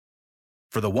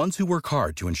For the ones who work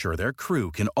hard to ensure their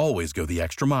crew can always go the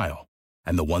extra mile,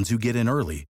 and the ones who get in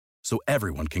early so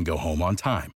everyone can go home on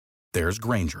time, there's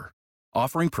Grainger,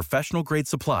 offering professional-grade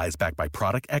supplies backed by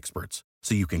product experts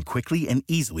so you can quickly and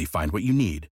easily find what you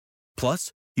need.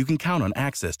 Plus, you can count on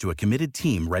access to a committed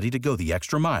team ready to go the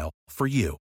extra mile for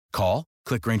you. Call,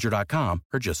 click Grainger.com,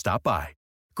 or just stop by.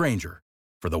 Grainger,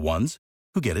 for the ones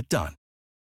who get it done.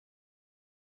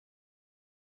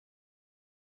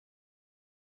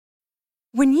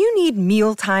 When you need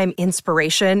mealtime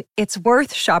inspiration, it's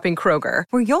worth shopping Kroger,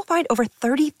 where you'll find over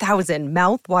 30,000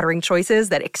 mouth-watering choices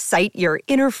that excite your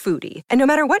inner foodie. And no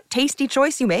matter what tasty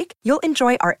choice you make, you'll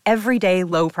enjoy our everyday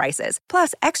low prices,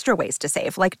 plus extra ways to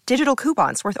save, like digital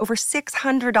coupons worth over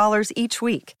 $600 each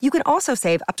week. You can also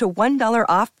save up to $1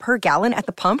 off per gallon at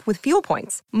the pump with fuel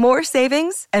points. More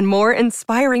savings and more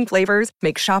inspiring flavors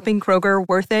make shopping Kroger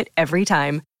worth it every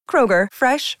time. Kroger,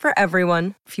 fresh for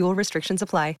everyone. Fuel restrictions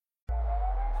apply.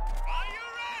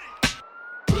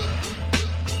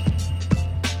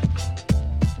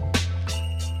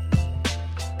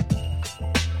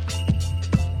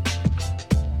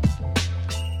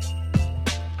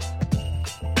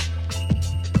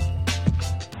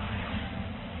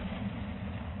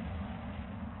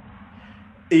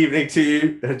 Evening to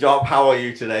you, Harjap. How are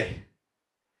you today?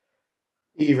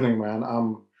 Evening, man.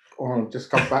 Just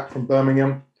come back from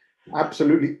Birmingham.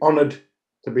 Absolutely honoured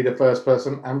to be the first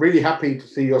person. I'm really happy to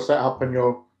see your setup and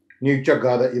your new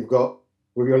jugger that you've got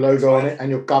with your logo on it and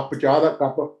your cup. That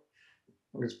cup.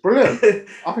 It's brilliant.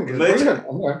 I think it's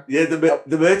brilliant. Yeah,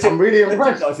 the merchant. I'm really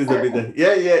impressed.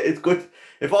 Yeah, it's good.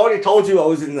 If I already told you I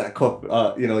was in that cup,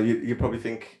 you probably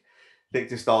think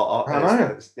to start. I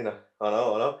know. I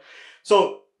know.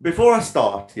 So before I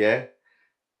start, I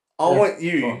want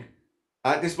you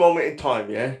at this moment in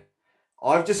time,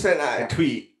 I've just sent out a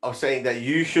tweet of saying that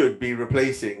you should be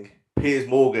replacing Piers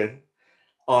Morgan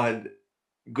on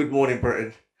Good Morning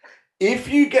Britain. If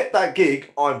you get that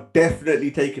gig, I'm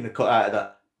definitely taking a cut out of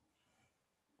that.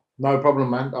 No problem,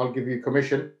 man. I'll give you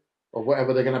commission or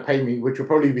whatever they're going to pay me, which will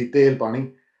probably be deal,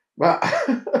 Bunny. But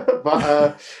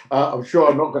I'm sure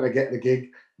I'm not going to get the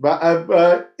gig.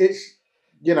 But it's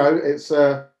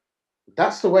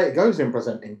that's the way it goes in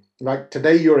presenting. Like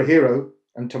today you're a hero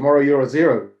and tomorrow you're a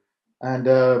zero. And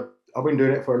I've been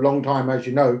doing it for a long time, as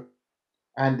you know.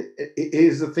 And it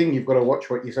is the thing, you've got to watch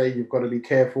what you say. You've got to be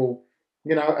careful,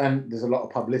 and there's a lot of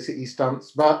publicity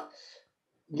stunts. But,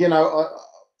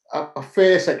 a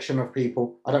fair section of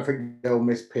people, I don't think they'll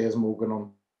miss Piers Morgan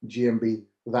on GMB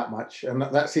that much. And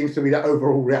that seems to be the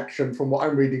overall reaction from what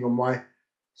I'm reading on my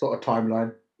sort of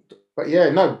timeline. But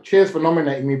cheers for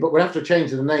nominating me. But we'll have to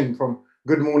change the name from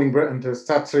Good Morning Britain to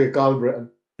Sat Sri Akal Britain.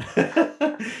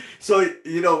 So,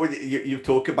 when you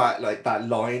talk about like that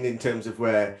line in terms of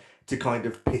where to kind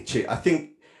of pitch it, I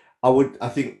think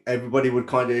everybody would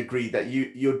kind of agree that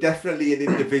you're definitely an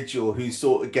individual who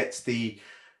sort of gets the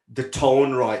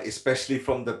tone right, especially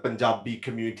from the Punjabi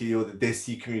community or the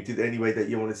Desi community, any way that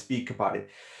you want to speak about it.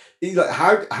 Like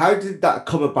how did that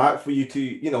come about for you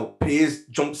to, Piers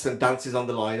jumps and dances on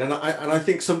the line, and I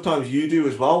think sometimes you do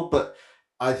as well, but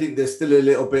I think there's still a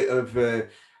little bit of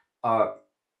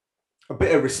a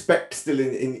bit of respect still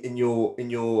in your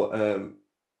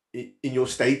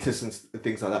status and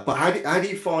things like that. But how do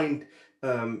you find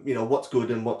what's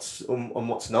good and what's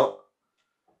not?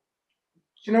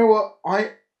 Do you know what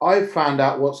I found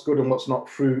out what's good and what's not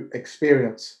through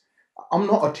experience. I'm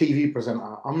not a TV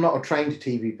presenter. I'm not a trained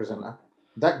TV presenter.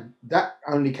 That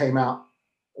only came out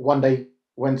one day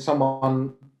when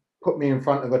someone put me in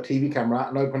front of a TV camera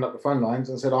and opened up the phone lines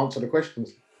and said, answer the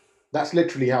questions. That's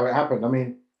literally how it happened. I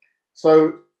mean,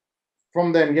 so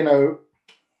from then,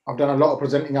 I've done a lot of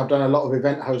presenting. I've done a lot of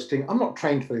event hosting. I'm not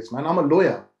trained for this, man. I'm a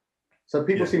lawyer. So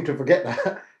people seem to forget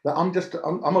that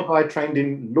I'm a guy trained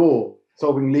in law,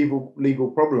 solving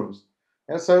legal problems.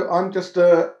 And so I'm just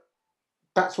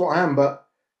that's what I am. But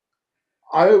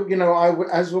when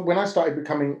I started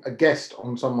becoming a guest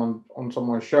on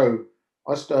someone's show,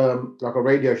 like a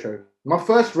radio show. My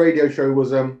first radio show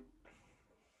was I'll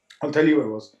tell you what it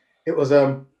was. It was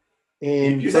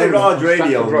in you say Raj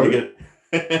Radio.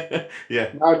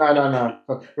 Yeah. No.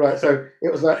 Right. So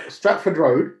it was at Stratford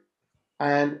Road,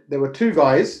 and there were two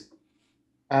guys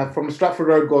from Stratford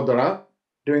Road, Godara,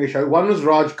 doing a show. One was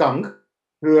Raj Kang,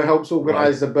 who helps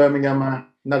organise the Birmingham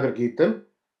Nagar Kirtan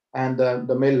and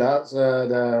the Millas,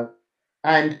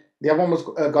 and the other one was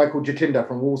a guy called Jatinder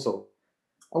from Walsall.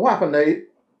 And what happened?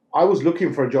 I was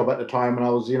looking for a job at the time, and I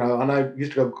was, and I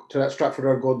used to go to that Stratford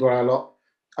Road Godara a lot.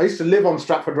 I used to live on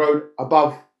Stratford Road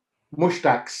above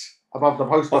Mushtaq's above the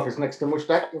post office next to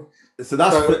Mushtaq. So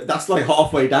that's like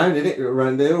halfway down, isn't it?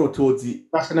 Around there or towards the...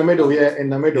 That's in the middle, yeah, in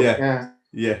the middle.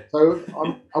 Yeah. So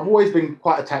I've always been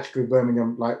quite attached to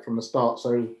Birmingham, like from the start.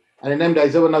 So, and in them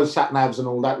days, there were no sat navs and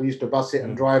all that. We used to bus it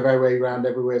and drive our way around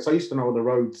everywhere. So I used to know all the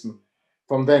roads and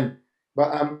from then.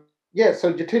 But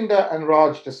so Jatinder and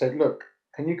Raj just said, look,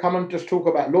 can you come and just talk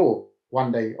about law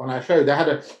one day on our show? They had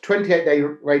a 28-day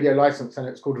radio license and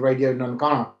it's called Radio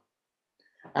Nankana.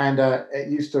 And it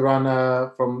used to run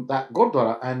from that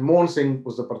Gurdwara, and Mohan Singh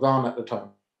was the Pradhan at the time.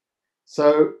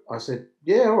 So I said,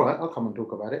 yeah, all right, I'll come and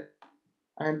talk about it.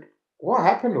 And what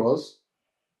happened was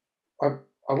I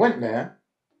went there,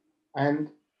 and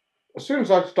as soon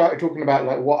as I started talking about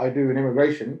like what I do in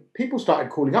immigration, people started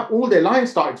calling up, all their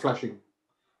lines started flashing.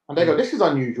 And they go, this is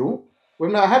unusual. We've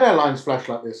never had our lines flash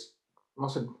like this. And I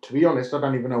said, to be honest, I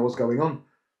don't even know what's going on.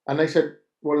 And they said,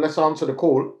 well, let's answer the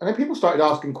call. And then people started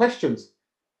asking questions.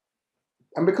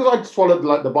 And because I'd swallowed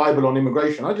like the Bible on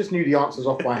immigration, I just knew the answers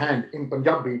off by hand in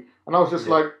Punjabi. And I was just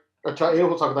like,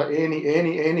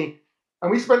 any.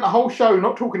 And we spent the whole show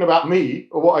not talking about me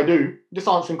or what I do, just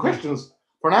answering questions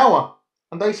for an hour.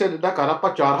 And they said, why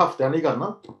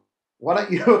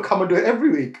don't you come and do it every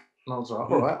week? And I was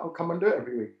like, all right, I'll come and do it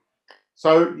every week.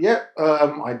 So,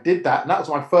 I did that. And that was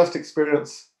my first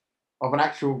experience of an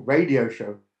actual radio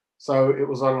show. So it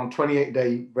was on a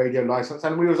 28-day radio license.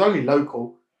 And we was only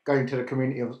local, going to the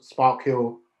community of Spark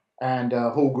Hill and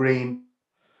Hall Green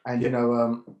and,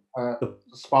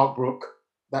 Sparkbrook,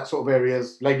 that sort of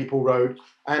areas, Ladypool Road.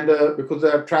 And because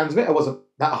the transmitter wasn't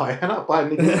that high,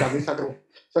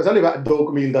 so it's only about a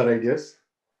 2 mile radius.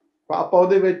 But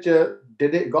which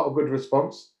did it, got a good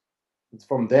response.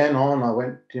 From then on, I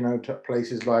went, to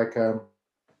places like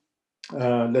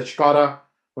Lashkara,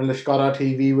 when Lashkara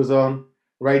TV was on,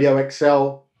 Radio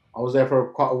XL. I was there for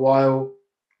quite a while.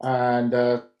 And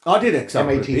I did XL.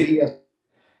 MATV.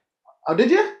 Oh,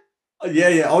 did you?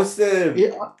 Yeah. I was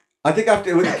I think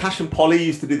after when Cash and Polly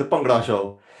used to do the Bhangra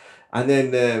show, and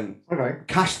then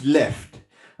Cash left,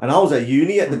 and I was at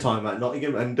uni at the time at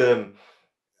Nottingham, and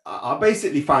I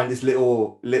basically found this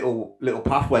little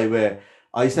pathway where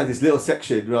I used to have this little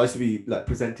section where I used to be like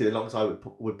presented alongside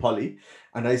with Polly,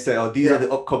 and I say, "Oh, these are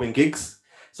the upcoming gigs."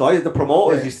 So the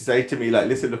promoters used to say to me, like,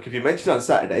 "Listen, look, if you mention on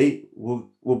Saturday, we'll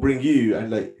bring you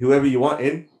and like whoever you want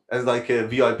in as like a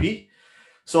VIP."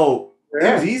 So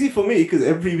it was easy for me because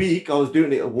every week I was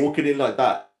doing it, walking in like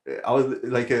that. I was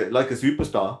like a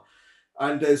superstar,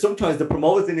 and sometimes the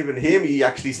promoters didn't even hear me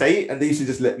actually say it, and they used to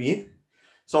just let me in.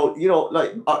 So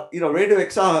Radio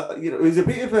XR, it was a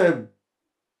bit of a,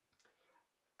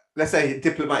 let's say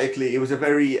diplomatically, it was a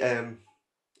very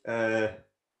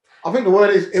I think the word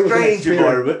is, it was strange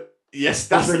environment. Yes,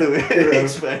 that's the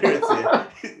experience.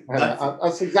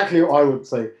 That's exactly what I would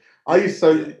say. I used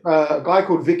to, a guy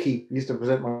called Vicky used to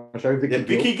present my show.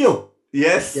 Vicky Gill.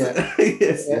 Yes. Yeah.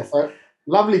 yes.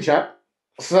 Lovely chap.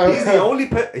 So he's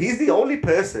the only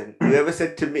person who ever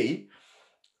said to me,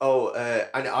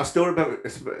 and I still remember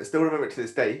to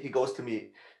this day. He goes to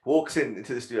me, walks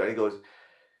into the studio, and he goes,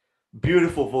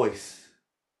 "Beautiful voice."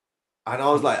 And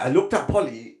I was like, I looked at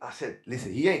Polly. I said,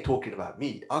 "Listen, he ain't talking about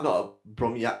me. I got a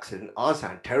Brummy accent. I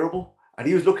sound terrible." And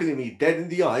he was looking at me dead in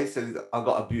the eyes, said, "I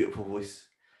got a beautiful voice."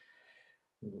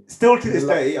 Still to this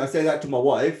day, I say that to my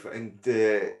wife, and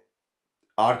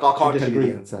I can't tell you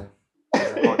the answer.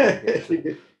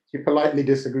 She politely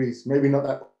disagrees. Maybe not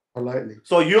that politely.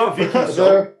 So you have Vicky's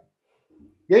show?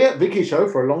 Yeah, Vicky's show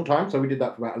for a long time. So we did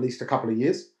that for about at least a couple of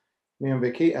years, me and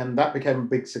Vicky, and that became a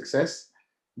big success.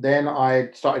 Then I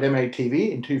started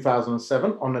MATV in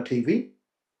 2007 on the TV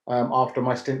after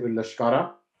my stint with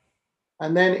Lashkara.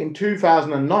 And then in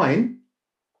 2009,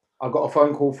 I got a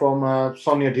phone call from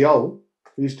Sonia Diol,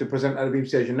 who used to present at the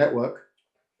BBC Asian Network,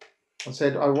 and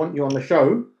said, "I want you on the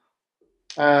show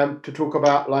to talk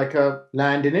about like a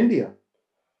land in India."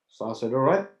 So I said, all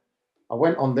right. I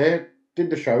went on there, did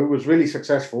the show, was really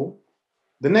successful.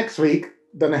 The next week,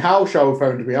 the Nihal show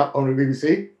phoned me up on the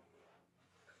BBC.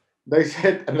 They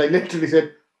said, and they literally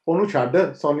said, "Onu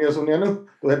chhad Sonia nu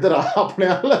tu idhar aa apne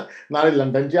al nare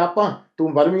London ch aapa tu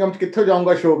Birmingham ch kithe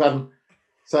jaunga show karan."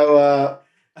 So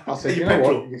I said, "You know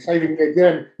what? You're saving me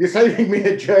again. You're saving me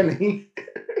a journey."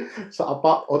 So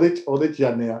apa odich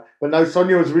janne. But no,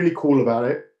 Sonia was really cool about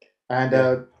it. And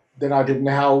then I did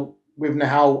Nihal with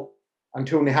Nihal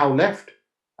until Nihal left,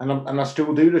 and I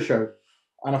still do the show.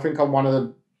 And I think I'm one of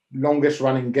the longest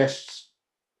running guests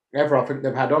ever. I think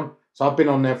they've had on. So I've been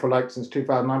on there for like since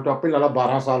 2009. I've been like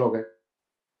 12 saal ho gaye.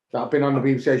 I've been on the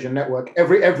BBC Asian Network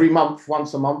every month,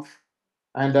 once a month,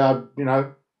 and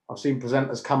I've seen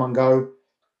presenters come and go.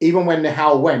 Even when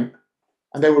Nihal went,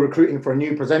 and they were recruiting for a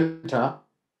new presenter,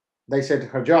 they said,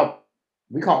 Harjap,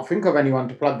 we can't think of anyone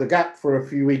to plug the gap for a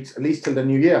few weeks, at least till the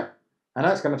new year. And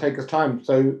that's going to take us time.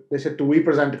 So they said, do we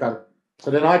present a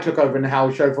So then I took over in the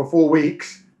house show for 4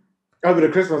 weeks over the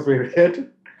Christmas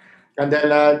period, and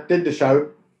then did the show.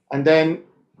 And then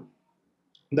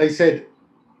they said,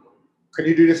 can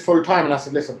you do this full time? And I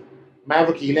said, listen,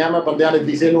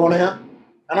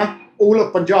 all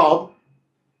of Punjab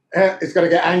is going to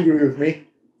get angry with me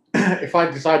if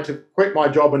I decide to quit my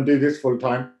job and do this full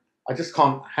time. I just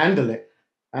can't handle it.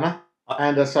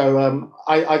 So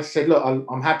I said, look,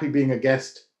 I'm happy being a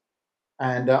guest,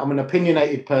 and I'm an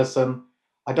opinionated person.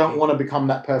 I don't want to become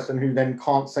that person who then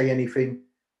can't say anything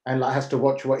and like has to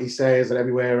watch what he says and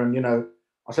everywhere. And,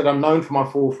 I said, I'm known for my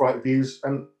forthright views.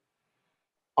 And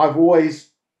I've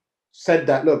always said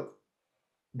that, look,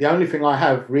 the only thing I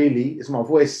have really is my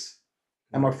voice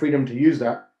and my freedom to use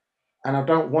that. And I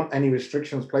don't want any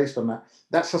restrictions placed on that.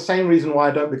 That's the same reason why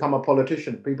I don't become a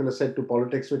politician. People have said to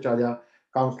politics, which are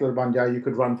Councillor Banja, you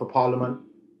could run for parliament.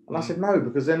 And I said, no,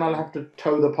 because then I'll have to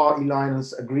toe the party line and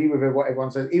agree with what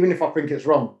everyone says, even if I think it's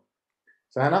wrong.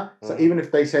 So even if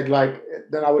they said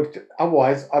then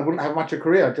otherwise I wouldn't have much of a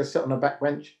career. I'd just sit on a back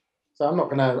bench. So I'm not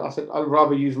going to, I said, I'd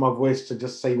rather use my voice to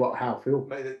just say how I feel.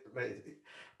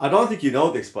 I don't think you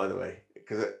know this, by the way,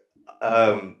 because,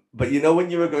 but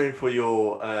when you were going for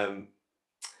your,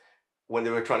 when they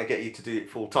were trying to get you to do it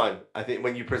full time, I think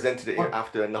when you presented it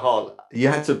after in the hall, you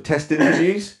had some test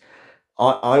interviews.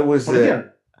 I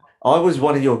was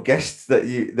one of your guests that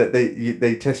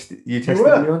they tested. You tested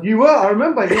me on. You were. I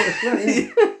remember. Yeah.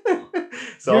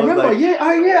 So you remember?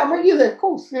 I met you there. Of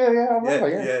course. Yeah. I remember.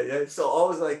 Yeah. So I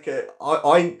was like,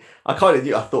 I kind of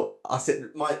knew. I said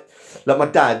my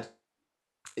dad.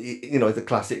 The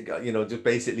classic. Just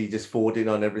basically just forwarding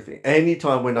on everything.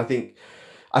 Anytime when I think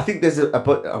there's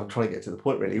but I'm trying to get to the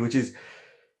point really, which is,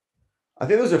 I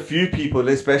think there's a few people,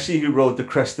 especially who rode the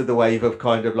crest of the wave of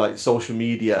kind of like social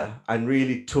media and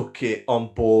really took it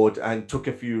on board and took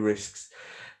a few risks,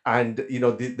 and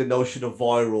the notion of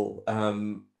viral.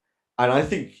 And I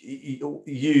think you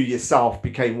yourself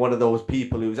became one of those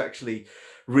people who was actually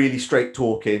really straight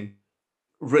talking,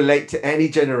 relate to any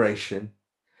generation,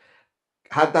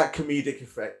 had that comedic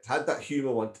effect, had that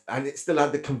humor one, and it still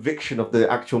had the conviction of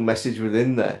the actual message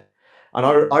within there. And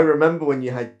I remember when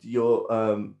you had your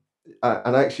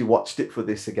and I actually watched it for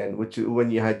this again, which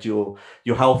when you had your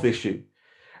health issue,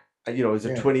 and it was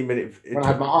a 20-minute. When I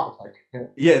had my heart attack.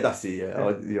 Yeah, that's it.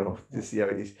 To see how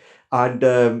it is.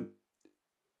 And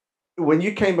when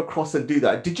you came across and do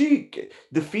that, did you get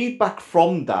the feedback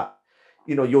from that?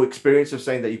 Your experience of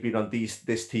saying that you've been on this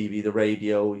TV, the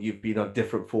radio, you've been on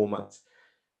different formats.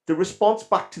 The response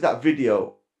back to that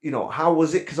video, how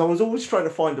was it? Because I was always trying to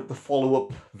find up the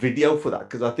follow-up video for that,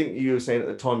 because I think you were saying at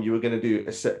the time you were going to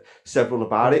do several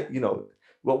about it.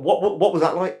 What was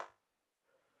that like?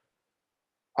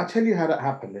 I'll tell you how that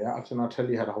happened. Yeah, I'll tell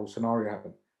you how the whole scenario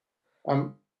happened.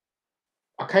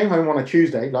 I came home on a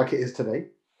Tuesday, like it is today,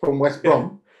 from West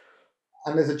Brom,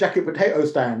 and there's a jacket potato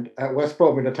stand at West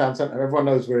Brom in the town centre. Everyone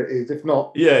knows where it is. If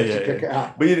not, check it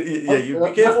out. But you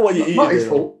be careful what you eat. Not his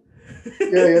fault.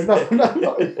 No,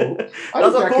 not his fault. I had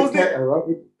a jacket potato,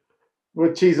 right,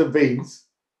 with cheese and beans,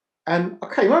 and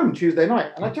I came home Tuesday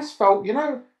night, and I just felt,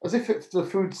 as if the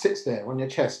food sits there on your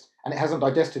chest and it hasn't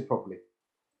digested properly.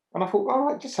 And I thought, all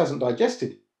right, it just hasn't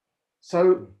digested.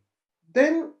 So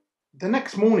then the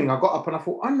next morning I got up and I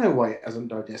thought, I know why it hasn't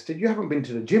digested. You haven't been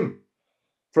to the gym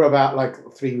for about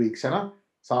 3 weeks, So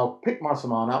I picked my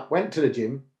saman up, went to the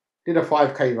gym, did a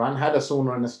 5K run, had a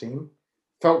sauna and a steam,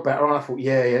 felt better, and I thought,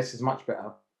 this is much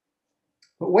better.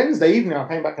 But Wednesday evening I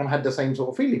came back and had the same sort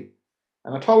of feeling.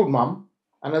 And I told Mum,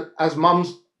 and as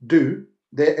mums do,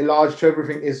 their ilaj to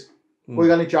everything is, we're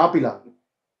going to Japila,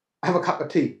 have a cup of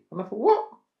tea. And I thought, what?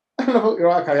 And I thought,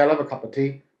 right, okay, I'll have a cup of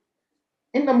tea.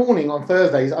 In the morning on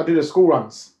Thursdays, I do the school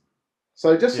runs.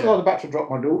 So just as I was about to drop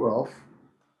my daughter off,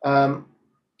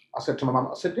 I said to my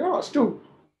mum,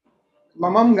 my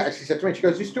mum actually said to me, she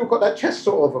goes, you still got that chest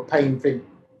sort of a pain thing,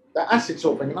 that acid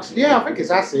sort of thing? And I said, yeah, I think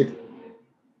it's acid.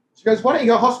 She goes, why don't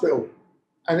you go to hospital?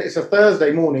 And it's a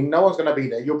Thursday morning, no one's going to be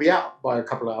there. You'll be out by a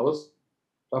couple of hours.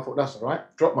 So I thought, that's all right.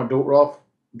 Dropped my daughter off,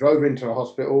 drove into the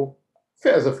hospital,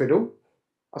 fit as a fiddle.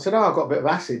 I said, I've got a bit of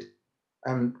acid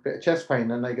and a bit of chest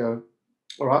pain. And they go,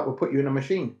 all right, we'll put you in a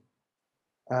machine.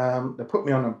 They put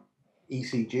me on an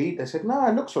ECG. They said, no,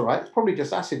 it looks all right. It's probably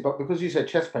just acid, but because you said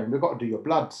chest pain, we've got to do your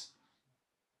bloods.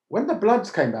 When the bloods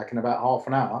came back in about half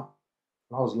an hour,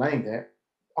 and I was laying there,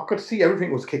 I could see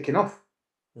everything was kicking off.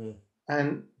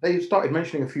 And they started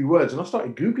mentioning a few words, and I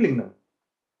started Googling them.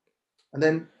 And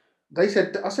then I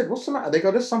said, what's the matter? They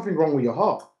go, there's something wrong with your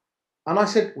heart. And I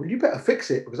said, well, you better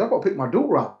fix it because I've got to pick my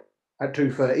daughter up at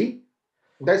 2:30.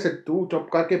 They said,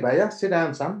 sit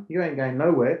down, son. You ain't going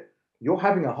nowhere. You're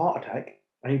having a heart attack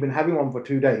and you've been having one for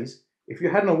 2 days. If you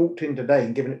hadn't walked in today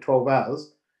and given it 12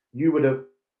 hours, you would have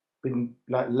been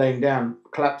like laying down,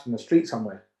 collapsed in the street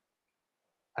somewhere.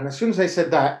 And as soon as they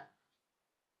said that,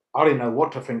 I didn't know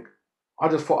what to think. I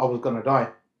just thought I was going to die.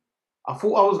 I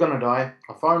thought I was going to die.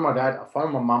 I phoned my dad. I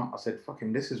phoned my mum. I said,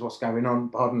 fucking, this is what's going on.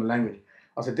 Pardon the language.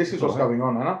 I said, this is what's going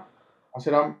on, Anna. I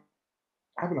said, I'm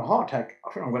having a heart attack.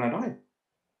 I think I'm going to die.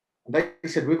 And they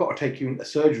said, we've got to take you into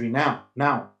surgery now.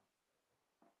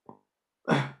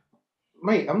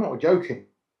 Mate, I'm not joking.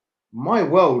 My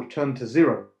world turned to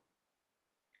zero.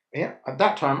 Yeah. At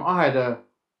that time, I had a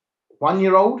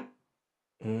 1-year-old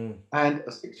and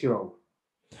a 6-year-old.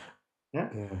 Yeah.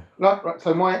 Right.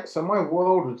 So my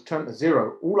world was turned to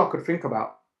zero. All I could think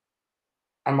about,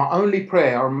 and my only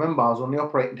prayer, I remember I was on the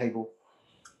operating table,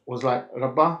 was like,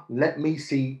 Rabba, let me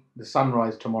see the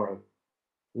sunrise tomorrow.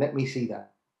 Let me see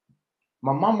that.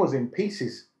 My mum was in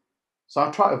pieces. So I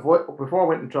tried to before I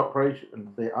went into operation,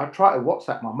 I tried to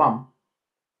WhatsApp my mum,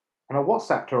 and I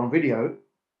WhatsApped her on video,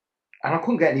 and I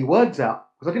couldn't get any words out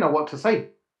because I didn't know what to say.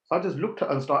 So I just looked at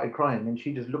her and started crying, and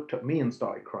she just looked at me and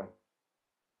started crying.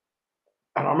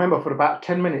 And I remember for about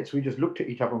 10 minutes, we just looked at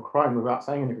each other and crying without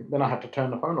saying anything. Then I had to turn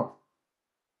the phone off.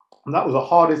 And that was the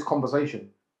hardest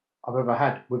conversation I've ever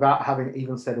had without having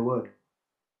even said a word.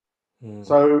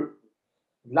 So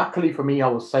luckily for me, I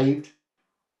was saved.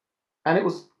 And it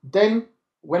was then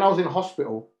when I was in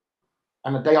hospital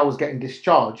and the day I was getting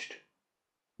discharged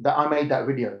that I made that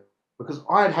video. Because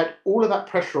I had had all of that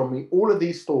pressure on me, all of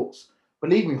these thoughts.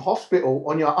 Believe me, hospital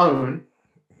on your own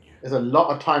is a lot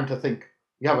of time to think.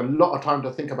 You have a lot of time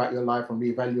to think about your life and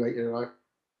reevaluate your life.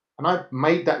 And I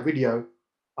made that video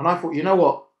and I thought, you know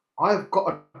what? I've got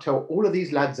to tell all of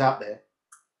these lads out there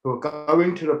who are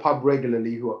going to the pub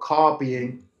regularly, who are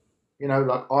carbying,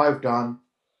 like I've done,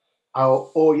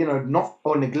 or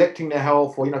neglecting their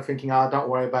health, or, thinking, don't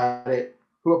worry about it,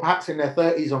 who are perhaps in their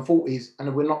 30s and 40s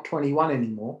and we're not 21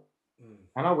 anymore.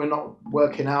 And we're not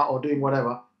working out or doing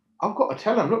whatever. I've got to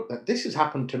tell them, look, that this has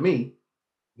happened to me.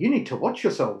 You need to watch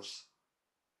yourselves.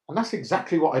 And that's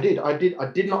exactly what I did. I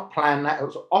did not plan that. It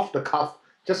was off the cuff.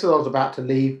 Just as I was about to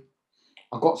leave,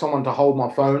 I got someone to hold my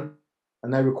phone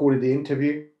and they recorded the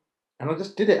interview. And I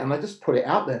just did it and I just put it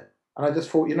out there. And I just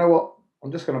thought, you know what?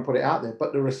 I'm just going to put it out there.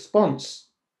 But the response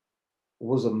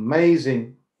was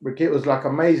amazing. It was like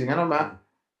amazing. And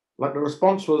the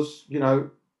response was,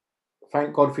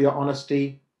 thank God for your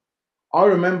honesty. I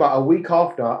remember a week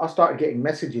after, I started getting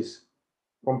messages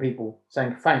from people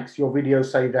saying, thanks, your video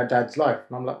saved our dad's life.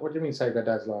 And I'm like, what do you mean saved our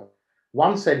dad's life?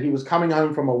 One said he was coming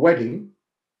home from a wedding.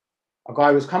 A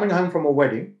guy was coming home from a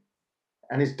wedding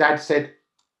and his dad said,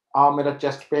 mera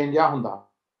chest pain ya hunda.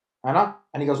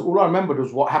 And he goes, all I remembered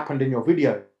was what happened in your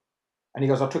video. And he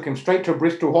goes, I took him straight to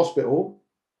Bristol Hospital.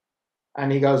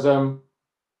 And he goes,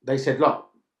 they said, look,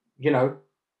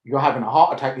 you're having a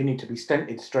heart attack. You need to be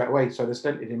stented straight away. So they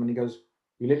stented him. And he goes,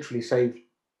 you literally saved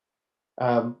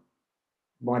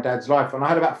my dad's life. And I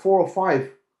had about 4 or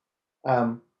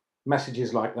 5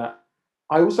 messages like that.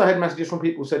 I also had messages from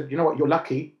people who said, you know what, you're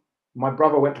lucky. My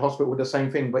brother went to hospital with the same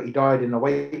thing, but he died in the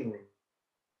waiting room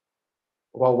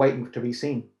while waiting to be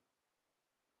seen.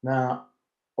 Now,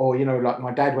 or, like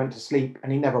my dad went to sleep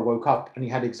and he never woke up and he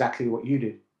had exactly what you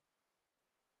did.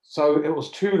 So it was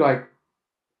 2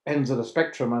 ends of the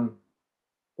spectrum and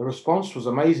the response was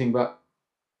amazing. But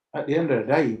at the end of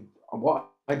the day, what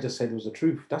I just said was the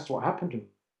truth. That's what happened to me.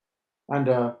 And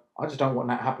I just don't want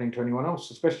that happening to anyone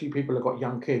else, especially people who've got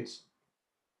young kids.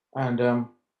 And,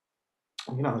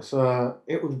 it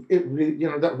really,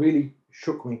 that really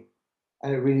shook me.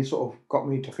 And it really sort of got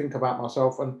me to think about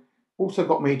myself and also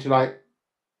got me to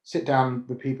sit down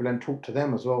with people and talk to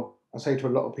them as well. I say to a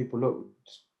lot of people, look,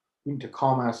 we need to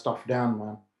calm our stuff down,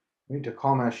 man. We need to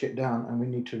calm our shit down and we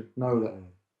need to know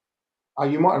that.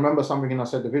 You might remember something and I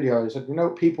said the video, I said,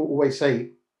 people always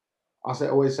say,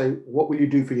 what will you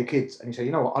do for your kids? And you say,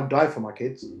 you know what, I'd die for my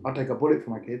kids. I'd take a bullet for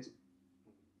my kids.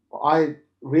 But I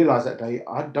realized that day,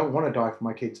 I don't want to die for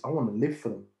my kids. I want to live for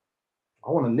them.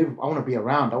 I want to live. I want to be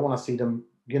around. I want to see them,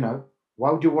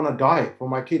 why would you want to die for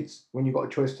my kids when you've got a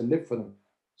choice to live for them?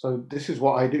 So this is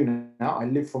what I do now. I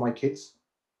live for my kids.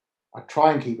 I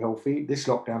try and keep healthy. This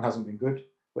lockdown hasn't been good,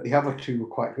 but the other 2 were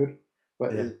quite good.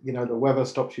 But, the weather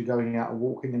stops you going out and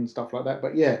walking and stuff like that.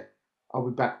 But yeah, I'll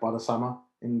be back by the summer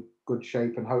in good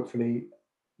shape and hopefully,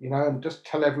 and just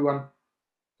tell everyone,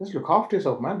 just look after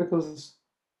yourself, man, because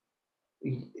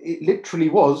it literally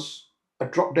was a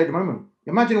drop dead moment.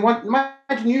 Imagine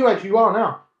you as you are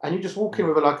now, and you just walk in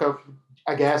with a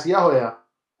I guess, yeah.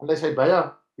 And they say,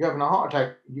 Baya, you're having a heart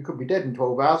attack. You could be dead in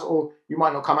 12 hours, or you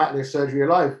might not come out of this surgery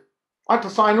alive. I had to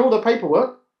sign all the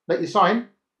paperwork that you sign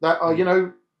that,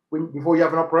 before you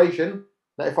have an operation,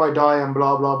 that if I die and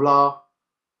blah, blah, blah.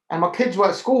 And my kids were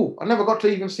at school. I never got to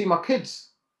even see my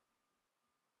kids.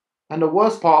 And the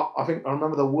worst part, I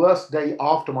remember the worst day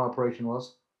after my operation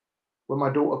was when my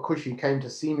daughter Kushi came to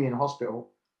see me in hospital.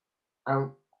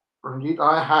 And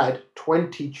I had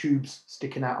 20 tubes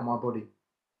sticking out of my body.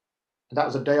 And that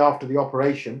was a day after the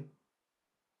operation.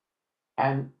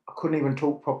 And I couldn't even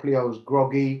talk properly. I was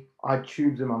groggy. I had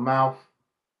tubes in my mouth.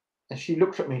 And she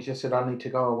looked at me and just said, I need to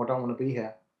go. I don't want to be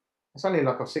here. It's only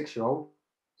like a 6-year-old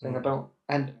saying, I don't.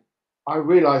 And I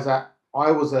realized that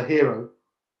I was a hero,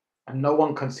 and no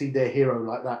one can see their hero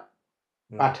like that,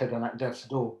 battered and at death's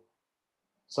door.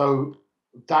 So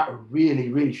that really,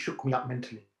 really shook me up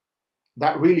mentally.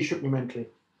 That really shook me mentally.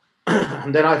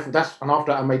 And then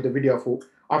after I made the video, I thought,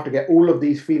 I have to get all of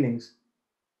these feelings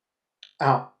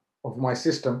out of my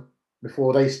system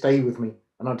before they stay with me,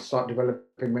 and I'd start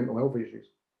developing mental health issues.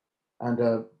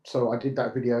 And so I did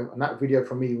that video, and that video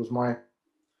for me was my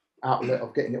outlet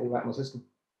of getting it all out of my system.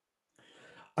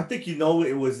 I think it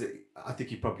was. I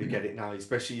think you probably get it now,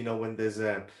 especially when there's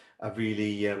a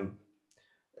really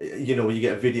when you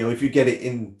get a video, if you get it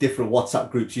in different WhatsApp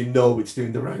groups, it's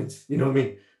doing the rounds. You know what I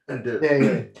mean? And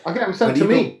yeah, I get them sent to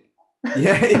me.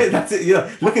 Yeah, that's it.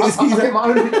 Look at this.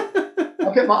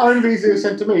 I get my own video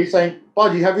sent to me saying,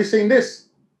 "Buddy, have you seen this?"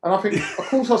 And I think, of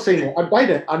course I've seen it. I've made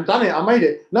it. I've done it. I made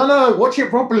it. No, watch it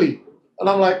properly. And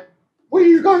I'm like, what are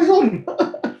you guys on?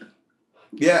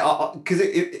 Yeah, because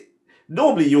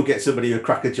normally you'll get somebody who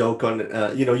crack a joke on,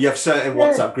 you have certain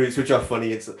WhatsApp groups which are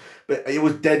funny, but it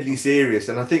was deadly serious.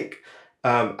 And I think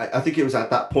it was at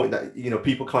that point that,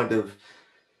 people kind of,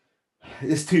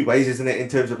 there's two ways, isn't it? In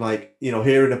terms of like,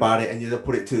 hearing about it and you either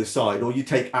put it to the side or you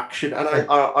take action. And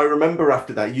I remember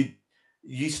after that,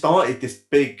 you started this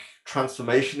big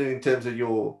transformation in terms of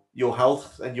your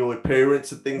health and your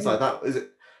appearance and things like that. Is it?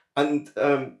 And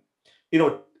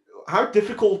how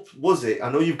difficult was it?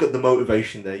 I know you've got the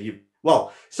motivation there.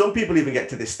 Some people even get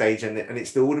to this stage and it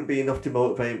still wouldn't be enough to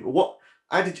motivate.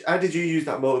 How did you use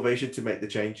that motivation to make the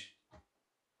change?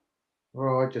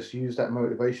 Well, I just used that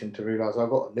motivation to realize I've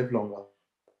got to live longer.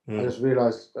 I just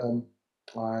realized,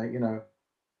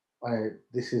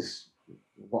 this is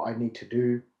what I need to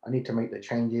do. I need to make the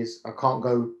changes. I can't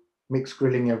go mixed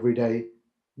grilling every day.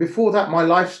 Before that, my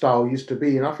lifestyle used to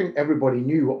be, and I think everybody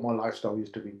knew what my lifestyle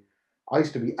used to be. I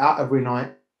used to be out every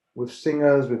night with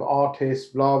singers, with artists,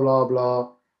 blah, blah,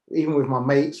 blah, even with my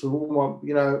mates, with all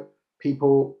my,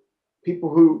 people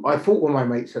who I thought were my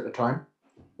mates at the time,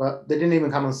 but they didn't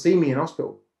even come and see me in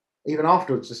hospital. Even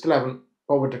afterwards, they still haven't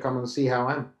bothered to come and see how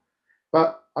I am.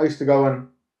 But I used to go and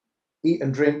eat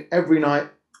and drink every night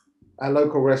at a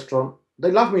local restaurant.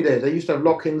 They loved me there. They used to have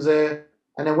lock-ins there.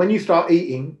 And then when you start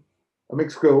eating a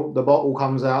mixed grill, the bottle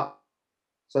comes out.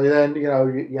 So then,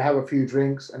 you have a few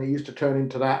drinks, and it used to turn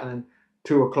into that, and then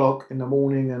 2:00 in the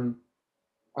morning. And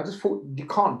I just thought, you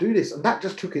can't do this. And that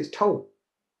just took its toll.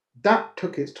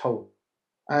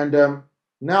 And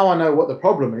now I know what the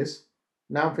problem is.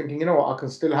 Now I'm thinking, I can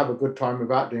still have a good time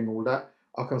without doing all that.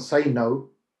 I can say no.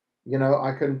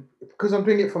 I can, because I'm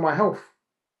doing it for my health.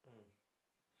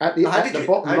 How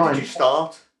did you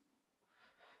start?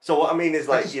 So what I mean is,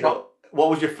 like, what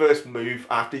was your first move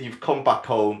after you've come back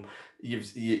home?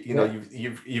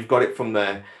 You've got it from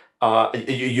there.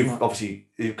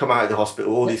 You've come out of the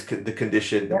hospital. The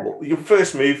condition. Yeah. Your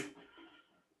first move.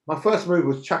 My first move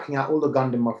was chucking out all the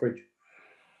gum in my fridge,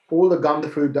 all the gum, the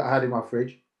food that I had in my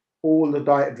fridge, all the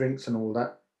diet drinks and all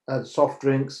that, soft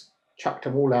drinks, chucked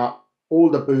them all out. All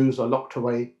the booze I locked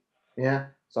away. Yeah,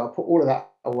 so I put all of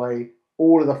that away.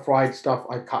 All of the fried stuff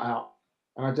I cut out,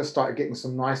 and I just started getting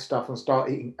some nice stuff and start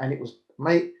eating. And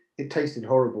it tasted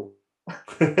horrible.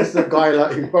 This is a guy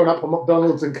who's grown up on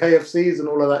McDonald's and KFCs and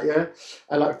all of that, yeah,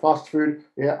 and like fast food.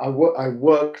 Yeah, I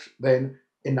worked then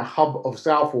in the hub of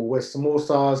Southall, where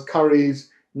samosas,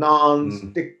 curries,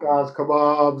 naans, tikkas,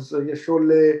 kebabs,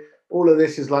 shole, all of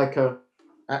this is like a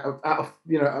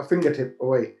fingertip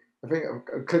away. I think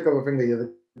a click of a finger,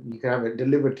 you can have it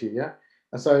delivered to you, yeah.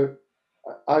 And so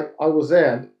I was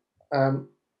there, and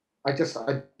I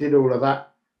did all of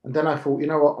that, and then I thought,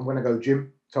 I'm going to go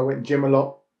gym. So I went gym a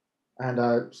lot, and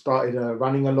I started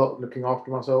running a lot, looking after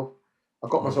myself. I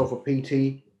got myself a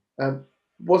PT.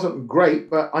 Wasn't great,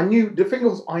 but I knew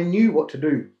what to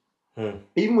do.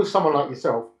 Even with someone like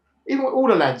yourself, even with all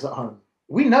the lads at home,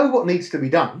 we know what needs to be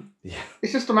done. Yeah.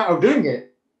 It's just a matter of doing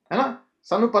it. And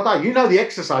you know the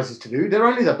exercises to do. They're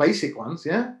only the basic ones,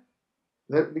 yeah?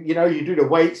 You do the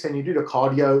weights and you do the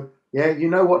cardio. Yeah, you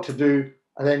know what to do,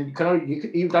 and then you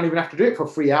don't even have to do it for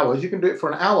 3 hours. You can do it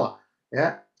for an hour.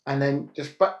 Yeah, and then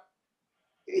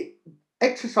it,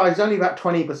 exercise is only about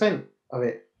 20% of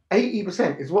it.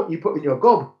 80% is what you put in your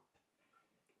gob,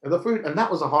 the food, and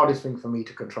that was the hardest thing for me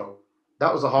to control.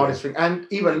 That was the hardest thing, and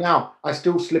even now, I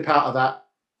still slip out of that,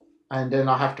 and then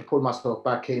I have to pull myself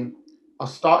back in. I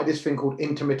started this thing called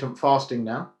intermittent fasting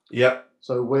now. Yeah.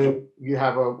 So where you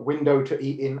have a window to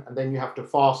eat in, and then you have to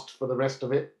fast for the rest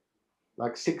of it.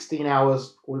 Like 16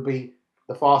 hours will be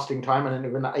the fasting time, and then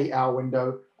within an 8-hour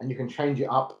window, and you can change it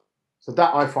up. So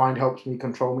that I find helps me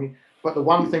control me. But the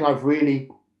one thing I've really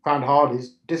found hard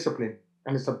is discipline,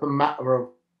 and it's a matter of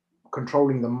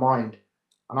controlling the mind.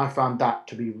 And I found that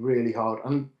to be really hard.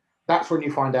 And that's when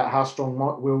you find out how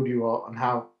strong-willed you are and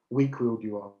how weak-willed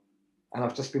you are. And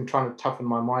I've just been trying to toughen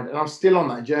my mind, and I'm still on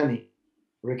that journey,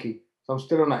 Ricky. So I'm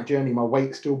still on that journey. My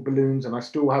weight still balloons, and I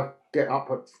still get up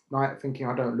at night thinking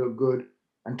I don't look good,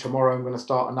 and tomorrow I'm going to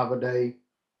start another day.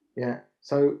 Yeah.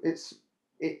 So it's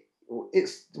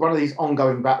one of these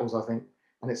ongoing battles, I think,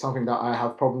 and it's something that I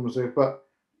have problems with, but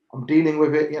I'm dealing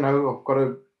with it. I've got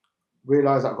to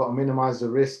realize I've got to minimize the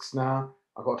risks now.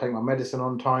 I've got to take my medicine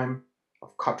on time.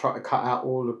 Try to cut out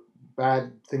all the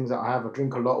bad things that I have. I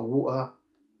drink a lot of water,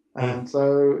 and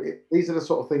so these are the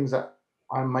sort of things that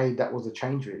I made. That was a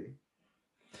change, really.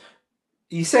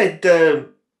 You said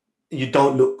you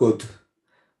don't look good.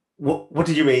 What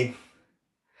did you mean?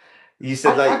 You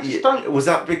said I just don't. was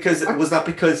that because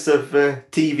of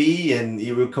TV and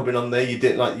you were coming on there? You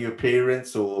didn't like your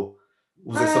appearance, or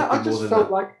was there something more than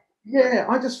that?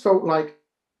 I just felt like,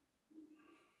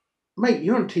 mate,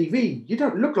 you're on TV. You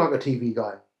don't look like a TV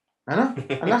guy, and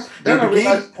that's then I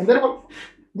realized, and then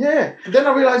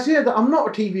I realized, that I'm not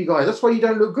a TV guy. That's why you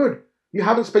don't look good. You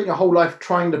haven't spent your whole life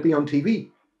trying to be on TV.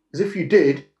 Because if you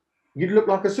did, you'd look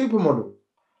like a supermodel.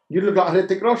 You'd look like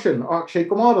Hrithik Roshan or Akshay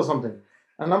Kumar or something.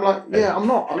 And I'm like, I'm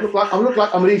not. I look like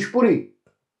Amrish Puri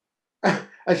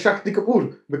and Shakti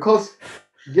Kapoor, because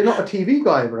you're not a TV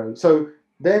guy, bro. So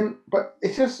then, but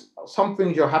it's just some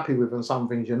things you're happy with and some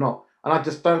things you're not. And I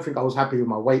just don't think I was happy with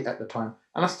my weight at the time.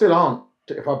 And I still aren't,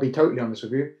 if I'll be totally honest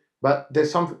with you. But there's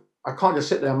something, I can't just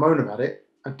sit there and moan about it.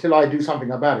 Until I do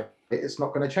something about it, it's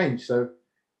not going to change. So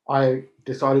I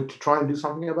decided to try and do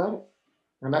something about it.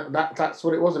 And that's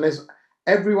what it was. And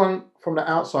everyone from the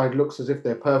outside looks as if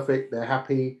they're perfect, they're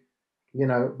happy,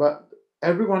 but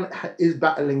everyone is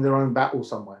battling their own battle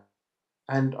somewhere.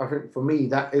 And I think for me,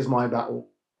 that is my battle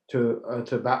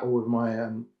to battle with my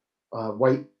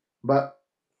weight. But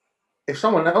if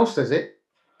someone else says it,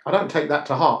 I don't take that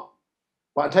to heart.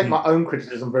 But I take my own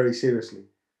criticism very seriously.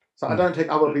 So I don't take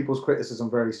other people's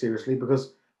criticism very seriously,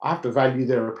 because I have to value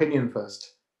their opinion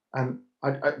first. And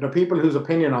the people whose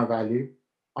opinion I value,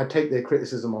 I take their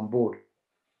criticism on board.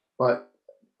 But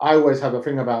I always have a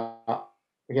thing about,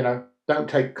 don't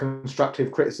take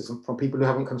constructive criticism from people who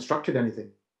haven't constructed anything.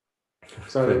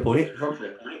 So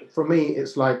for me,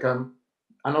 it's like, and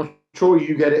I'm sure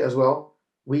you get it as well.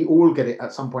 We all get it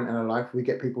at some point in our life. We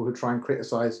get people who try and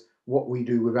criticize what we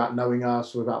do without knowing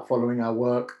us, without following our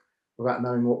work, without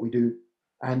knowing what we do.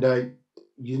 And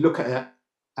you look at it,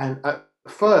 and at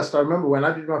first, I remember when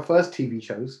I did my first TV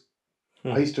shows,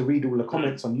 I used to read all the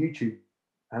comments on YouTube,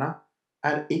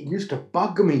 and it used to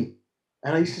bug me.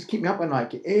 And I used to keep me up at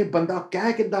night. Banda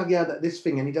kya kidda gaya that this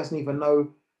thing, and he doesn't even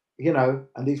know,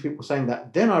 and these people saying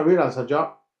that. Then I realized,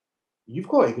 Harjap, you've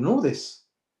got to ignore this.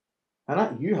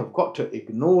 And you have got to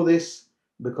ignore this,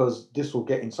 because this will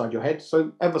get inside your head.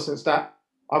 So ever since that,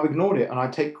 I've ignored it, and I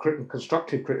take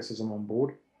constructive criticism on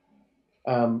board,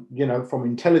 from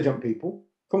intelligent people,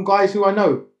 from guys who I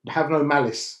know have no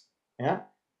malice. Yeah.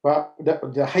 But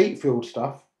the hate-filled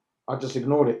stuff, I just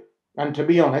ignored it. And to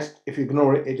be honest, if you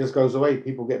ignore it, it just goes away.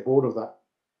 People get bored of that.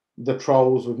 The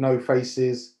trolls with no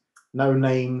faces, no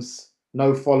names,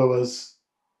 no followers.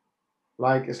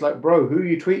 It's like, bro, who are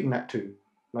you tweeting that to?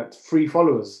 Like 3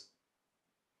 followers.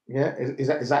 Yeah, is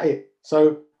that it?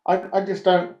 So I just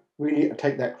don't really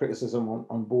take that criticism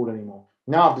on board anymore.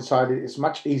 Now I've decided it's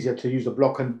much easier to use the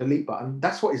block and delete button.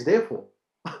 That's what it's there for.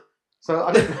 So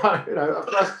I didn't know, at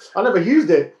first I never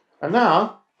used it, and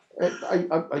now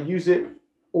I use it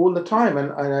all the time.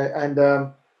 And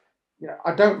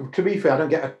I don't. To be fair, I don't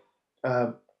get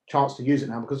a chance to use it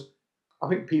now, because I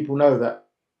think people know that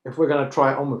if we're going to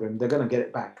try it on with him, they're going to get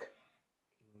it back.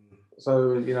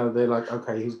 So they're like,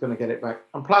 okay, he's going to get it back.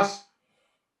 And plus,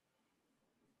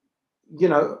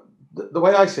 the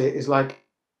way I see it is like,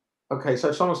 okay, so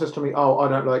if someone says to me, oh, I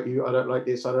don't like you, I don't like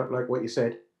this, I don't like what you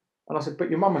said. And I said, but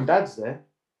your mum and dad's there.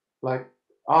 Like,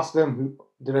 ask them,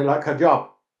 do they like Harjap?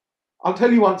 I'll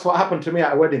tell you once what happened to me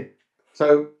at a wedding.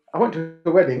 So I went to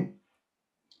a wedding,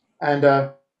 And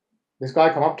this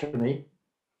guy come up to me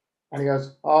and he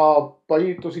goes,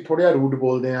 ਭਾਈ ਤੁਸੀਂ ਥੋੜਾ ਜਿਹਾ rude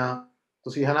ਬੋਲਦੇ ਆ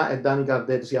ਤੁਸੀਂ ਹਨਾ ਇਦਾਂ ਨਹੀਂ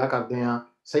ਕਰਦੇ ਤੁਸੀਂ ਆ ਕਰਦੇ ਆ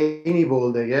ਸਹੀ ਨਹੀਂ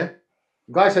ਬੋਲਦੇ yeah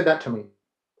guy said that to me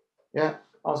yeah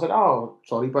I said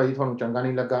sorry ਭਾਈ ਤੁਹਾਨੂੰ ਚੰਗਾ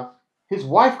ਨਹੀਂ ਲੱਗਾ his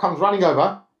wife comes running over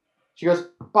she goes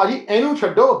ਭਾਜੀ ਇਹਨੂੰ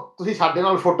ਛੱਡੋ ਤੁਸੀਂ ਸਾਡੇ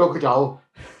ਨਾਲ ਫੋਟੋ ਖਿਚਾਓ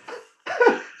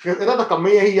she goes ਇਹਦਾ ਤਾਂ ਕੰਮ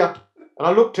ਹੀ ਇਹੀ ਆ and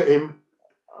I looked at him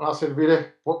and I said really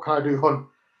what can I do ਹੁਣ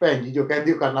ਭੈਣ ਜੀ ਜੋ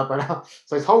ਕਹਿੰਦੀ ਉਹ ਕਰਨਾ ਪੈਣਾ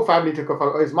so his whole family took a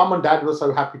photo his mum and dad were so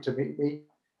happy to meet me.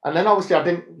 And then obviously I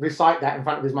didn't recite that in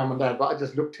front of his mum and dad, but I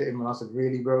just looked at him and I said,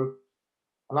 really, bro?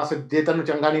 And I said, "Je tanu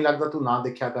changa nahi lagda tu na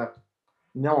dekhya kar."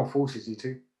 No one forces you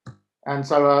to. And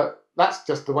so that's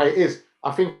just the way it is.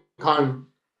 I think I'm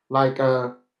like, I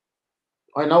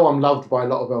know I'm loved by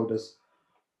a lot of elders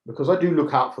because I do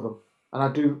look out for them. And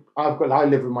I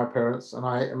live with my parents and I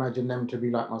imagine them to be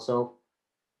like myself.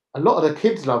 A lot of the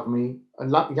kids love me, a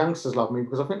lot of youngsters love me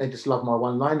because I think they just love my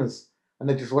one-liners and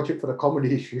they just watch it for the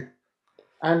comedy issue.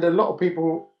 And a lot of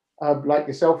people like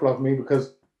yourself love me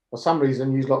because for some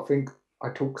reason you lot think I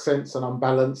talk sense and I'm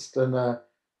balanced and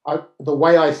the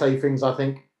way I say things I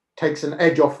think takes an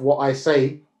edge off what I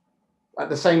say. At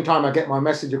the same time I get my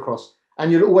message across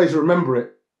and you'll always remember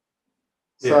it.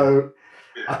 So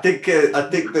I think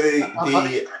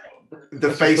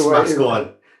the face mask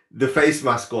one, the face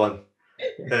mask one.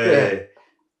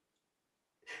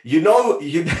 You know when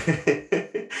you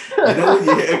hit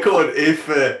a chord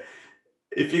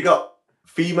if you got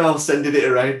females sending it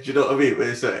around, do you know what I mean? Where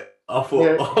it's like, I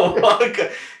thought, oh my God,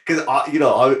 because I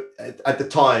at the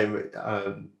time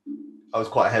I was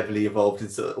quite heavily involved in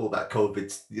all that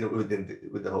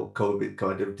COVID, with the whole COVID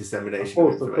kind of dissemination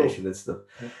of information and stuff,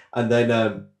 and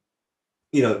then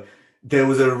there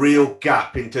was a real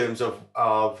gap in terms of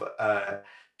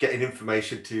getting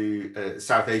information to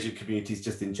South Asian communities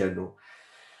just in general.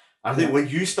 I think when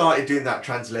you started doing that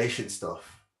translation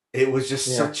stuff, it was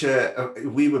just such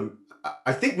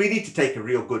I think we need to take a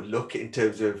real good look in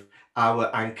terms of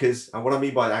our anchors. And what I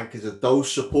mean by anchors are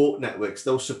those support networks,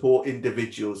 those support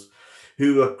individuals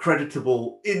who are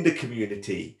creditable in the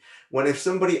community. When if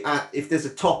there's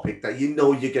a topic that you're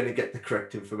going to get the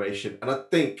correct information. And I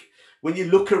think when you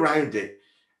look around it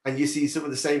and you see some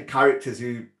of the same characters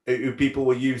who people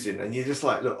were using and you're just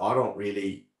like, look, I don't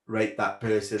really rate that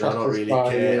person. I don't really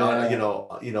care.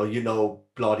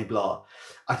 Blah de blah.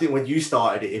 I think when you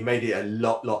started it made it a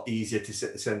lot easier to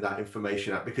send that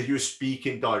information out because you were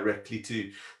speaking directly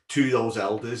to those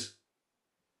elders.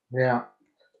 Yeah,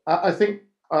 I think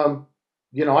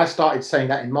I started saying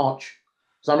that in March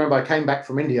because I remember I came back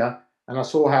from India and I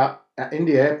saw how at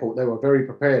India airport they were very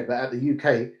prepared, but at the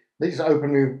UK they just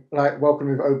welcomed me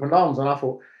with open arms, and I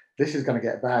thought this is going to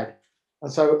get bad.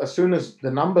 And so as soon as the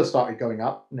numbers started going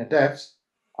up in the deaths,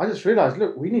 I just realized,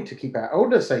 look, we need to keep our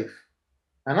elders safe.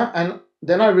 And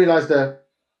then I realized the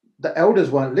elders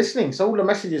weren't listening. So all the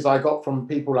messages I got from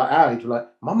people like our age were like,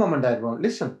 my mum and dad won't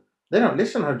listen. They don't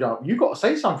listen, Harjap. You got to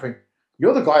say something.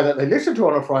 You're the guy that they listen to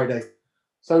on a Friday.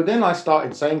 So then I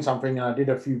started saying something and I did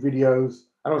a few videos.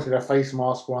 I also did a face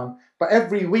mask one. But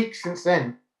every week since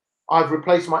then, I've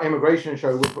replaced my immigration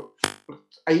show with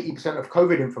 80% of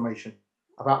COVID information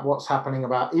about what's happening,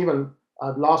 about even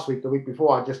last week, the week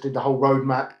before, I just did the whole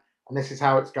roadmap and this is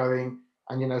how it's going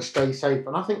and, stay safe.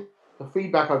 And I think the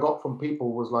feedback I got from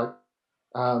people was like,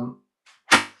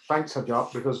 thanks,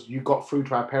 Harjap, because you got through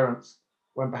to our parents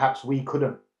when perhaps we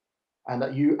couldn't. And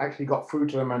that you actually got through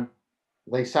to them and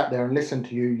they sat there and listened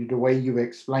to you the way you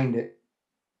explained it.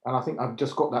 And I think I've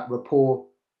just got that rapport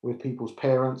with people's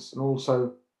parents. And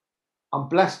also I'm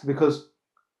blessed because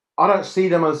I don't see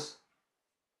them as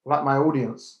like my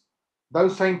audience.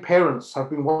 Those same parents have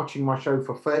been watching my show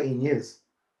for 13 years,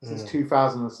 since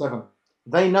 2007.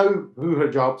 They know who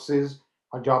Harjap is,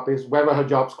 whether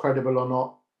Harjap's credible or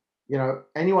not.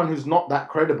 Anyone who's not that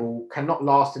credible cannot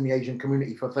last in the Asian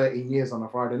community for 13 years on a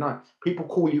Friday night. People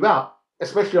call you out,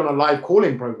 especially on a live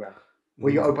calling program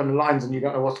where you open the lines and you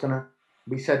don't know what's going to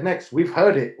be said next. We've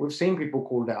heard it. We've seen people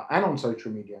called out and on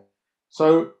social media.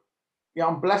 So,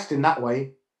 I'm blessed in that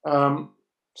way.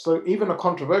 So even the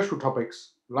controversial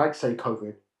topics, like say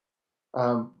COVID,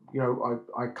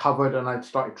 I covered and I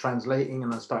started translating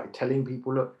and I started telling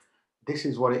people, look, this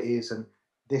is what it is and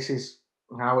this is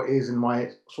how it is in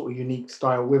my sort of unique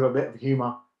style with a bit of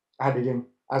humor added in,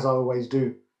 as I always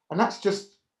do. And that's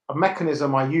just a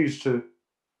mechanism I use to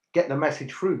get the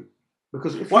message through.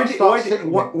 Because if why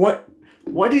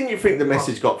didn't you think the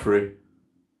message got through?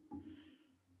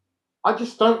 I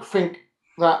just don't think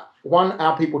that, one,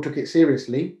 our people took it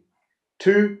seriously.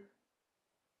 Two,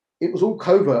 it was all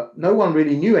covert. No one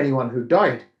really knew anyone who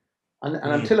died. And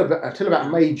until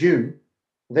about May, June,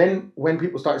 then when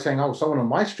people started saying, oh, someone on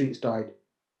my streets died,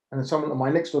 and then someone on my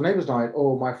next door neighbors died,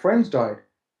 or my friends died,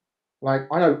 like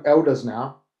I know elders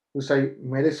now who say,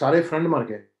 mere sare friend mar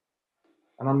gaye,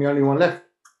 and I'm the only one left.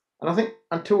 And I think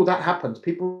until that happens,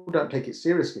 people don't take it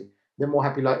seriously. They're more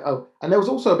happy, like, oh, and there was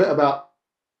also a bit about,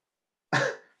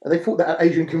 they thought that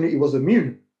Asian community was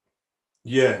immune.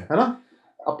 Yeah. Huh?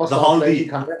 The whole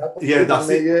yeah, that's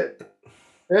it.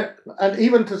 Yeah. And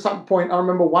even to some point, I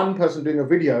remember one person doing a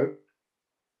video,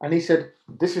 and he said,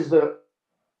 "This is the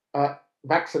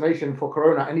vaccination for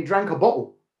corona," and he drank a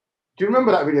bottle. Do you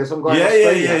remember that video? Some guy in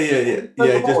Australia.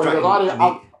 Yeah. Just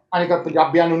drank and he got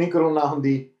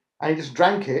the and he just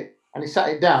drank it and he sat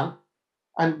it down,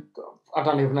 and I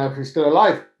don't even know if he's still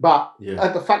alive. But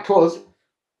the fact was,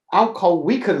 alcohol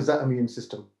weakens that immune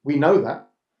system. We know that.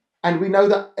 And we know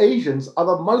that Asians are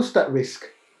the most at risk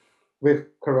with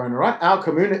corona, right? Our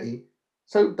community.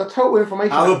 So the total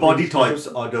information. Our body types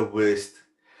are the worst.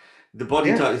 The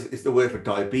body type is the word for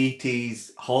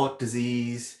diabetes, heart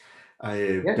disease,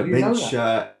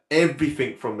 dementia,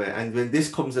 everything from it. And when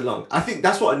this comes along, I think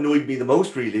that's what annoyed me the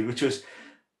most, really, which was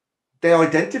they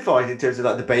identified in terms of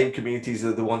like the BAME communities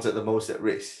are the ones that are the most at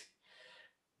risk.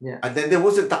 Yeah. And then there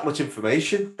wasn't that much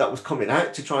information that was coming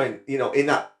out to try and,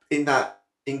 in that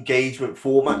engagement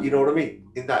format, you know what I mean?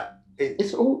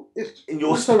 It's in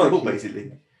your style,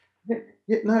 basically.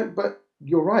 No, but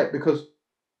you're right, because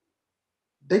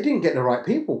they didn't get the right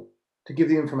people to give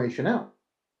the information out.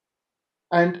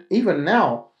 And even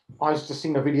now, I was just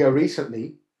seeing a video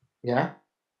recently,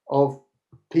 of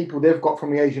people they've got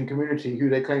from the Asian community who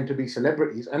they claim to be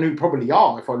celebrities, and who probably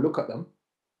are if I look at them.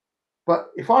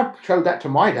 But if I showed that to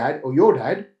my dad or your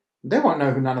dad, they won't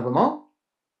know who none of them are.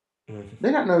 Mm-hmm.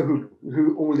 They don't know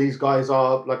who all these guys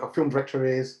are, like a film director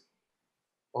is,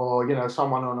 or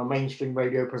someone on a mainstream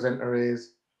radio presenter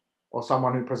is, or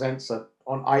someone who presents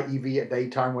on ITV at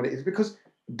daytime, what it is, because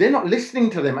they're not listening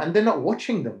to them and they're not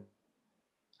watching them.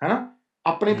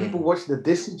 People watch the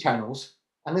Desi channels,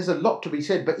 and there's a lot to be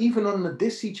said, but even on the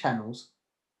Desi channels,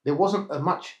 there wasn't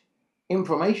much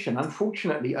information.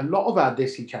 Unfortunately, a lot of our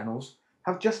Desi channels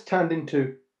have just turned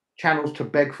into channels to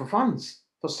beg for funds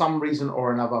for some reason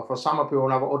or another, for some appeal or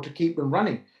another, or to keep them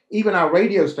running. Even our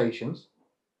radio stations,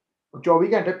 24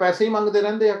 घंटे पैसे ही मांगते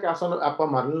रहते हैं कि आप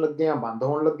मरने लग गए हैं, बंद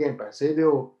होने लग गए हैं, पैसे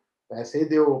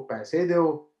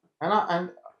दो,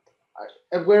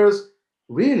 and whereas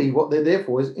really what they're there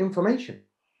for is information,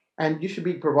 and you should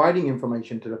be providing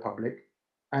information to the public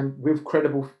and with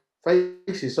credible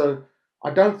faces. So I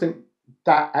don't think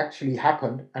that actually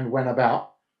happened and went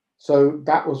about. So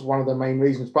that was one of the main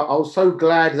reasons. But I was so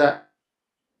glad that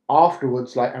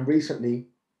afterwards, and recently,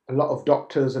 a lot of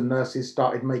doctors and nurses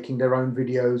started making their own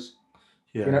videos,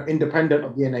 independent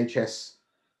of the NHS.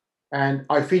 And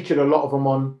I featured a lot of them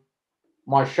on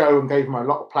my show and gave them a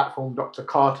lot of platform. Dr.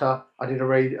 Carter, I did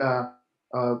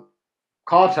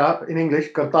Carter in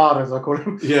English, Kartar as I call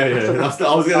him.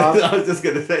 I was just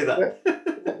going to say that.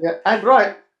 Yeah, and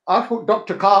right, I thought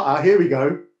Dr. Carter, here we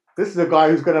go. This is a guy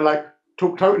who's going to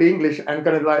talk totally English and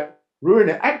going to ruin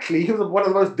it. Actually, he was one of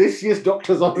the most disiest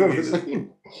doctors I've ever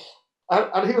seen.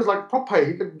 And he was proper,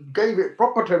 he gave it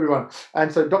proper to everyone.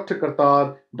 And so Dr.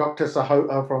 Kartar, Dr.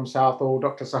 Sahota from Southall,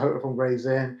 Dr. Sahota from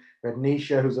Gravesend, we had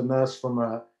Nisha, who's a nurse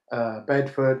from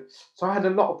Bedford. So I had a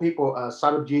lot of people,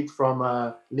 Sarabjit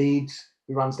from Leeds,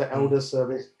 who runs the Elders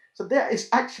Service. So there is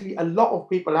actually a lot of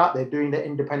people out there doing the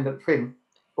independent thing.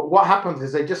 But what happens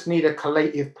is they just need a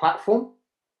collative platform.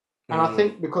 And I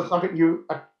think because something you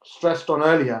stressed on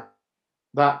earlier,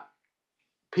 that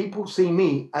people see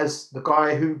me as the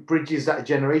guy who bridges that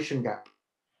generation gap.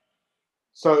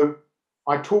 So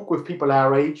I talk with people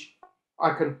our age.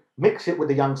 I can mix it with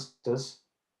the youngsters.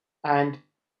 And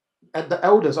at the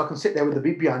elders, I can sit there with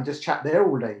the BBI and just chat there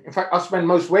all day. In fact, I spend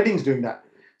most weddings doing that.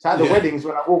 So at the weddings,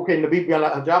 when I walk in, the BBI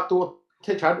like, Harjap,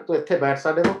 and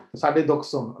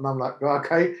I'm like,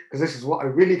 okay, because this is what I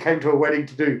really came to a wedding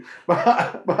to do.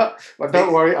 But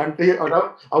don't worry, I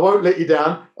won't let you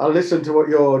down. I'll listen to what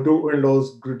your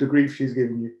daughter-in-law's, the grief she's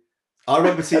giving you. I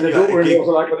remember seeing you at a gig.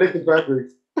 Listen to her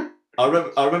grief.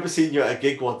 I remember seeing you at a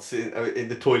gig once in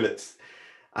the toilets,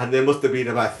 and there must have been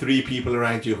about 3 people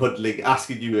around you huddling,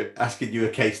 asking you a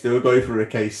case. They were going for a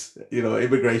case,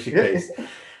 immigration case,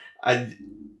 and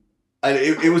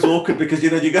it was awkward because you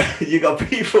got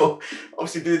people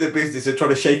obviously doing their business and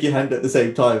trying to shake your hand at the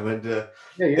same time, and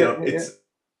it's.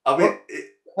 I mean,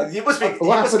 you must get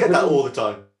that all the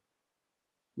time.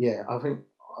 Yeah, I think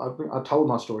I told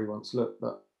my story once. Look,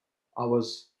 that I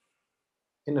was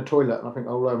in the toilet, and I think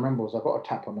all I remember was I got a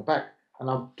tap on the back, and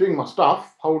I'm doing my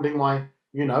stuff, holding my,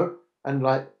 and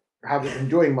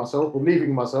enjoying myself,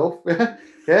 believing myself.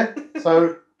 Yeah.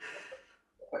 So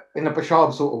in a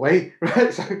Peshab sort of way,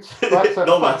 right? So No, I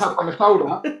got a tap on the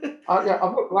shoulder.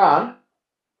 I've looked round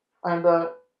and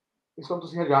he's gone to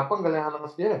see Harjap, and I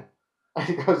said, yeah. And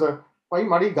he goes, "Bhai,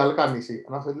 madi gal karni si."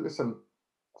 And I said, listen,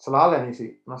 salah leni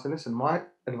si. And I said, listen, my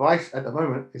advice at the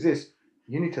moment is this: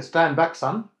 you need to stand back,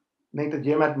 son. नहीं तो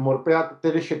जे मैं मुड़ पे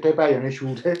तेरे शिट्टे पे जाने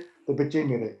शू थे तो बच्चे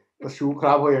मेरे तो शू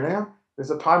खराब हो जाने.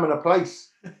 There's a time and a place.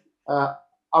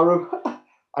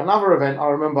 Another event, I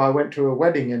remember I went to a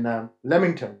wedding in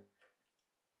Leamington,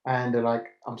 and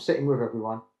I'm sitting with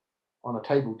everyone on a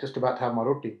table just about to have my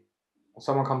roti. And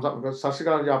someone comes up and goes, "Sat Shri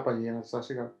Akal Japa ji," and Sat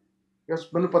Shri Akal. He goes,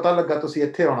 "Mainu pata laga tusi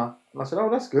itthe hona." And I said, "Oh,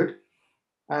 that's good."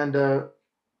 And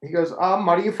he goes,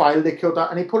 "Mari file dekhyo ta,"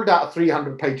 and he pulled out a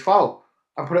 300-page file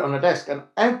and put it on the desk. And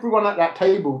everyone at that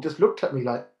table just looked at me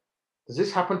like, "Does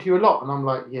this happen to you a lot?" And I'm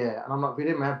like, "Yeah." And I'm like,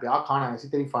 "Video mein bya khana hai, aisi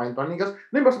teri file." And he goes,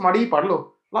 "Nahi, bas mari pad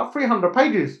lo." Like 300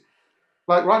 pages,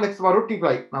 like right next to my roti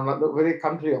plate. And I'm like, "Look, very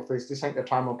country of this. This ain't the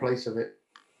time or place of it."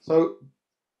 So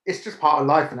it's just part of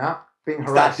life now. Being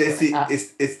harassed.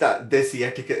 It's that desi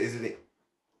etiquette, isn't it?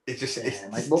 It's just,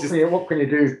 mate, what can you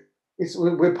do?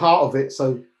 We're part of it.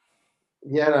 So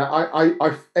yeah,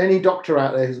 I any doctor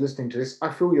out there who's listening to this, I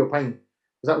feel your pain.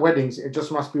 Because at weddings, it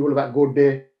just must be all about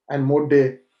godde and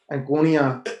modde and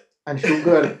konia and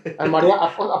sugar and Maria.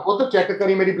 I put the check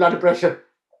kari my blood pressure.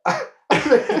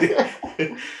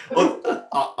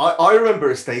 I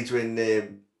remember a stage when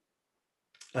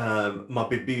my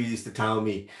bibi used to tell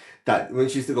me that when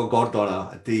she used to go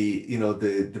Gordona,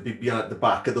 the bibi at the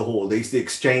back of the hall, they used to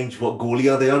exchange what goli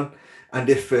are they on, and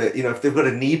if they've got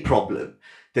a knee problem,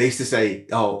 they used to say,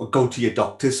 "Oh, go to your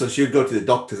doctors." So she would go to the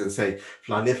doctors and say,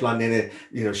 "Flanne,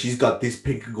 she's got this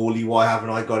pink goli. Why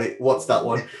haven't I got it? What's that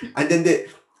one?" And then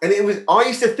it was, I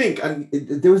used to think, and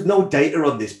there was no data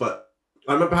on this, but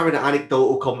I remember having an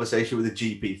anecdotal conversation with a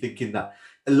GP, thinking that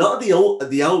a lot of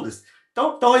the elders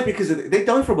don't die because they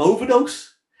die from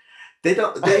overdose. They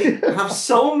have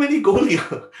so many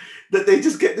golia that they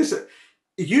just get this.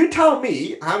 You tell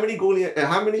me how many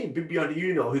Bibian do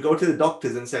you know who go to the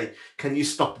doctors and say, "Can you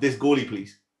stop this goalie,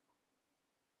 please?"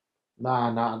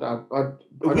 Nah, I don't know.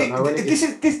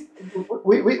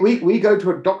 We go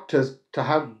to a doctor's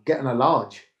to get an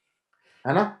large,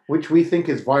 Anna, which we think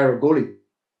is via a goalie.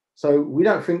 So we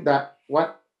don't think that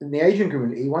in the Asian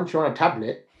community, once you're on a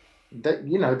tablet, that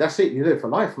that's it. You live for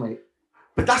life, mate.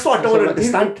 But that's what I don't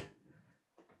understand.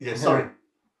 Yeah, sorry.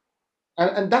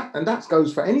 And that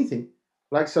goes for anything.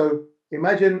 Like, so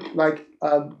imagine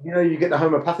you get the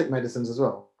homeopathic medicines as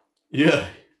well. Yeah.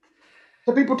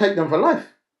 So people take them for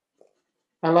life,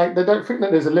 and they don't think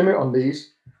that there's a limit on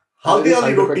these. How the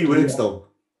only roti works though?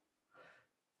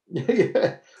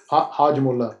 Yeah,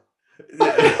 Hajmullah.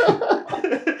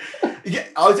 Yeah,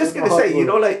 I was just gonna say,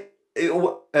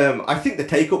 I think the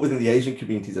take up within the Asian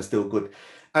communities are still good.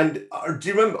 And do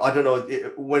you remember? I don't know,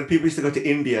 when people used to go to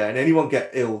India and anyone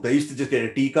get ill, they used to just get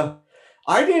a tika.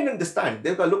 I didn't understand.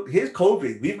 They've got, look, here's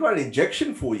COVID. We've got an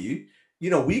injection for you.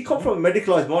 We come from a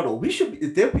medicalized model. We should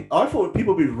be. I thought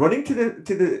people would be running to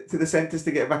the centres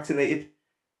to get vaccinated.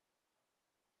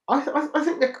 I think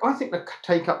the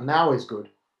take up now is good,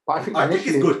 but I think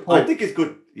it's good. I think it's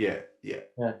good. Yeah.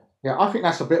 I think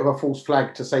that's a bit of a false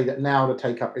flag to say that now the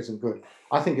take up isn't good.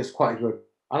 I think it's quite good,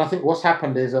 and I think what's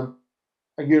happened is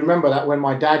you remember that when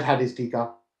my dad had his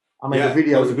tika, I made a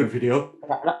video. That was a good video.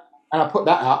 And I put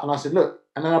that out, and I said, look,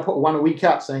 and then I put one a week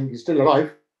out saying you're still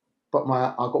alive, but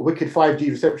I got wicked 5G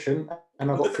reception,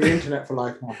 and I got free internet for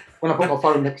life now. When I put my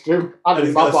phone next to him, I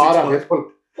didn't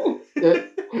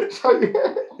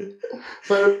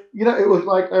So it was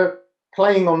like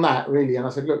playing on that really, and I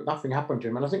said, look, nothing happened to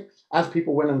him, and I think as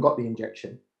people went and got the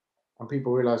injection, and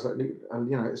people realised that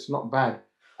it's not bad,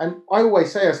 and I always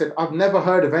say, I said, I've never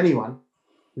heard of anyone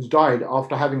who's died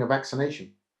after having a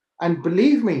vaccination, and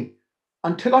believe me,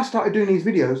 until I started doing these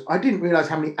videos, I didn't realise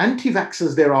how many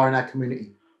anti-vaxxers there are in our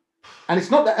community. And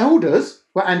it's not the elders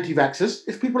who are anti-vaxxers,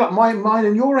 it's people like mine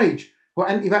and your age who are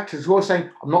anti-vaxxers who are saying,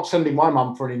 I'm not sending my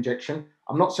mum for an injection.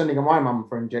 I'm not sending my mum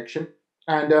for an injection.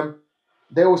 And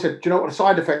they all said, do you know what the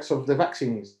side effects of the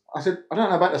vaccine is? I said, I don't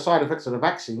know about the side effects of the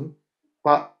vaccine,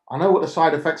 but I know what the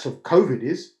side effects of COVID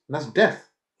is, and that's death.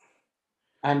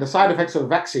 And the side effects of the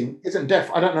vaccine isn't death.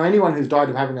 I don't know anyone who's died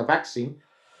of having a vaccine,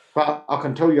 but I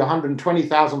can tell you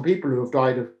 120,000 people who have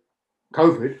died of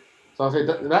COVID. So I said,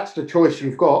 that's the choice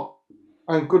you've got.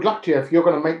 And good luck to you if you're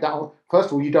going to make that. First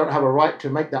of all, you don't have a right to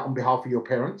make that on behalf of your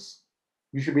parents.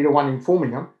 You should be the one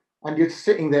informing them. And you're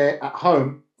sitting there at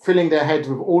home, filling their heads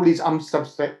with all these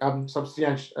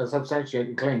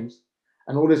unsubstantiated claims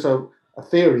and all these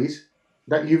theories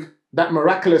that you've that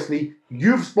miraculously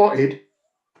you've spotted,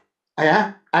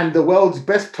 yeah, and the world's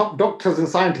best top doctors and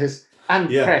scientists and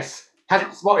press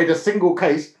hasn't spotted a single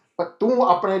case, but tu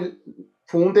apne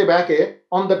phone te back here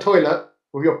on the toilet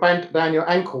with your pant down your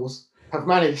ankles have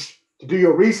managed to do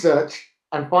your research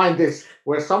and find this,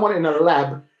 where someone in a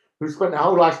lab who spent their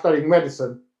whole life studying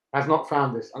medicine has not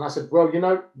found this. And I said, well, you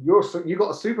know, you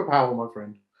got a superpower, my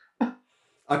friend.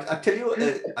 I tell you what,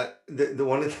 the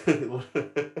one of the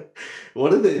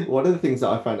one of the things that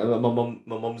I found,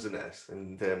 my mum's a nurse,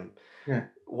 and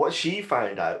what she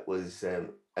found out was,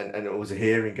 and it was a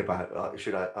hearing about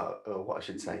what I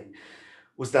should say,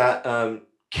 was that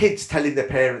kids telling their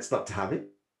parents not to have it,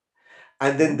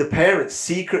 and then the parents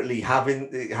secretly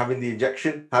having the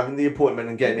injection, having the appointment,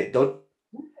 and getting it done.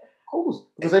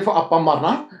 Because they thought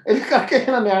no,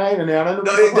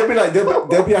 they'll be like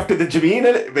they'll be after the Jameen,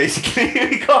 innit? Basically,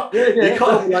 you can't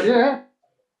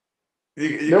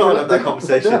have that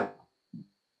conversation.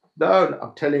 No,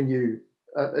 I'm telling you,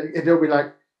 they'll be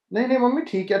like, नहीं mummy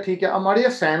ठीक है हमारी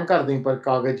sign कर दें पर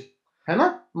कागज है ना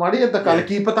हमारी दा कल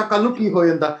की पता कल की हो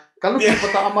जांदा कल की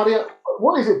पता हमारी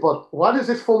what is it, but why does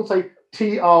this form say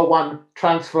TR1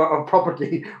 transfer of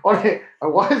property on it,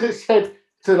 and why is it said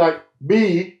to like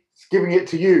me giving it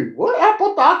to you? What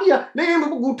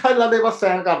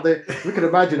we can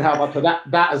imagine how much of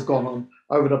that has gone on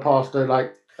over the past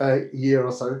year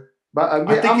or so. But I'm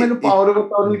in the power of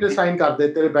attorney to sign card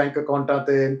tere bank account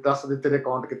and that's the tere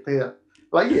account kitte.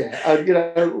 Like you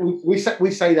know, we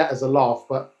say that as a laugh,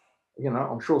 but you know,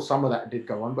 I'm sure some of that did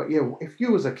go on. But yeah, if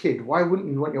you was a kid, why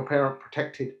wouldn't you want your parent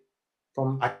protected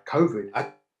from COVID?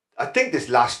 I think this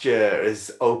last year has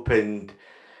opened,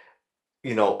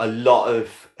 you know, a lot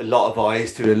of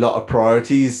eyes to a lot of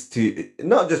priorities, to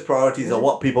not just priorities of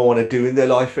what people want to do in their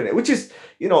life, in it, which is,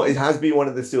 you know, it has been one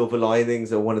of the silver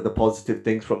linings or one of the positive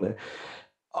things from there.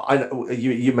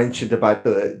 You mentioned about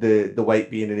the weight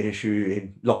being an issue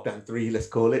in lockdown 3, let's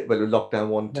call it, but lockdown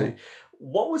 1, 2.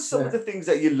 What was some of the things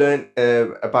that you learned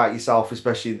about yourself,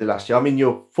 especially in the last year? I mean,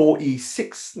 you're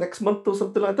 46 next month or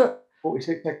something like that.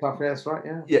 46 next month, that's right.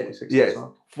 Yeah,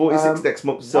 46 next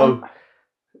month. So,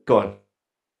 go on.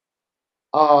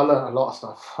 Oh, I learned a lot of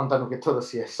stuff. I'm done with to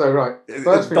this year. So right,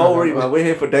 don't worry, man. We're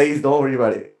here for days. Don't worry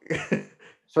about it.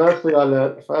 First thing I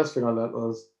learned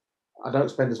was I don't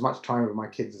spend as much time with my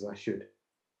kids as I should.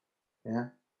 Yeah,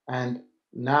 and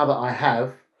now that I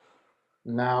have,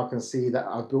 now I can see that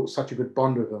I've built such a good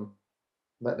bond with them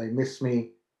that they miss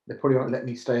me. They probably won't let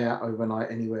me stay out overnight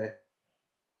anywhere.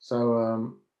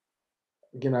 So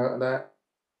you know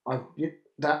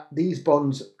that these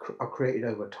bonds are created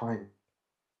over time.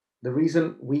 The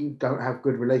reason we don't have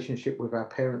good relationship with our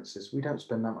parents is we don't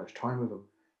spend that much time with them.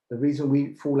 The reason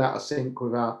we fall out of sync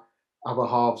with our other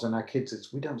halves and our kids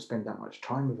is we don't spend that much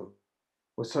time with them.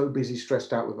 We're so busy,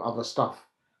 stressed out with other stuff.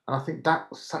 And I think that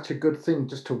was such a good thing,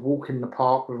 just to walk in the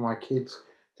park with my kids,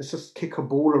 just to kick a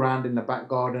ball around in the back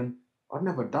garden. I've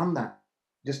never done that.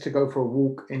 Just to go for a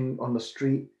walk on the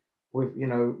street with, you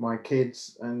know, my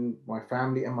kids and my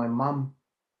family and my mum.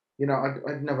 You know,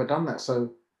 I'd never done that.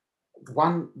 So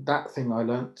one, that thing I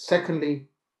learned. Secondly,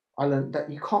 I learned that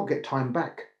you can't get time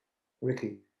back,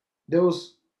 Ricky.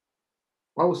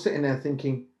 I was sitting there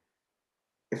thinking,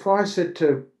 if I said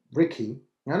to Ricky,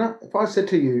 if I said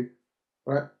to you,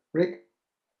 right, Rick,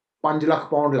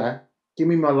 £5 lakh, give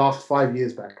me my last 5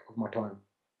 years back of my time.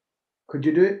 Could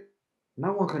you do it?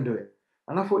 No one can do it.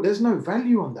 And I thought, there's no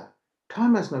value on that.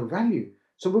 Time has no value.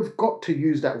 So we've got to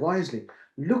use that wisely.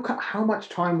 Look at how much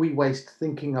time we waste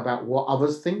thinking about what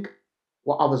others think,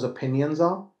 what others' opinions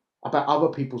are, about other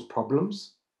people's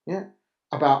problems,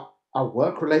 about our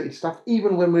work-related stuff,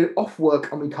 even when we're off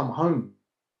work and we come home.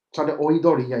 So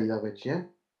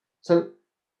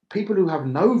people who have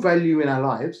no value in our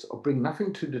lives or bring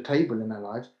nothing to the table in our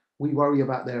lives, we worry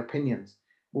about their opinions.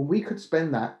 Well, we could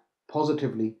spend that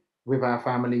positively with our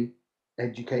family,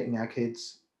 educating our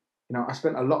kids. You know, I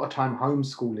spent a lot of time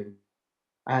homeschooling,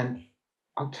 and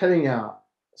I'm telling you,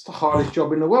 it's the hardest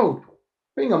job in the world.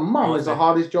 Being a mum is the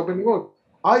hardest job in the world.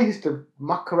 I used to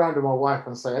muck around with my wife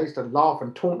and say, I used to laugh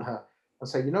and taunt her and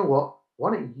say, you know what? Why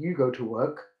don't you go to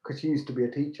work? Because she used to be a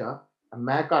teacher. And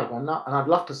I'd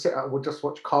love to sit and just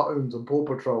watch cartoons and Paw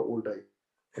Patrol all day.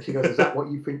 And she goes, is that what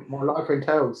you think my life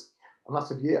entails? And I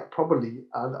said, yeah, probably.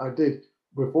 And I did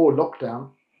before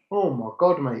lockdown. Oh my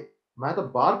God, mate.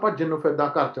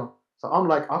 So I'm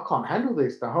like, I can't handle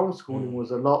this. The homeschooling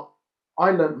was a lot. I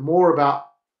learned more about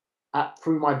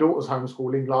through my daughter's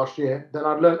homeschooling last year than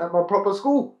I'd learned at my proper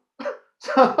school.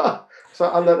 So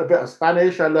I learned a bit of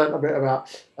Spanish. I learned a bit about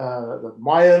the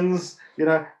Mayans. You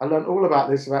know, I learned all about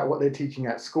this, about what they're teaching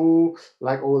at school,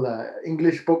 like all the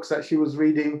English books that she was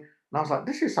reading. And I was like,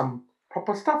 this is some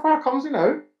proper stuff. How comes,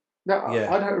 that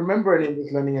Yeah. I don't remember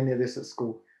learning any of this at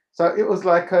school. So it was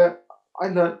like I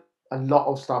learned a lot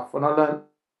of stuff, and I learned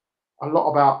a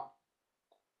lot about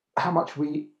how much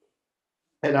we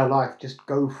in our life just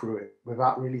go through it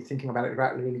without really thinking about it,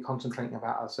 without really concentrating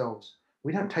about ourselves.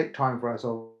 We don't take time for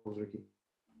ourselves, Ricky.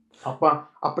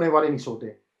 अपने बारे नहीं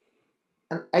सोचते.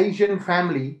 An Asian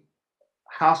family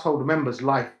household member's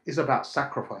life is about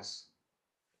sacrifice.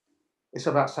 It's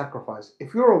about sacrifice.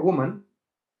 If you're a woman,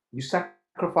 you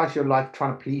sacrifice your life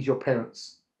trying to please your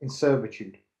parents in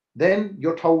servitude. Then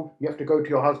you're told you have to go to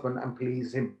your husband and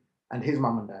please him and his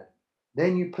mum and dad.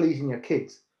 Then you pleasing your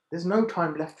kids. There's no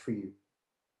time left for you.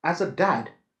 As a dad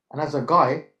and as a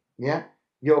guy, yeah,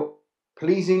 you're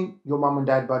pleasing your mum and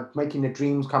dad by making their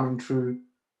dreams coming true.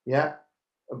 Yeah,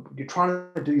 you're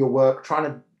trying to do your work, trying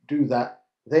to do that.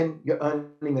 Then you're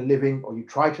earning a living, or you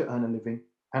try to earn a living,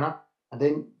 Hannah. And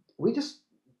then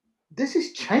this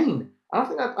is chain. I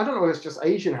don't know if it's just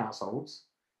Asian households,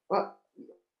 but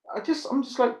I'm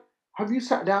just like, have you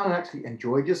sat down and actually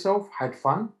enjoyed yourself, had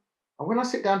fun? And when I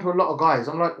sit down to a lot of guys,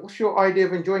 I'm like, what's your idea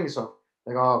of enjoying yourself?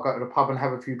 They go, oh, I'll go to the pub and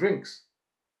have a few drinks.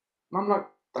 And I'm like,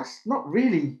 that's not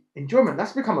really enjoyment.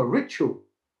 That's become a ritual.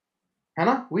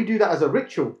 Hannah, we do that as a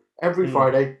ritual every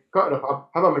Friday. Go to the pub,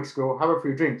 have a mixed grill, have a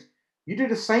few drinks. You do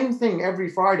the same thing every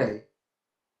Friday,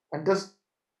 and does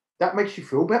that makes you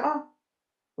feel better?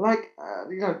 Like,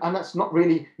 and that's not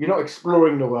really. You're not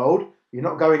exploring the world. You're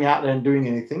not going out there and doing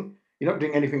anything. You're not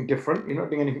doing anything different. You're not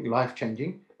doing anything life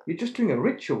changing. You're just doing a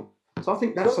ritual. So I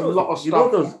think that's a lot of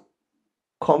stuff. Those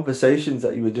conversations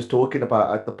that you were just talking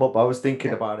about at the pub, I was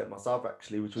thinking about it myself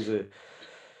actually, which was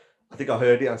I think I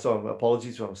heard it, and so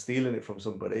apologies if I'm stealing it from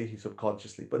somebody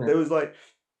subconsciously, but there was like,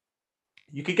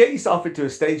 you could get yourself into a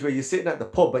stage where you're sitting at the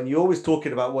pub and you're always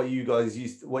talking about what you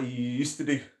used to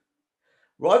do,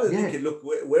 rather than thinking, look,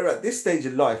 we're at this stage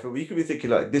in life, and we could be thinking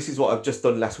like, this is what I've just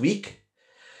done last week.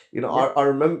 I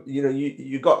remember,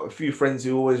 you got a few friends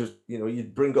who always,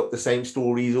 you'd bring up the same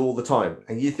stories all the time,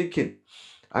 and you're thinking,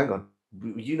 hang on,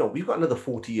 we've got another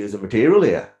 40 years of material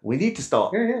here. We need to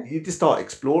start. You need to start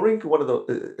exploring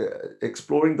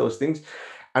exploring those things.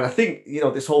 And I think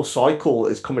this whole cycle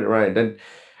is coming around, and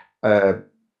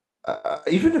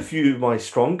even a few of my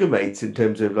stronger mates, in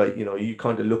terms of like, you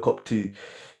kind of look up to.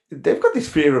 They've got this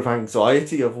fear of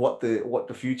anxiety of what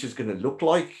the future is going to look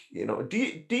like.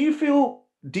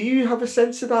 Do you have a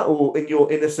sense of that, or in your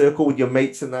inner circle with your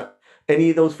mates and that,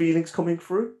 any of those feelings coming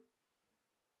through?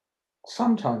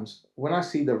 Sometimes when I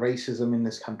see the racism in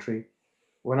this country,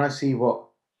 when I see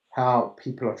how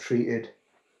people are treated,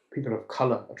 people of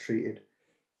color are treated,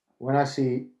 when I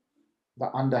see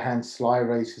the underhand sly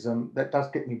racism, that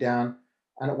does get me down.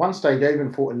 And at one stage, I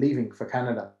even thought of leaving for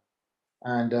Canada.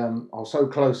 And I was so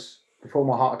close before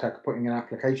my heart attack putting an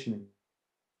application in.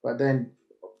 But then,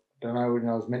 I don't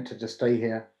know, I was meant to just stay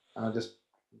here, and I just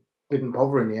didn't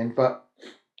bother in the end. But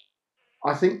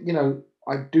I think,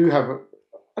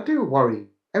 I do worry.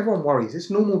 Everyone worries. It's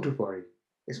normal to worry.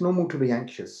 It's normal to be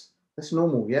anxious. That's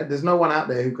normal, yeah? There's no one out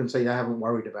there who can say they haven't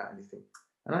worried about anything.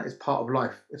 And that is part of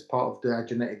life. It's part of their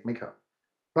genetic makeup.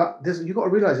 But you've got to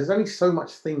realize there's only so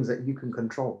much things that you can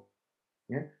control.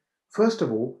 Yeah. First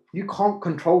of all, you can't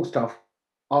control stuff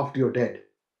after you're dead.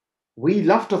 We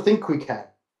love to think we can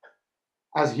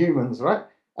as humans, right?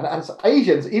 And as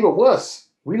Asians, even worse.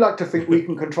 We like to think we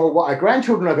can control what our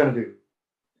grandchildren are going to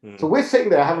do. So we're sitting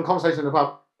there having conversations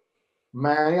about,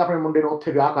 मैं नहीं अपने मुंडे ਨੂੰ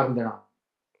ਉੱਥੇ ਵਿਆਹ ਕਰਨ ਦੇਣਾ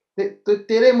ਤੇ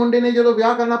ਤੇਰੇ ਮੁੰਡੇ ਨੇ ਜਦੋਂ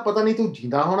ਵਿਆਹ ਕਰਨਾ ਪਤਾ ਨਹੀਂ ਤੂੰ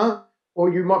ਜਿੰਦਾ ਹੋਣਾ, or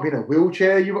you might be in a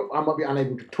wheelchair, I might be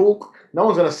unable to talk. No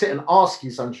one's going to sit and ask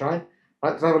you, sunshine.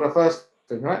 Right? That's the first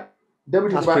thing, right? Then we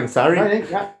talk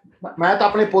about, ਮੈਂ ਤਾਂ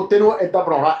ਆਪਣੇ ਪੋਤੇ ਨੂੰ ਏਦਾਂ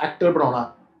ਬਣਾਉਣਾ, actor ਬਣਾਉਣਾ.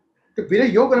 ਤੇ ਵੀਰੇ,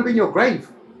 you're going to be in your grave.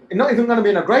 You're not even going to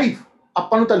be in a grave.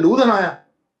 ਆਪਾਂ ਨੂੰ ਤਾਂ ਲੂ ਦੇਣਾ ਆ.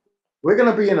 We're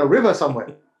going to be in a river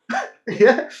somewhere.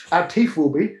 Yeah, our teeth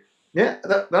will be. Yeah,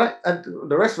 and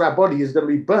the rest of our body is going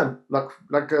to be burnt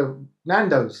like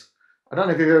Nando's. I don't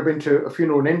know if you've ever been to a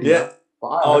funeral in India.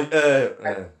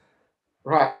 Yeah.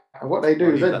 Right. And what they do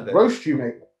is they roast you,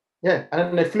 mate. Yeah, and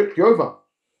then they flip you over,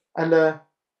 and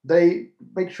they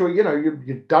make sure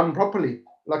you're done properly,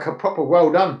 like a proper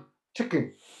well done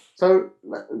chicken. So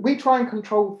we try and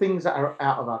control things that are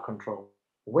out of our control.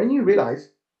 When you realize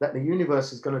that the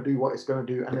universe is going to do what it's going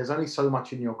to do, and there's only so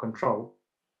much in your control,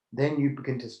 then you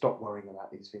begin to stop worrying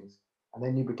about these things. And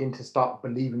then you begin to start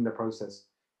believing the process.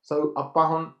 So,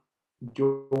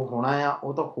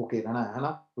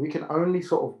 we can only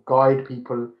sort of guide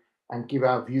people and give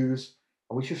our views.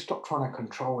 And we should stop trying to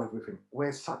control everything.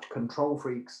 We're such control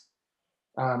freaks,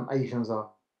 Asians are.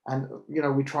 And,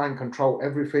 we try and control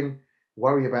everything,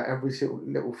 worry about every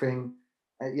little thing.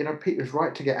 Peter's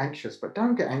right to get anxious, but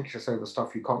don't get anxious over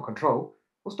stuff you can't control.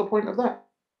 What's the point of that?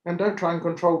 And don't try and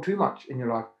control too much in your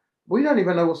life. We don't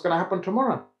even know what's going to happen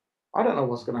tomorrow. I don't know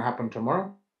what's going to happen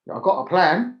tomorrow. I've got a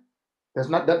plan.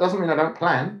 That doesn't mean I don't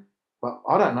plan, but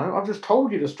I don't know. I've just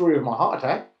told you the story of my heart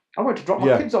attack. I went to drop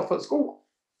my kids off at school,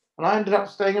 and I ended up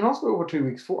staying in hospital for 2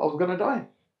 weeks. Thought I was going to die.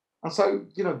 And so,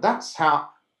 that's how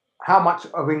much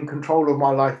of in control of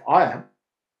my life I am.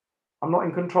 I'm not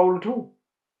in control at all.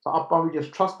 So I probably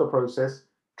just trust the process,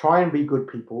 try and be good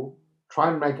people, try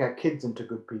and make our kids into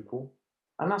good people,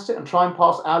 and that's it. And try and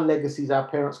pass our legacies our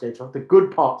parents gave to us, the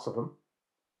good parts of them,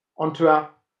 onto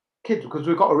our kids, because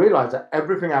we've got to realize that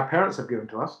everything our parents have given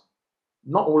to us,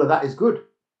 not all of that is good.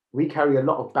 We carry a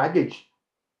lot of baggage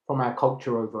from our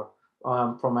culture over,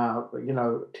 from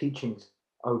our teachings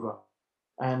over,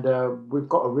 and we've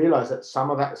got to realize that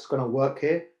some of that is going to work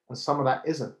here and some of that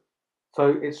isn't. So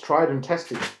it's tried and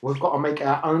tested. We've got to make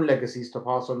our own legacies to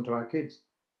pass on to our kids.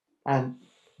 And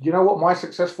you know what my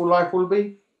successful life will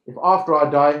be? If after I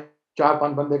die, they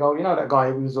go, that guy,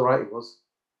 he was all right, he was.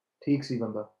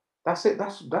 That's it.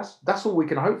 That's all we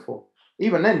can hope for.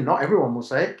 Even then, not everyone will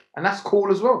say it. And that's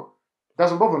cool as well. It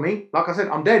doesn't bother me. Like I said,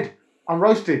 I'm dead. I'm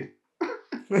roasted.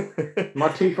 My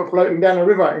teeth are floating down a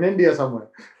river in India somewhere.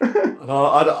 No,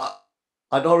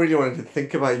 I don't really want to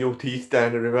think about your teeth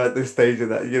down the river at this stage of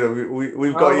that.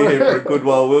 We've got you here for a good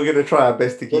while. We're going to try our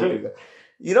best to keep you there.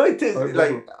 It is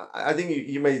like, I think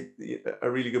you made a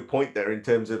really good point there in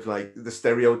terms of like the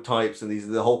stereotypes and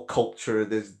the whole culture.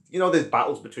 There's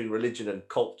battles between religion and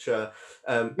culture,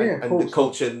 and the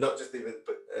culture not just even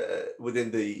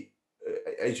within the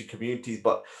Asian communities,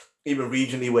 but even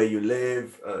regionally where you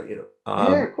live.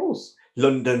 Of course.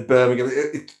 London, Birmingham,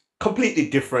 it's completely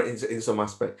different in some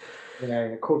aspect. Yeah,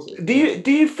 of course. Do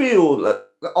you feel like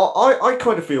I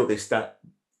kind of feel this, that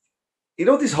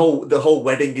the whole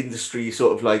wedding industry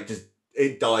sort of like just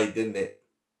it died, didn't it?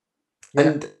 Yeah.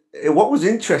 And what was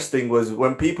interesting was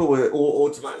when people were all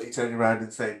automatically turning around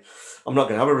and saying, "I'm not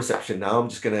going to have a reception now. I'm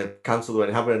just going to cancel the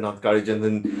wedding, have it in another garage, and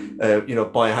then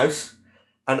buy a house."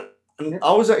 And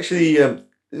I was actually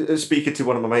speaking to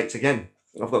one of my mates again.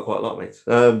 I've got quite a lot of mates,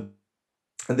 and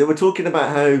they were talking about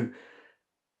how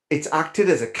it's acted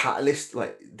as a catalyst.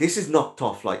 Like this has knocked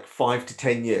off like 5 to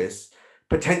 10 years.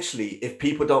 Potentially, if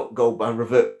people don't go and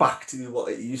revert back to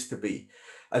what it used to be,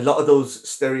 a lot of those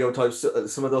stereotypes,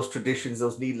 some of those traditions,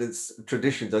 those needless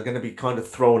traditions are going to be kind of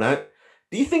thrown out.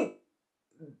 Do you think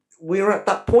we're at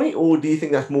that point, or do you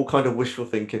think that's more kind of wishful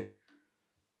thinking?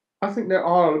 I think there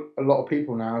are a lot of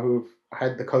people now who've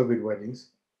had the COVID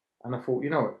weddings, and I thought,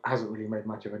 it hasn't really made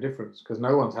much of a difference because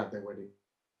no one's had their wedding.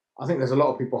 I think there's a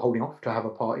lot of people holding off to have a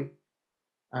party.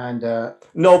 And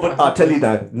no, but I'll tell you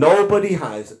now, nobody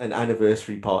has an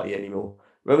anniversary party anymore.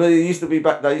 Remember, that used to be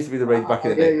the rage back in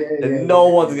the day. No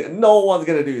one's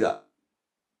going to do that.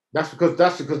 That's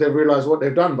because they've realised what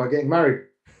they've done by getting married.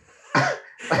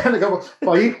 And they go,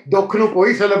 celebrate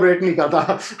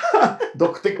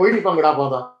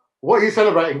what are you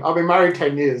celebrating? I've been married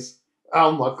 10 years.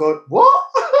 Oh my God, what?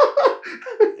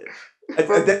 And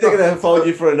then they're going to phone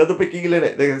you for another bikini in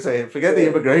it. They're going to say, forget the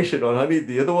immigration one, I need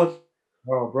the other one.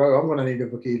 Oh, bro, I'm going to need a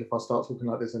bikini if I start talking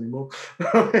like this anymore.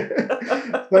 So,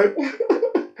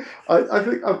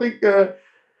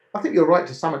 I think you're right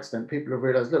to some extent. People have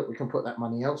realised, look, we can put that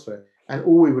money elsewhere. And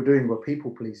all we were doing were people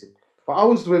pleasing. But I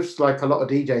was with like a lot of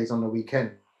DJs on the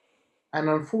weekend. And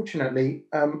unfortunately,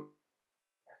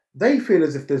 they feel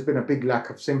as if there's been a big lack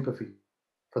of sympathy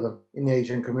for them in the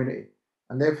Asian community.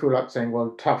 And they feel like saying,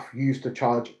 well, tough, you used to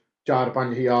charge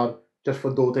 $4,500 just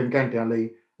for 2-3 घंटे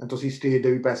and to see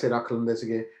do paise rakh this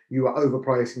again. You were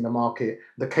overpricing the market.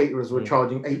 The caterers were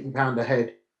charging £80 a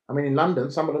head. I mean, in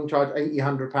London, some of them charge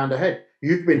 £80-100 a head.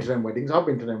 You've been to them weddings. I've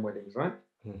been to them weddings, right?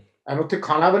 And to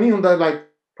khana bhi nahi hunda like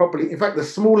properly. In fact, the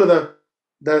smaller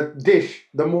the dish,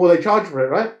 the more they charge for it,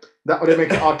 right? That would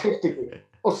make it artistic.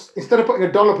 Or instead of putting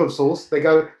a dollop of sauce, they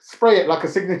go spray it like a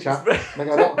signature. They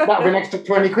go, that'll be an extra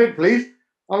 20 quid, please.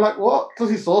 I'm like, what? Does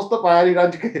he sauce the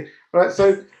right?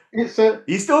 So it's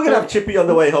you're still gonna have chippy on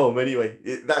the way home anyway.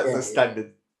 That's the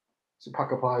standard. It's a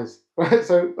pack of pies, right?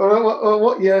 So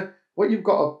what you've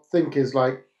got to think is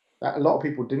like that. A lot of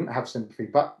people didn't have sympathy,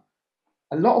 but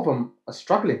a lot of them are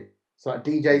struggling. So like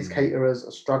DJs, caterers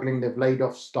are struggling. They've laid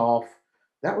off staff.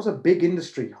 That was a big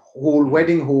industry.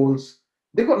 Wedding halls.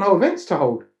 They've got no events to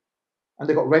hold, and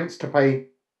they've got rents to pay.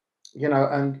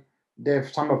 And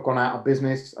some have gone out of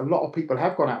business. A lot of people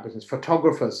have gone out of business.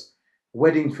 Photographers,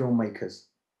 wedding filmmakers.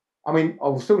 I mean, I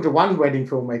was talking to one wedding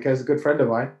filmmaker, who's a good friend of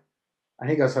mine, and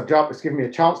he goes, Harjap, it's given me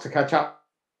a chance to catch up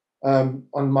on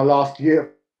my last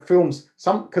year films,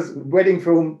 some because wedding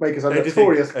filmmakers are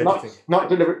notorious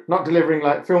not delivering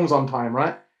like films on time,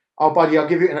 right? Oh, buddy, I'll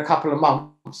give you it in a couple of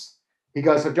months. He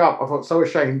goes, Harjap, I felt so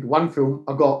ashamed. One film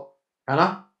I got, and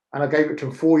I gave it to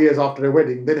him 4 years after their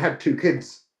wedding. They'd had 2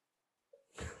 kids.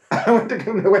 I went to give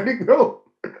them the wedding film.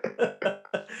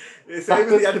 Same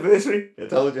as the anniversary. I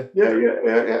told you. Yeah.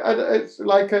 And it's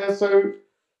like so.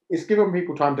 It's given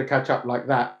people time to catch up like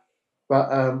that, but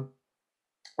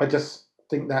I just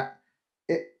think that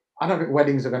I don't think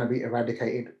weddings are going to be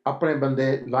eradicated. Apne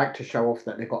bande like to show off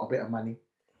that they've got a bit of money.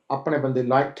 Apne bande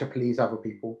like to please other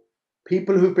people.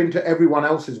 People who've been to everyone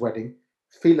else's wedding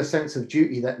feel a sense of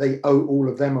duty that they owe all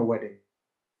of them a wedding.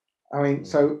 I mean,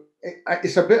 so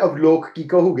it's a bit of lok ki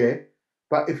kahoge,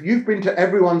 but if you've been to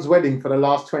everyone's wedding for the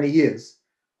last 20 years,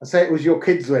 and say it was your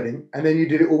kid's wedding, and then you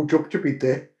did it all chup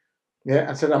chupite, yeah,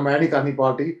 and said, I'm a Kani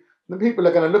party, then people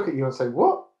are going to look at you and say,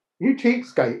 what? You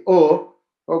cheapskate. Or,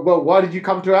 well, why did you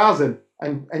come to ours then?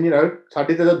 And you know,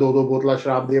 ਸਾਡੇ ਤੇ ਦੋ ਬੋਤਲਾਂ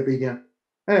ਸ਼ਰਾਬ ਦੀਆਂ ਪੀ ਗਿਆ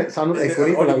ਸਾਨੂੰ ਇੱਕ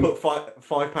ਵਾਰੀ put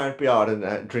 £5 PR and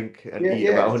drink and eat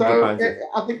about £100.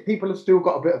 I think people have still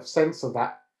got a bit of sense of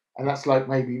that, and that's like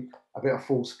maybe a bit of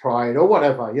false pride or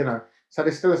whatever, you know. So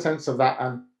there's still a sense of that,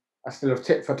 and a still of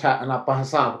tit for tat and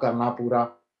apahasab karna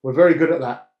pura. We're very good at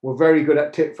that. We're very good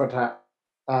at tit for tat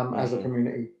as a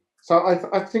community. So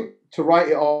I think to write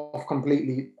it off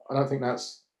completely, I don't think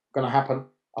that's going to happen.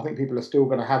 I think people are still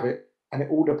going to have it, and it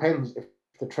all depends if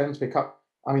the trends pick up.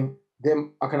 I mean,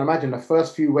 I can imagine the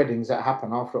first few weddings that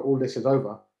happen after all this is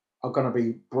over are going to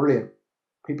be brilliant.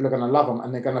 People are going to love them,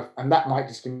 and that might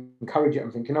just encourage it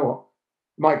and think, you know what,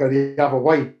 it might go the other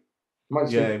way.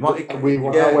 We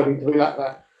want our wedding to be like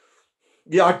that.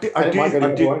 Yeah,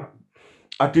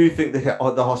 I do think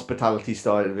the hospitality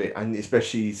side of it, and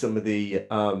especially some of the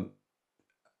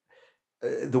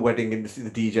wedding industry,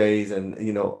 the DJs, and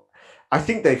you know, I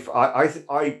think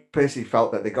I personally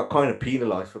felt that they got kind of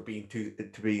penalised for being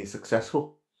being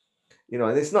successful. You know,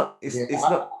 and it's not. I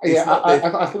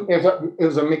think it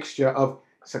was a mixture of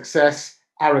success,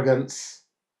 arrogance,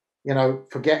 you know,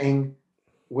 forgetting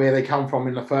where they come from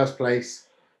in the first place.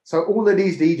 So all of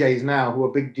these DJs now, who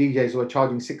are big DJs, who are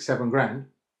charging £6-7 grand,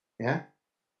 yeah,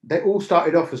 they all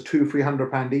started off as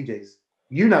 £200-300 DJs.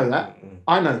 You know that.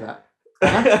 I know that.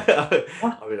 I'm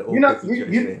in an awkward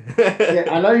situation.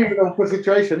 I know you're in an awkward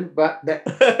situation, but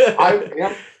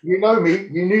you know me.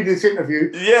 You knew this interview.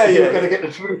 You were going to get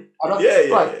the truth.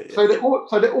 Right. So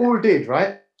they all did,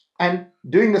 right, and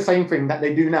doing the same thing that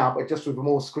they do now, but just with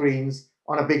more screens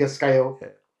on a bigger scale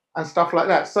and stuff like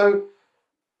that. So,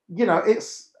 you know,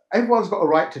 everyone's got a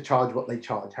right to charge what they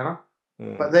charge, huh?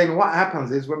 But then what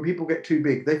happens is when people get too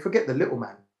big, they forget the little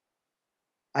man,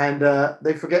 and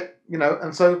they forget, you know.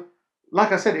 And so,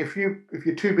 like I said, if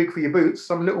you're too big for your boots,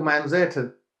 some little man's there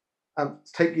to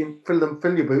take you, fill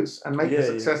your boots, and make a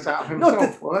success out of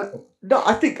himself. No,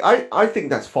 I think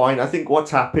that's fine. I think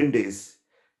what's happened is,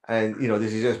 and you know,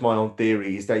 this is just my own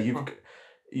theory, is that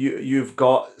you've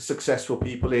got successful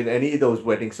people in any of those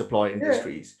wedding supply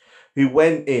industries who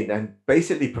went in and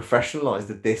basically professionalized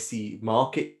the Desi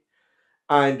market.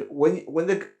 And when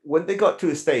they got to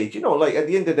a stage, you know, like at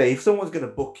the end of the day, if someone's going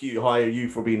to hire you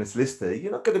for being a solicitor,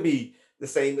 you're not going to be the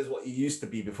same as what you used to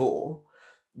be before.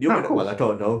 I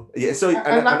don't know. Yeah. So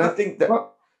and I think that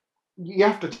you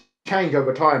have to change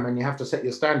over time, and you have to set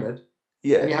your standard.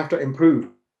 Yeah. And you have to improve.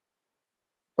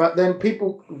 But then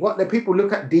people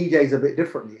look at DJs a bit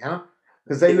differently, huh?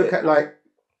 Because they look at like,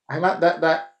 and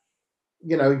that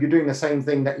you know, you're doing the same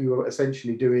thing that you were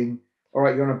essentially doing. All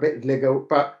right, you're on a bit legal,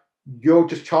 but you're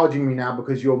just charging me now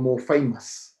because you're more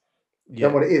famous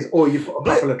than what it is, or you've got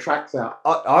a couple of tracks out.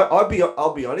 I'll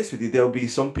be honest with you. There'll be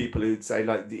some people who'd say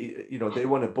like, you know, they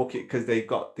want to book it because they've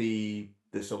got the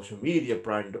social media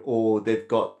brand, or they've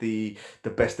got the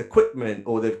best equipment,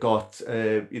 or they've got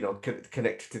you know,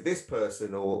 connected to this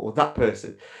person or that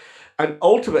person, and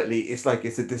ultimately it's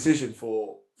a decision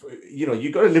for you know,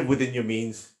 you got to live within your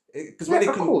means, because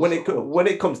when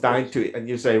it comes down to it, and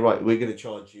you say, right, we're going to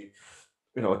charge you.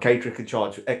 You know, a caterer can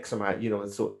charge X amount, you know,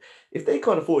 and so if they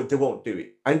can't afford it, they won't do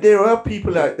it. And there are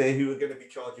people out there who are going to be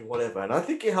charging whatever. And I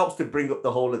think it helps to bring up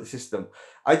the whole of the system.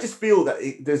 I just feel that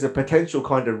there's a potential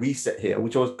kind of reset here,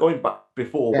 which I was going back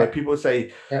before, where people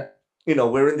say, you know,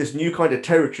 we're in this new kind of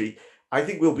territory. I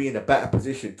think we'll be in a better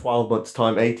position 12 months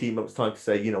time, 18 months time to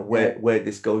say, you know, where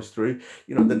this goes through.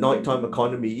 You know, the nighttime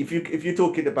economy. If you're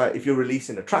talking about, if you're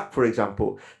releasing a track, for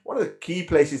example, one of the key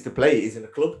places to play is in a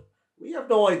club. We have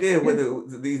no idea whether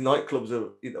these nightclubs are,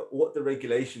 you know, what the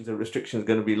regulations and restrictions are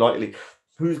going to be likely.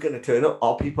 Who's going to turn up?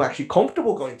 Are people actually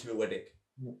comfortable going to a wedding?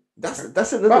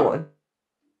 That's another one.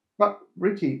 But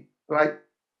Ricky, like,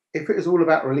 if it was all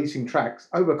about releasing tracks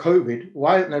over COVID,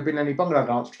 why hasn't there been any Bhangra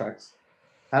dance tracks?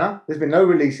 There's been no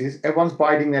releases. Everyone's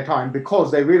biding their time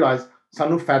because they realise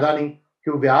sanu fayda nahi,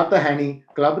 kyun vyah ta hai nahi,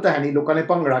 club ta hai nahi, lokan ne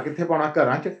Bhangra kithe pauna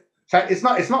karan ch. So it's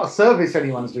not a service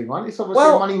anyone's doing, right? It's obviously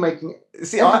a money making.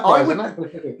 See, I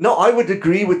would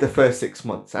agree with the first 6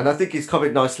 months, and I think he's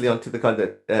covered nicely onto the kind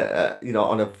of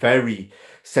on a very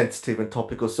sensitive and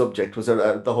topical subject was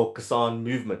the whole Kisan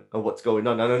movement and what's going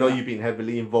on. And I know you've been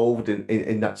heavily involved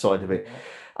in that side of it,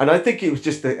 and I think it was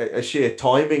just a sheer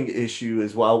timing issue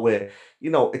as well, where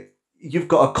you've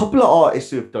got a couple of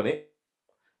artists who have done it.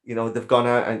 They've gone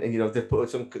out and they've put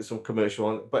some commercial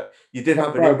on, but you did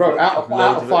have bro. Out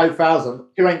of 5,000,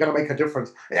 you ain't gonna make a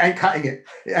difference. It ain't cutting it.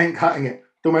 It ain't cutting it.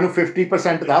 To menu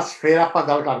 50% that's fair up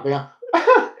gal karte hain.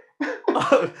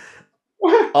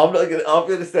 I'm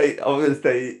gonna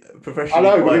stay professionally.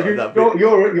 I know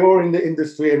you're in the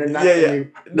industry and in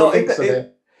that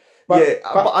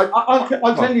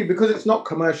I'll tell you, because it's not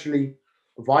commercially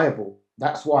viable.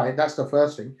 That's why. That's the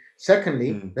first thing.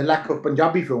 Secondly, the lack of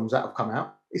Punjabi films that have come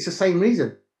out. It's the same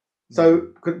reason.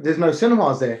 So there's no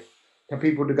cinemas there for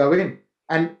people to go in,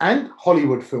 and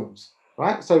Hollywood films,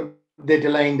 right? So they're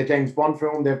delaying the James Bond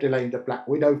film. They're delaying the Black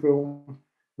Widow film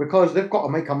because they've got to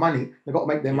make money. They've got to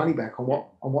make their money back on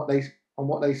what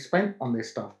they spent on this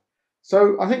stuff.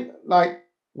 So I think like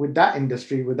with that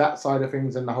industry, with that side of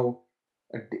things, and the whole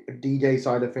DJ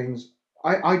side of things,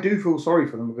 I do feel sorry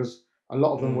for them because a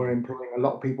lot of them were employing a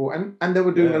lot of people, and they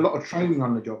were doing a lot of training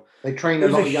on the job. They trained a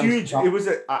lot of youngsters.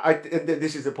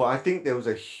 This is the point. I think there was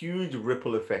a huge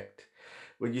ripple effect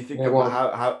when you think about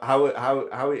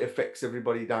how it affects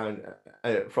everybody down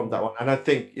from that one. And I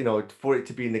think for it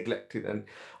to be neglected, and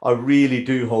I really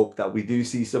do hope that we do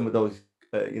see some of those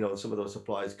some of those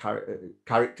suppliers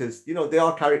characters. They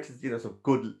are characters. Some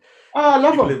good. I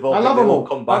love them. I love them all.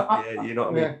 Come back. You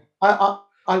know what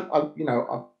I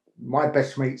mean. My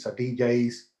best mates are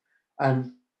DJs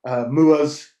and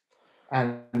Moors,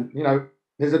 and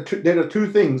there are two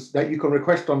things that you can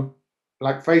request on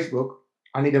like Facebook.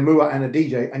 I need a Moor and a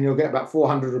DJ, and you'll get about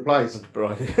 400 replies.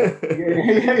 Right.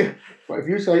 yeah. But if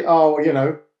you say,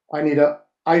 I need a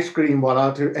ice cream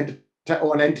wala or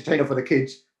an entertainer for the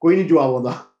kids, koi nahi jua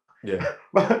wanda. Yeah.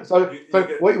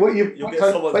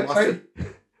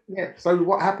 So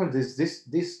what happens is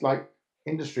this like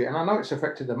industry, and I know it's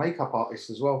affected the makeup artists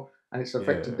as well, and it's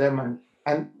affected them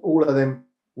and all of them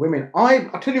women.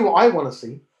 I'll tell you what I want to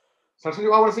see. So I'll tell you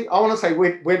what I want to see. I want to say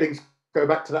weddings go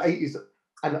back to the 80s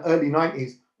and the early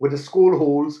 90s with the school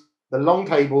halls, the long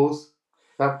tables,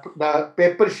 the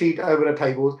paper sheet over the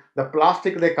tables, the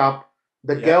plastic lick up,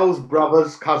 the girls'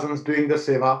 brothers, cousins doing the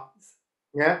seva.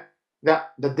 Yeah, the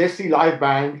Desi live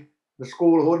band, the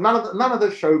school hall. None of the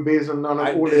showbiz and none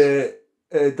of all this.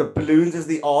 The balloons as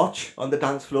the arch on the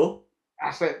dance floor.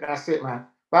 That's it, man.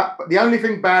 But the only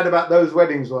thing bad about those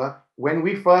weddings were when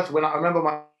I remember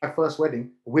my first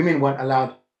wedding, women weren't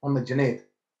allowed on the Junaid.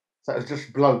 So it was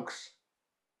just blokes.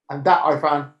 And that I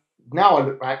found, now I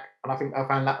look back, and I think I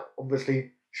found that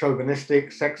obviously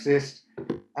chauvinistic, sexist,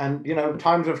 and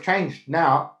times have changed.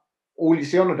 Now, all you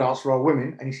see on the dance floor are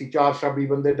women, and you see Jar Shabri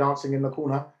when they're dancing in the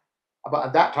corner. But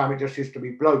at that time, it just used to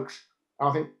be blokes. And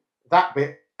I think that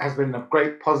bit has been a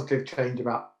great positive change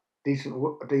about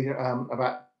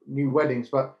about new weddings.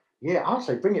 But yeah, I'll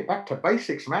say bring it back to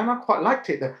basics, man. I quite liked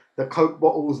it. The Coke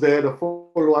bottles there, the full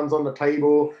ones on the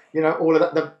table, all of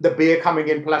that, the beer coming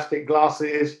in plastic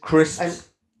glasses. Crisps.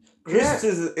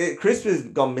 Crisps is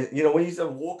gone. When you used to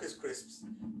have Walker's crisps,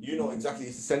 exactly. You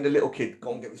used to send a little kid,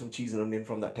 go and get me some cheese and onion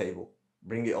from that table.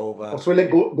 Bring it over. Also, like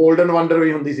Golden Wonder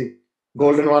we hundi si.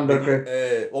 Golden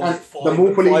Wonder. What was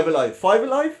it? Five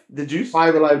Alive? The juice?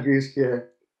 Five Alive juice, yeah.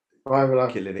 Five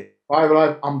Alive. Killing it. Five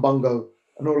Alive, Umbungo,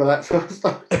 and all of that sort of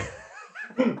stuff.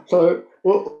 So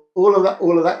all of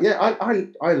that. Yeah,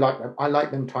 I like them. I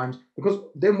like them times because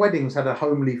them weddings had a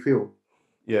homely feel.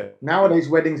 Yeah. Nowadays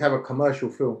weddings have a commercial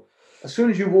feel. As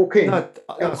soon as you walk in,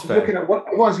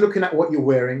 everyone's looking at what you're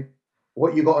wearing,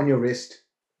 what you got on your wrist.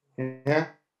 Yeah.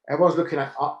 Everyone's looking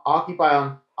at Aki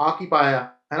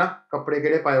Paya, Anna, kapde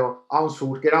kede payo, aun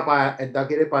suit keda paya, edda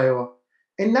kede payo.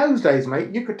 In those days,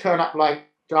 mate, you could turn up like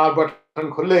Jar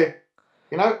Button Kulle,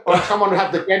 or someone would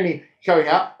have the Jenny showing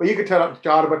up, but you could turn up to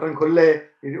Jar Button Kulle,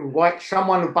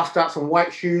 someone would bust out some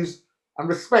white shoes, and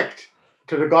respect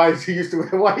to the guys who used to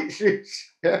wear white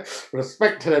shoes. Yeah?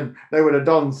 Respect to them, they were the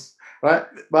dons, right?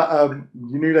 But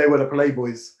you knew they were the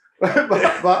playboys.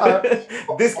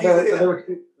 This geezer,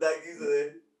 that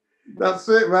geezer. That's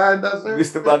it, man. That's it.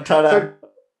 Mr. Montana.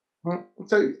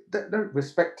 So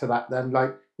respect to that then,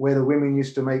 like where the women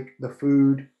used to make the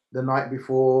food the night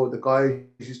before, the guys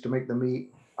used to make the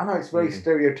meat. I know it's very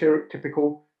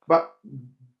stereotypical, but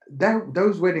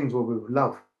those weddings were with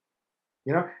love,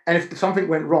 you know. And if something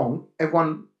went wrong,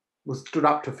 everyone was stood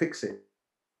up to fix it.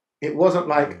 It wasn't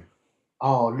like,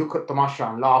 oh, look at Tamasha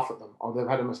and laugh at them, or they've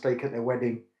had a mistake at their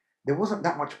wedding. There wasn't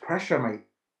that much pressure, mate,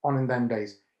 on in them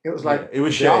days. It was like it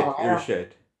was shared. It was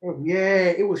shared. Yeah,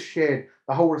 it was shared.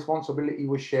 The whole responsibility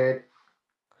was shared,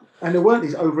 and there weren't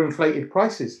these overinflated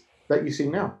prices that you see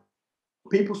now.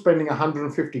 People spending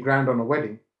 150 grand on a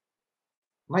wedding,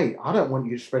 mate. I don't want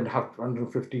you to spend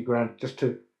 150 grand just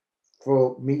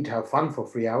for me to have fun for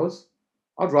 3 hours.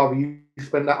 I'd rather you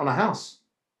spend that on a house.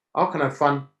 I can have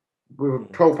fun with a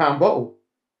 £12 bottle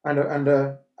and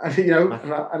a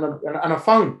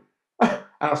phone, and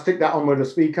I'll stick that on with a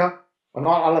speaker, and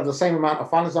I'll have the same amount of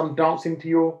fun as I'm dancing to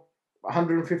your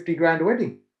 150 grand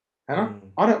wedding. You know,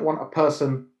 I don't want a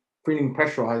person feeling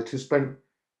pressurized to spend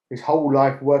his whole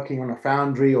life working on a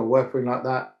foundry or working like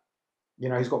that. You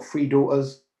know, he's got 3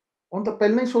 daughters. On the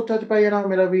building, so where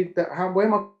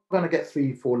am I going to get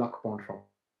 3-4 lakh pound from?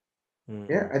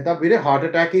 Yeah, and that be a heart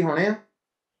attack on.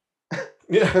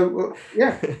 Yeah. So,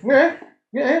 yeah.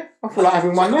 I feel like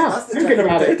having one now. Thinking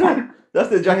about it. That's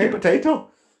the Jackie potato.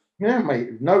 Yeah,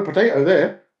 mate. No potato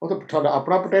there. What's a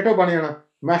potato bunny and a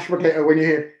mashed potato when you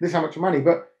hear this how much money?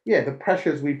 But yeah, the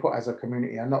pressures we put as a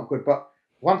community are not good. But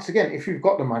once again, if you've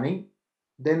got the money,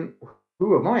 then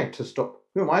who am I to stop?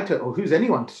 Or who's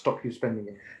anyone to stop you spending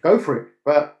it? Go for it.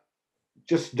 But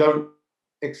just don't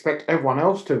expect everyone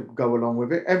else to go along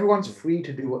with it. Everyone's free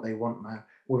to do what they want, man,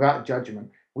 without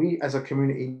judgment. We as a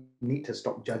community need to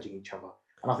stop judging each other.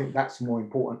 And I think that's more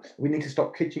important. We need to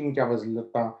stop kitching each other's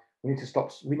lip. We need to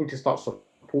start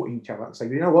supporting each other and say,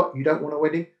 you know what, you don't want a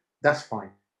wedding? That's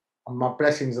fine. And my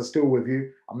blessings are still with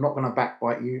you. I'm not going to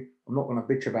backbite you. I'm not going to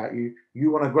bitch about you.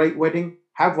 You want a great wedding?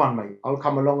 Have one, mate. I'll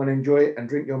come along and enjoy it and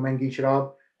drink your mengi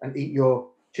sharab and eat your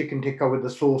chicken tikka with the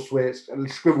sauce where it's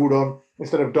scribbled on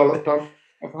instead of dolloped on.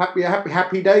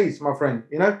 Happy days, my friend,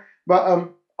 you know? But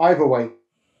either way,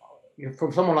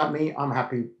 from someone like me, I'm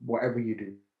happy whatever you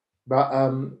do. But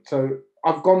so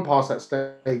I've gone past that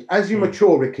stage. As you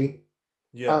mature, Ricky,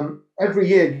 every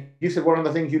year, you said one of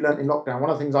the things you learned in lockdown, one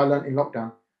of the things I learned in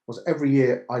lockdown was every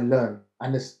year I learn,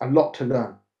 and there's a lot to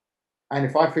learn. And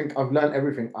if I think I've learned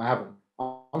everything, I haven't.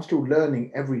 I'm still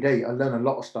learning every day. I learn a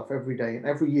lot of stuff every day, and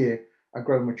every year I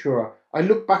grow maturer. I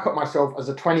look back at myself as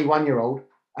a 21-year-old,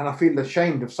 and I feel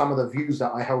ashamed of some of the views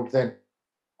that I held then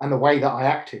and the way that I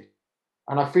acted.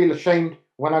 And I feel ashamed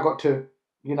when I got to,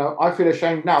 I feel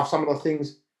ashamed now of some of the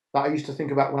things that I used to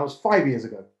think about when I was 5 years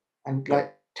ago and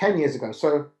like 10 years ago.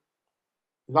 So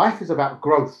life is about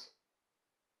growth.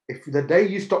 If the day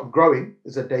you stop growing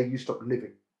is the day you stop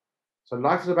living. So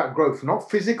life is about growth, not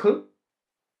physical,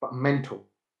 but mental.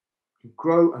 You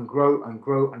grow and grow and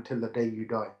grow until the day you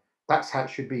die. That's how it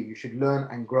should be. You should learn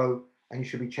and grow, and you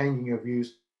should be changing your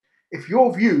views. If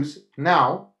your views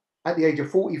now, at the age of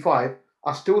 45,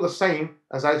 are still the same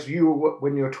as you were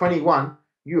when you were 21,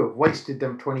 you have wasted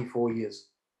them 24 years.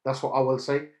 That's what I will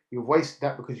say. You've wasted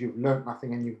that because you've learned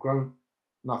nothing and you've grown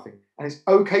nothing. And it's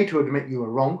okay to admit you were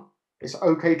wrong. It's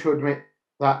okay to admit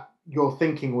that your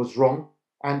thinking was wrong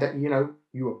and that,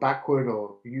 you were backward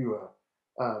or you were,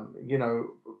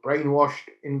 brainwashed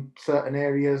in certain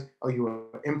areas or you were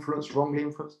wrongly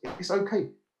influenced. It's okay.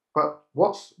 But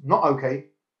what's not okay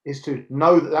is to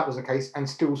know that that was the case and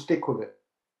still stick with it.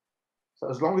 So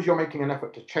as long as you're making an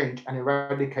effort to change and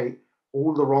eradicate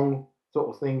all the wrong sort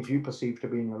of things you perceive to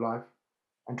be in your life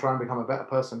and try and become a better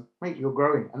person, mate, you're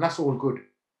growing. And that's all good.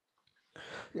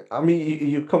 I mean,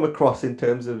 you come across in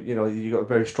terms of, you've got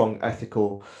very strong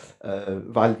ethical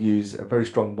values, a very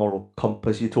strong moral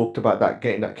compass. You talked about that,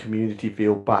 getting that community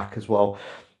feel back as well.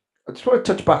 I just want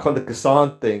to touch back on the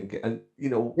Kassan thing and,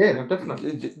 Yeah, no,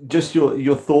 definitely. Just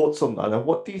your thoughts on that. And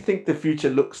what do you think the future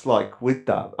looks like with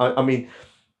that? I mean,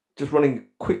 just running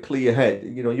quickly ahead,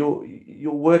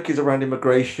 your work is around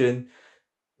immigration.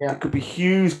 Yeah. There could be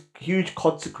huge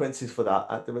consequences for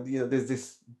that. There's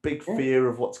this big fear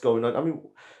of what's going on. I mean,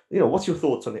 what's your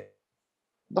thoughts on it?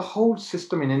 The whole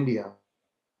system in India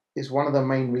is one of the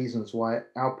main reasons why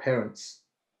our parents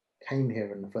came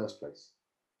here in the first place.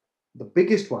 The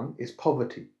biggest one is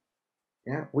poverty,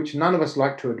 which none of us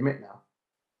like to admit now,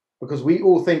 because we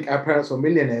all think our parents were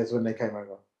millionaires when they came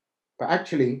over. But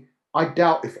actually, I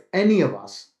doubt if any of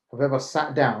us have ever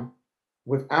sat down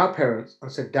with our parents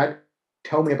and said, Dad,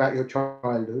 tell me about your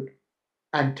childhood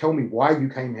and tell me why you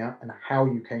came here and how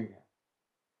you came here.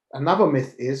 Another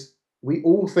myth is we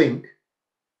all think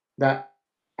that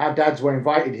our dads were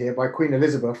invited here by Queen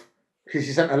Elizabeth because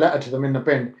she sent a letter to them in the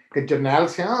pen. Que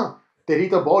Janelle, तेरी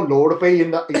तो बहुत लोड़ पई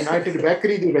in the United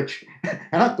Bakery ਦੇ ਵਿੱਚ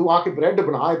ਹੈ ਨਾ ਤੂੰ ਆ ਕੇ bread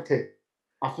ਬਣਾ ਇੱਥੇ.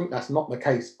 I think that's not the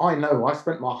case. I know I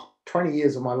spent my 20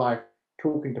 years of my life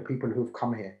talking to people who've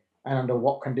come here and under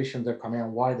what conditions they've come here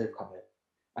and why they've come here.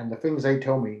 And the things they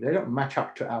tell me, they don't match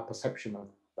up to our perception of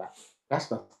that. That's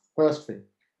the first thing.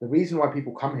 The reason why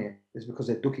people come here is because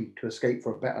they're ducky to escape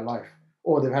for a better life,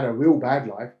 or they've had a real bad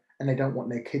life and they don't want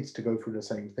their kids to go through the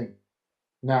same thing.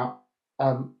 Now,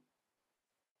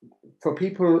 for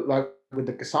people like with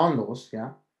the Kisan laws, yeah,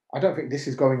 I don't think this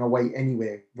is going away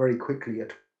anywhere very quickly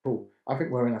at all. I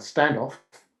think we're in a standoff,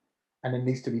 and there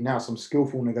needs to be now some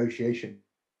skillful negotiation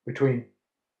between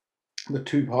the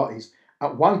two parties.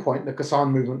 At one point, the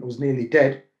Kisan movement was nearly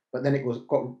dead, but then it was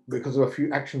got because of a few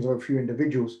actions of a few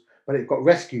individuals, but it got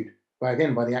rescued by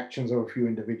the actions of a few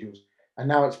individuals, and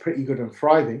now it's pretty good and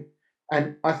thriving.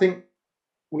 And I think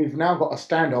we've now got a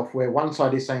standoff where one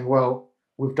side is saying, well,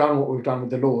 we've done what we've done with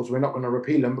the laws, we're not going to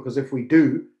repeal them, because if we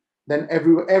do, then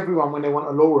everyone, when they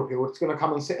want a law repeal, it's going to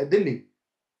come and sit at Delhi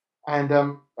and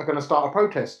are going to start a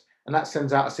protest. And that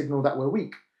sends out a signal that we're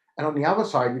weak. And on the other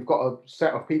side, you've got a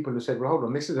set of people who said, well, hold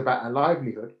on, this is about our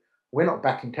livelihood. We're not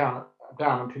backing down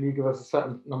until you give us a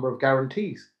certain number of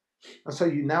guarantees. And so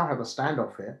you now have a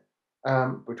standoff here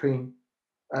between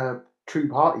two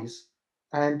parties.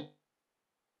 And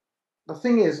the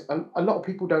thing is, a lot of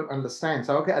people don't understand.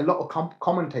 So I get a lot of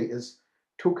commentators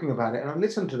talking about it, and I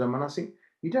listen to them and I think,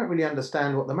 you don't really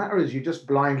understand what the matter is. You're just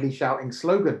blindly shouting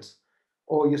slogans,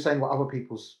 or you're saying what other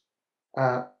people's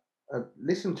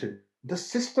listen to. The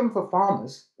system for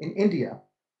farmers in India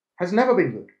has never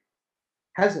been good.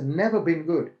 Has never been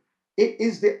good. It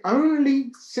is the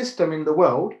only system in the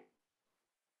world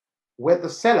where the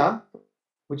seller,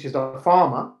 which is the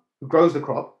farmer who grows the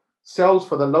crop, sells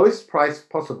for the lowest price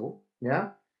possible. Yeah,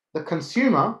 the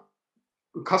customer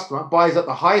buys at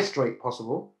the highest rate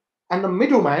possible, and the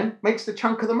middleman makes the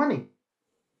chunk of the money.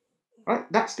 Right?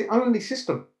 That's the only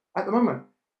system at the moment.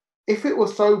 If it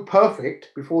was so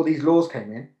perfect before these laws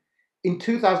came in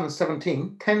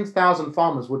 2017, 10,000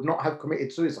 farmers would not have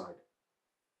committed suicide.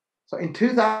 So in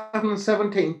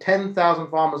 2017, 10,000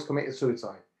 farmers committed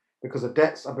suicide because of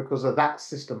debts and because of that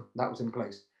system that was in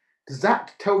place. Does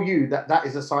that tell you that that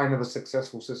is a sign of a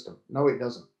successful system? No, it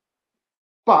doesn't.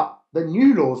 But the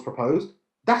new laws proposed,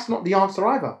 that's not the answer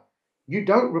either. You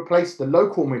don't replace the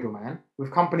local middleman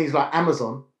with companies like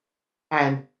Amazon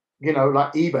and,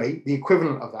 like eBay, the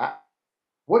equivalent of that.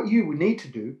 What you would need to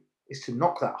do is to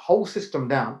knock that whole system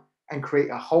down and create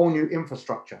a whole new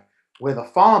infrastructure where the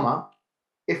farmer,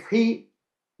 if he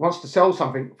wants to sell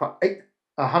something for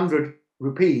 100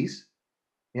 rupees,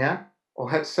 yeah, or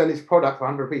had to sell his product for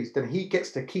 100 rupees, then he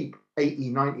gets to keep 80,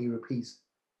 90 rupees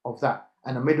of that.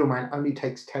 And the middleman only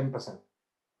takes 10%.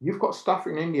 You've got stuff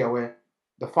in India where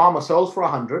the farmer sells for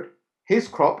 100, his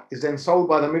crop is then sold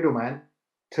by the middleman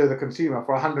to the consumer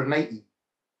for 180.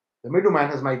 The middleman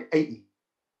has made 80,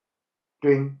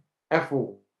 doing F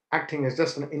all, acting as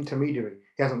just an intermediary.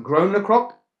 He hasn't grown the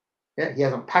crop, yeah, he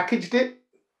hasn't packaged it,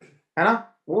 and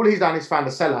all he's done is found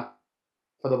a seller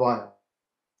for the buyer.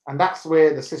 And that's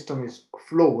where the system is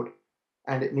flawed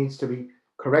and it needs to be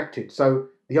corrected. So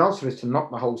the answer is to knock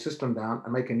the whole system down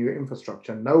and make a new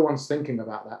infrastructure. No one's thinking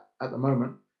about that at the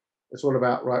moment. It's all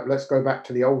about, right, let's go back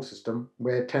to the old system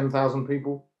where 10,000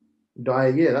 people die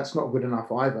a year. That's not good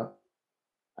enough either.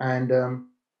 And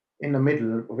in the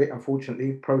middle of it,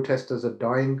 unfortunately, protesters are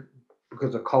dying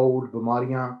because of cold,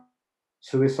 bimariyan,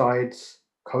 suicides,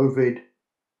 COVID,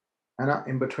 and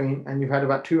in between. And you've had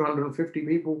about 250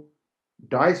 people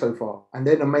die so far. And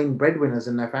they're the main breadwinners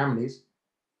in their families.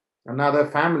 And now their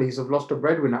families have lost a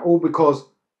breadwinner, all because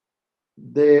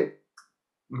their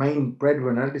main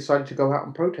breadwinner decided to go out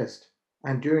and protest.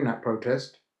 And during that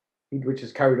protest, which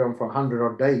has carried on for 100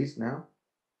 odd days now,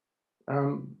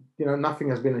 nothing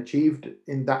has been achieved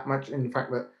in that much. In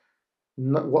fact, that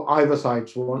what either side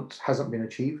wants hasn't been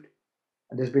achieved.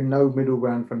 And there's been no middle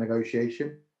ground for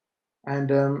negotiation.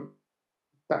 And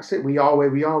that's it. We are where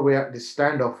we are. We're at this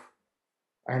standoff.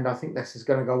 And I think this is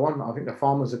going to go on. I think the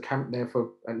farmers are camped there for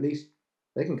at least,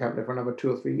 they can camp there for another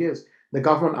 2 or 3 years. The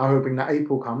government are hoping that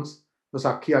April comes, and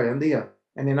that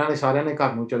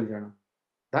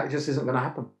just isn't going to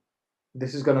happen.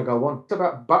 This is going to go on. It's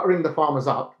about buttering the farmers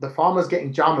up, the farmers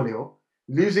getting Jamalil,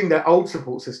 losing their old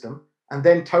support system, and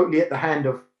then totally at the hand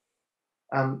of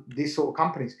these sort of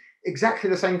companies. Exactly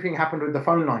the same thing happened with the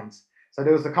phone lines. So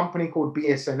there was a company called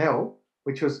BSNL,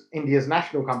 which was India's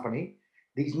national company.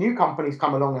 These new companies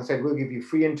come along and said, we'll give you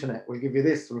free internet, we'll give you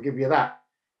this, we'll give you that.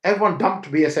 Everyone dumped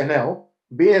BSNL,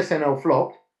 BSNL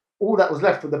flopped. All that was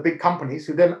left were the big companies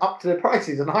who then upped their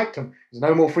prices and hiked them. There's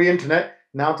no more free internet.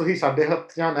 Now we're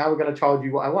going to charge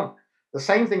you what I want. The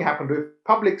same thing happened with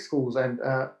public schools and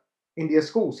India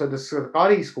schools. So the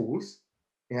Sarkari schools,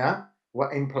 yeah,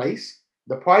 were in place.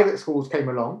 The private schools came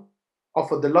along,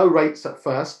 offered the low rates at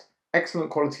first, excellent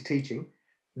quality teaching.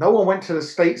 No one went to the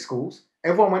state schools.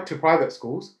 Everyone went to private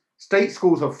schools. State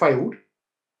schools have failed.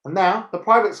 And now the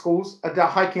private schools are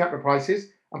hiking up the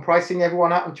prices and pricing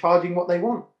everyone out and charging what they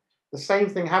want. The same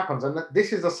thing happens. And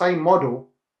this is the same model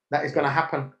that is going to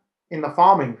happen in the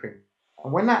farming thing.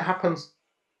 And when that happens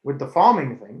with the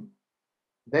farming thing,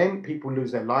 then people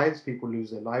lose their lives, people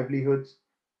lose their livelihoods,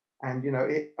 and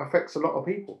it affects a lot of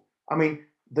people. I mean,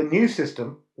 the new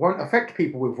system won't affect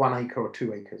people with 1 acre or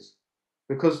 2 acres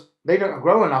because they don't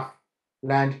grow enough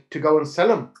land to go and sell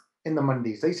them in the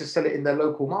mandis. They used to sell it in their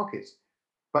local markets.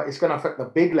 But it's going to affect the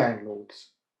big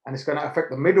landlords, and it's going to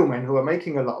affect the middlemen who are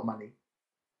making a lot of money.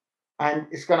 And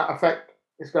it's going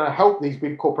to help these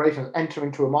big corporations enter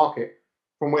into a market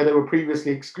from where they were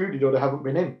previously excluded or they haven't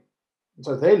been in. And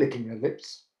so they're licking their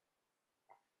lips.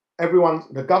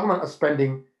 The government are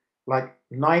spending like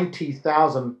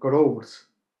 90,000 crores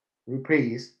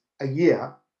rupees a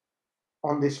year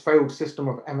on this failed system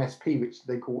of MSP, which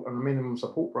they call a minimum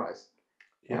support price.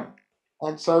 Yeah.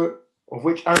 And so, of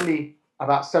which only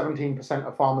about 17%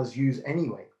 of farmers use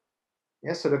anyway.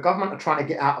 Yeah, so the government are trying to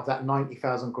get out of that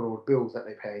 90,000 crore bills that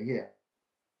they pay a year.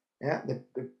 Yeah,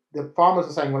 the farmers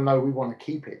are saying, well, no, we want to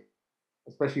keep it,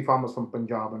 especially farmers from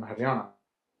Punjab and Haryana are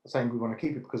saying we want to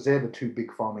keep it because they're the two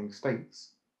big farming states.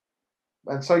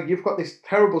 And so you've got this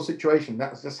terrible situation that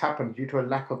has just happened due to a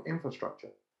lack of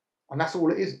infrastructure. And that's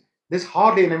all it is. There's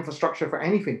hardly an infrastructure for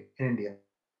anything in India.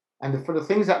 And for the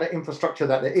things that the infrastructure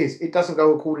that there is, it doesn't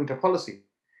go according to policy.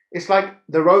 It's like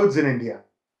the roads in India.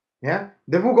 Yeah,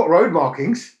 they've all got road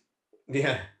markings.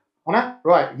 Yeah.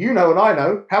 Right. You know, and I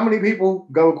know how many people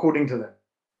go according to them.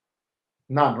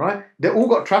 None, right? They've all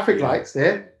got traffic lights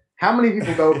there. How many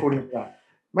people go according to that?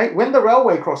 Mate, when the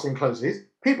railway crossing closes,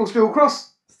 people still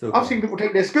cross. I've seen people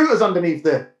take their scooters underneath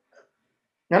there.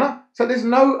 So there's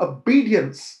no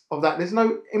obedience of that. There's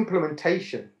no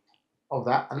implementation of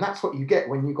that. And that's what you get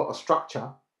when you've got a structure,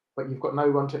 but you've got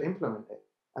no one to implement it.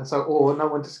 And so, or no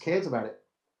one just cares about it.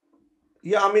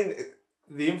 Yeah, I mean,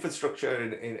 the infrastructure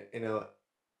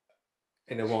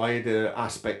in a wider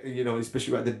aspect,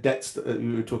 especially about the debts that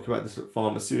we were talking about, the sort of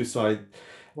farmer suicide.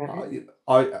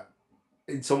 I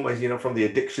in some ways, from the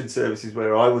addiction services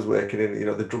where I was working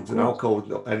in, the drugs and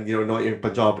alcohol, and not in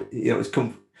Punjab, it's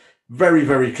come very,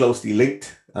 very closely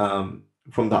linked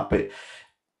from that bit.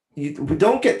 We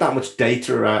don't get that much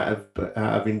data out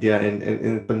of India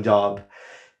in Punjab.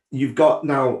 You've got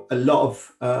now a lot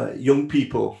of young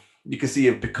people you can see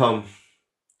have become,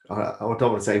 I don't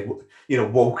want to say,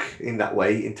 woke in that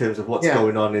way in terms of what's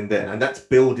going on in there. And that's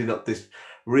building up this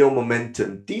real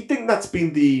momentum. Do you think that's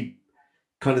been the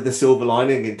kind of the silver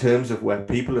lining in terms of where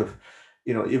people have,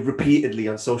 repeatedly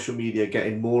on social media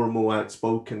getting more and more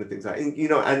outspoken and things like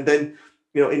that, and then,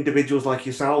 individuals like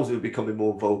yourselves who are becoming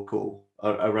more vocal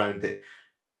around it?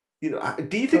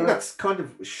 Do you think that's kind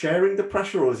of sharing the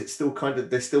pressure, or is it still kind of,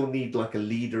 they still need like a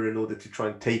leader in order to try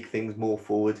and take things more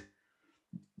forward?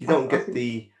 You don't get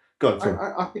the... Go on,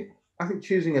 sorry. I think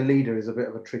choosing a leader is a bit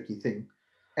of a tricky thing.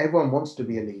 Everyone wants to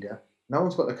be a leader. No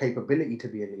one's got the capability to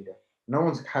be a leader. No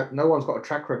one's got a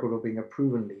track record of being a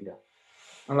proven leader.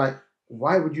 I'm like,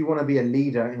 why would you want to be a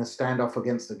leader in a standoff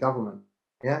against the government?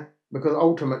 Yeah, because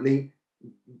ultimately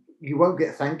you won't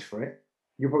get thanked for it.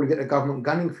 You'll probably get the government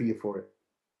gunning for you for it.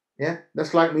 Yeah,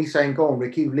 that's like me saying, go on,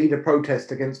 Ricky, lead a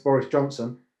protest against Boris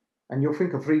Johnson. And you'll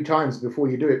think of 3 times before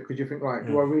you do it, because you think, right,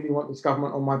 do I really want this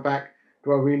government on my back?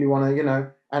 Do I really want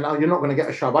to, and you're not going to get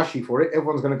a shabashi for it.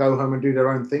 Everyone's going to go home and do their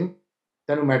own thing.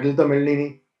 That's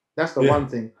the one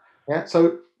thing. Yeah,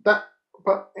 so that,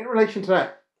 but in relation to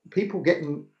that, people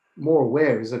getting more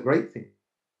aware is a great thing.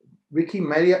 Ricky,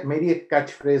 maybe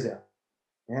catchphrase.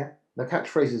 Yeah, the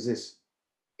catchphrase is this: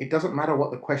 it doesn't matter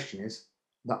what the question is,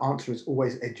 the answer is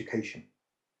always education.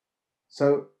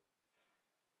 So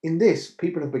in this,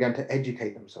 people have begun to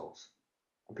educate themselves,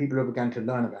 and people have begun to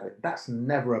learn about it. That's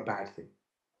never a bad thing.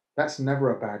 That's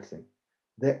never a bad thing.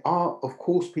 There are, of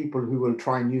course, people who will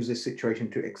try and use this situation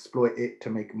to exploit it, to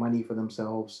make money for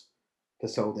themselves, to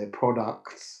sell their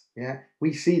products. Yeah,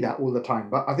 we see that all the time.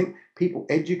 But I think people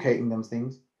educating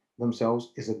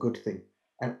themselves is a good thing.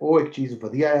 And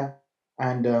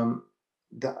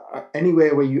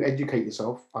anywhere where you educate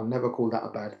yourself, I'll never call that a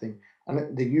bad thing.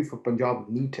 And the youth of Punjab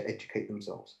need to educate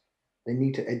themselves. They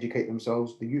need to educate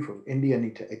themselves. The youth of India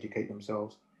need to educate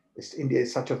themselves. India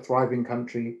is such a thriving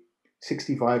country.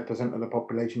 65% of the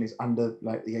population is under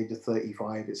like the age of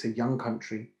 35. It's a young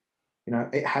country.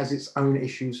 It has its own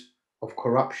issues of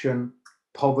corruption,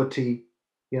 poverty,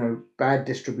 bad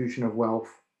distribution of wealth.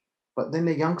 But then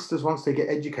the youngsters, once they get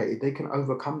educated, they can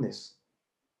overcome this.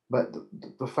 But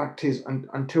the fact is,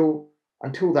 until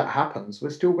that happens, we're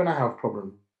still going to have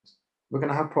problems. We're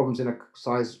going to have problems in a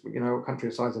country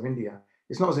the size of India.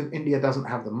 It's not as if India doesn't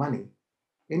have the money.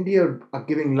 India are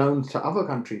giving loans to other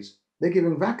countries. They're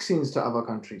giving vaccines to other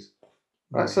countries,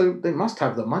 right? So they must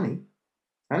have the money.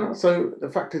 And so the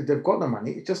fact is they've got the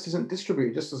money, it just isn't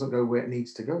distributed, it just doesn't go where it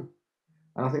needs to go.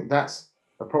 And I think that's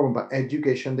the problem. But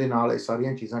education,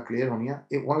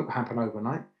 it won't happen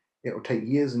overnight. It will take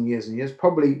years and years and years,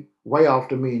 probably way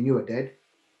after me and you are dead,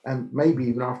 and maybe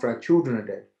even after our children are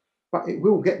dead. But it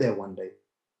will get there one day.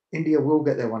 India will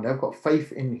get there one day. I've got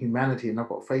faith in humanity and I've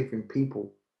got faith in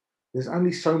people. There's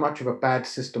only so much of a bad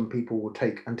system people will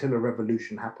take until a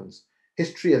revolution happens.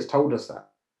 History has told us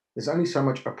that. There's only so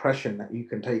much oppression that you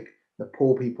can take, that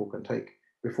poor people can take,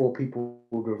 before people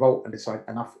will revolt and decide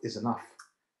enough is enough.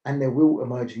 And there will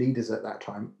emerge leaders at that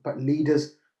time, but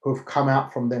leaders who have come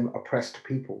out from them oppressed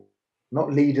people,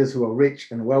 not leaders who are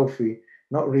rich and wealthy,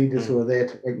 not leaders who are there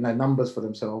to make their numbers for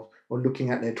themselves or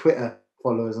looking at their Twitter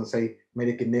followers and say,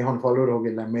 "Mere kinne hon follower ho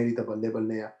gaye, meri ta balle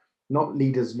balle hai." Not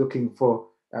leaders looking for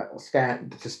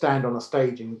stand on a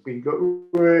stage and go,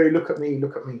 look at me,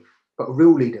 but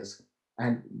real leaders.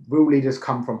 And real leaders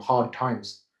come from hard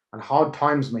times, and hard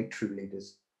times make true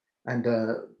leaders. And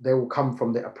they will come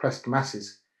from the oppressed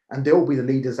masses, and they'll be the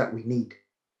leaders that we need.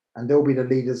 And they'll be the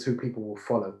leaders who people will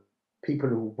follow. People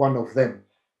who are one of them,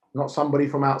 not somebody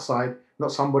from outside,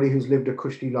 not somebody who's lived a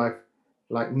cushy life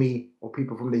like me or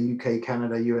people from the UK,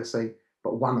 Canada, USA,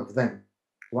 but one of them,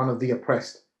 one of the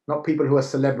oppressed. Not people who are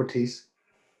celebrities,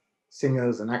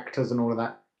 singers and actors and all of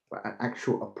that, but an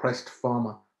actual oppressed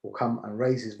farmer will come and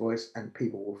raise his voice and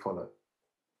people will follow.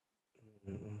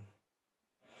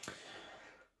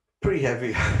 Pretty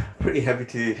heavy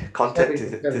content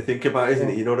to think about, isn't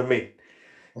it? You know what I mean?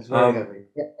 It's very heavy.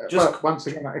 Yeah. But once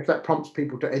again, if that prompts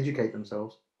people to educate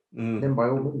themselves, then by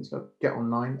all means, get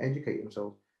online, educate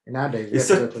themselves. In our days, we have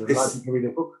to go to the library to read a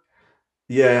book.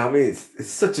 Yeah, I mean, it's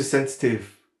such a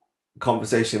sensitive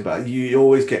conversation, but you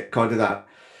always get kind of that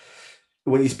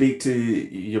when you speak to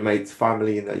your mates,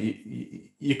 family, and that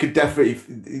you could definitely,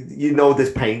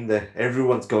 there's pain there.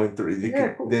 Everyone's going through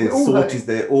it. There's sorties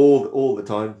there all the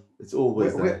time. It's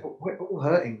always there. We're all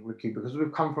hurting, Ricky, because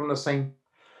we've come from the same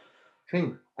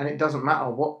thing, and it doesn't matter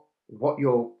what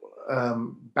your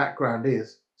background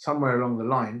is. Somewhere along the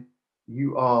line,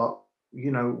 you are,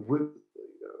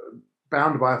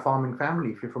 bound by a farming family.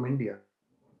 If you're from India,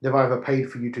 they've either paid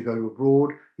for you to go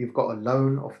abroad, you've got a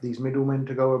loan off these middlemen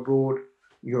to go abroad,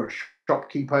 you're a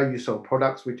shopkeeper, you sell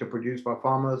products which are produced by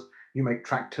farmers, you make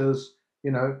tractors,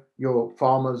 your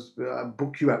farmers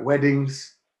book you at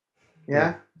weddings.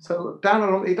 Yeah. So down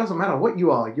along, it doesn't matter what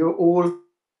you are, you're all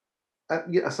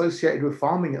associated with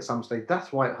farming at some stage.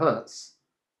 That's why it hurts.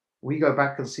 We go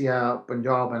back and see our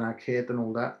Punjab and our Khet and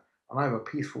all that, and I have a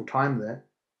peaceful time there.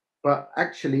 But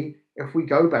actually, if we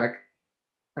go back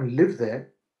and live there,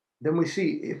 then we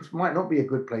see it might not be a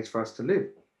good place for us to live.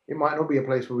 It might not be a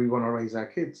place where we want to raise our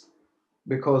kids,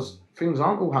 because things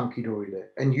aren't all hunky-dory there.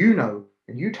 And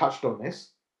and you touched on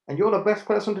this, and you're the best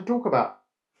person to talk about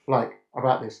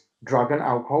this drug and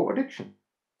alcohol addiction.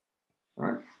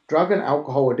 Right? Drug and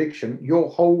alcohol addiction, your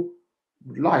whole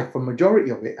life, a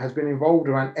majority of it, has been involved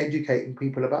around educating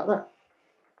people about that.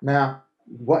 Now,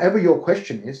 whatever your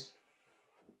question is,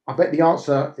 I bet the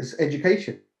answer is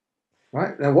education.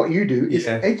 Right? Now, what you do is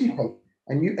educate,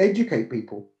 and you educate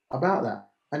people about that.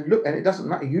 And look, and it doesn't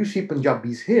matter. You see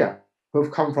Punjabis here who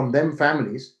have come from them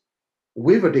families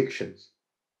with addictions,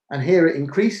 and here it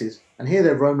increases, and here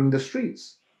they're roaming the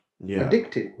streets,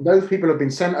 addicted. Those people have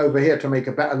been sent over here to make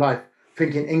a better life,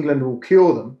 thinking England will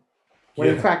cure them, when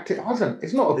in fact it hasn't.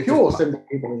 It's not a cure. Sending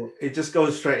people. It just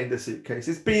goes straight into suitcase.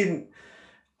 It's been.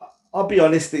 I'll be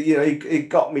honest. It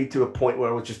got me to a point where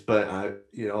I was just burnt out.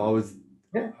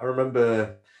 I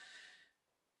remember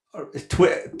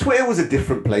Twitter was a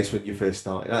different place when you first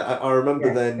started. I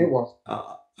remember then. It was.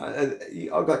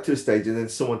 I got to a stage and then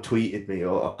someone tweeted me,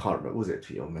 or I can't remember, was it a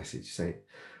tweet or message saying,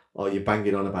 "Oh, you're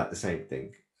banging on about the same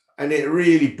thing," and it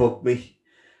really bugged me.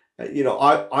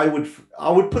 I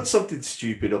would put something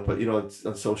stupid up, on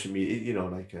social media,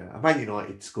 like a Man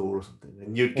United score or something,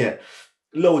 and you'd get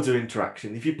loads of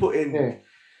interaction. If you put in.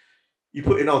 You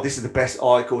put in, "Oh, this is the best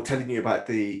article telling you about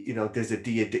there's a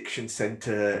de-addiction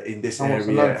center in this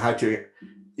area, how to,"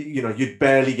 you'd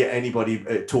barely get anybody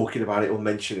talking about it or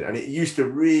mention it. And it used to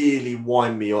really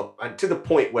wind me up, and to the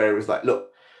point where it was like,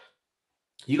 look,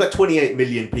 you got 28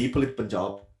 million people in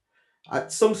Punjab,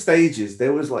 at some stages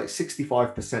there was like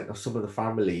 65% of some of the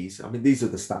families. I mean, these are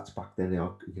the stats back then.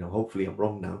 Hopefully I'm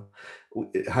wrong now.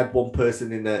 It had one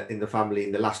person in the family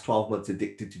in the last 12 months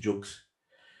addicted to drugs.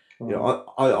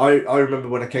 I remember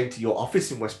when I came to your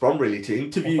office in West Brom really to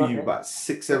interview you about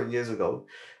 6-7 years ago,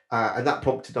 and that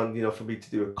prompted on for me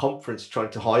to do a conference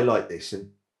trying to highlight this.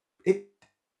 And it,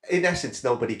 in essence,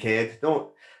 nobody cared.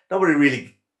 Nobody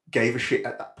really gave a shit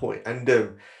at that point. And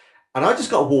I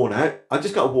just got worn out. I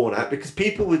just got worn out because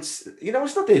people would,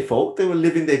 it's not their fault. They were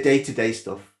living their day-to-day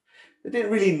stuff. They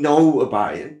didn't really know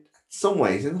about it in some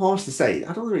ways. And harsh to say,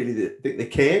 I don't really think they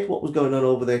cared what was going on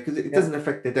over there because it doesn't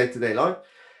affect their day-to-day life.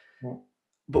 Yeah.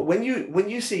 But when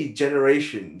you see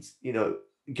generations,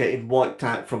 getting wiped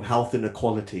out from health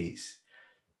inequalities,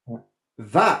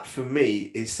 that for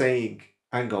me is saying,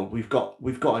 hang on, we've got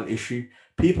an issue.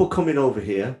 People coming over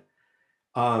here,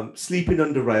 sleeping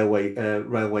under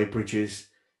railway bridges,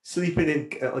 sleeping in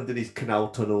under these canal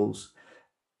tunnels.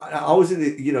 I was in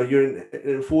you're in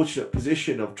an unfortunate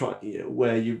position of trying,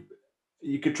 where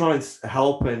you could try and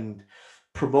help and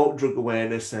promote drug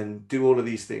awareness and do all of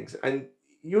these things, and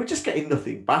you were just getting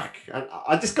nothing back. And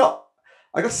I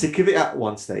got sick of it at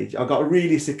one stage. I got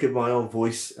really sick of my own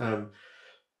voice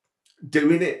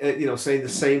doing it, saying the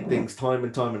same things time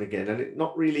and time and again, and it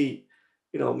not really,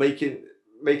 making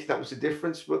that much a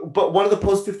difference. But one of the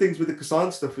positive things with the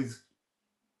Kassan stuff is,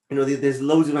 there's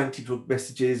loads of anti-drug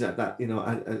messages at that,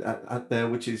 at there,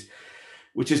 which is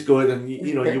good, and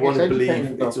you want to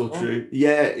believe it's all true.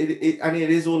 Yeah, and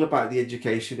it is all about the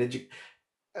education.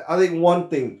 I think one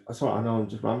thing. Sorry, I know I'm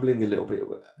just rambling a little bit.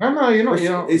 No, you're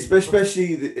not.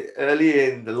 Especially early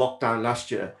in the lockdown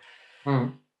last year.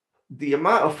 The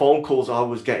amount of phone calls I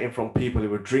was getting from people who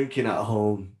were drinking at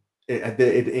home,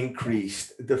 it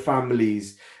increased. The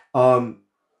families,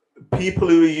 people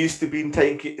who were used to being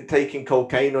taking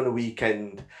cocaine on a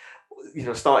weekend,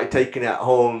 started taking it at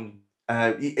home.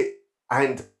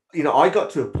 And I got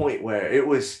to a point where it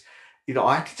was,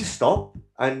 I had to just stop.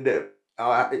 And there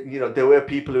were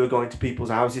people who were going to people's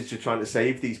houses to trying to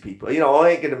save these people. I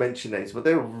ain't going to mention names, but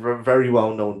they were very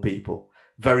well known people.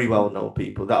 Very well known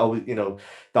people that I was,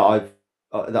 that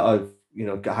I've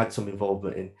had some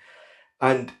involvement in,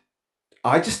 and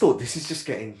I just thought this is just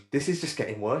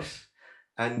getting worse,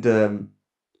 and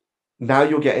now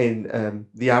you're getting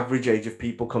the average age of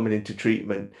people coming into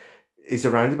treatment is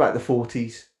around about the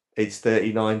 40s. It's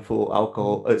 39 for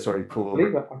alcohol. Sorry, for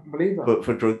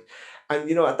drugs,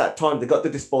 and at that time they got the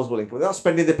disposable income. They're not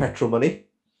spending the petrol money,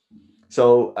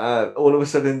 so all of a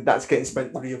sudden that's getting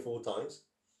spent 3 or 4 times.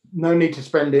 No need to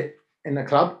spend it in a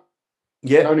club.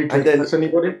 Yeah, no need to impress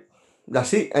anybody.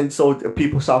 That's it. And so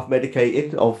people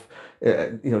self-medicating of,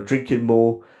 drinking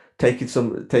more, taking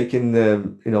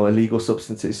illegal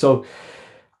substances. So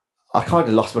I kind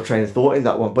of lost my train of thought in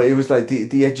that one. But it was like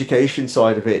the education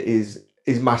side of it is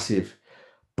massive,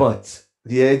 but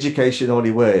the education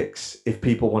only works if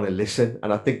people want to listen.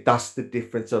 And I think that's the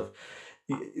difference of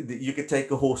you could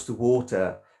take a horse to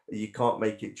water, you can't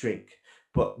make it drink.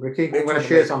 But Ricky, I'm going to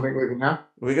share something with you now.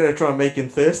 We're going to try and make him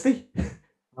thirsty.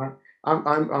 Right. I'm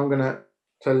going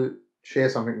to share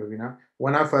something with you now.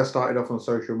 When I first started off on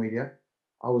social media,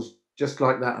 I was just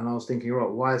like that, and I was thinking, right,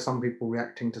 why are some people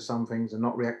reacting to some things and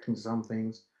not reacting to some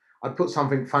things? I'd put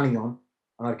something funny on,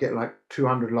 and I'd get like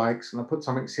 200 likes, and I put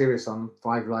something serious on,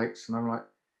 5 likes, and I'm like,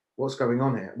 what's going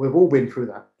on here? We've all been through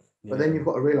that. Yeah. But then you've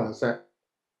got to realize that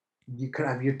you can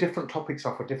have your different topics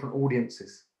off for different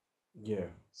audiences. Yeah.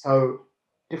 So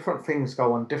different things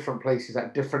go on different places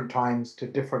at different times to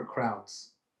different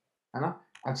crowds.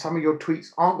 And some of your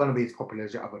tweets aren't going to be as popular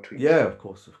as your other tweets. Yeah, of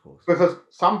course. Because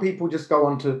some people just go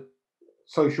onto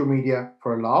social media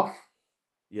for a laugh.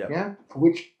 Yeah. Yeah. For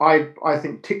which I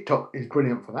think TikTok is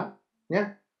brilliant for that. Yeah.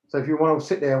 So if you want to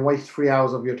sit there and waste 3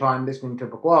 hours of your time listening to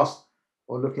Bakwas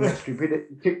or looking at stupidity,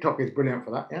 TikTok is brilliant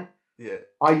for that. Yeah. Yeah.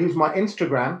 I use my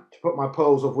Instagram to put my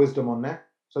pearls of wisdom on there.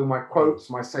 So my quotes,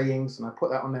 my sayings, and I put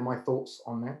that on there, my thoughts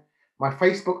on there. My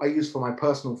Facebook I use for my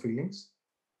personal feelings.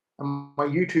 And my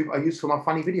YouTube I use for my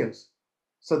funny videos.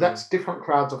 So that's different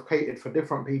crowds have catered for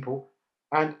different people.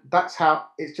 And that's how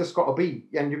it's just got to be.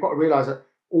 And you've got to realize that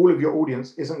all of your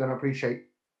audience isn't going to appreciate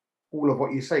all of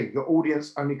what you say. Your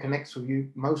audience only connects with you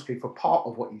mostly for part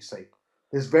of what you say.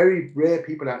 There's very rare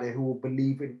people out there who will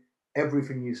believe in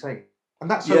everything you say. And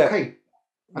that's okay.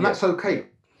 And that's okay.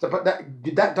 So, but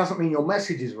that doesn't mean your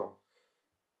message is wrong.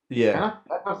 Yeah.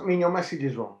 That doesn't mean your message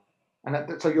is wrong.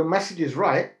 And so your message is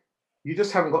right. You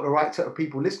just haven't got the right set of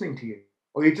people listening to you.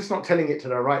 Or you're just not telling it to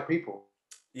the right people.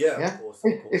 Yeah, of course.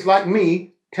 It's like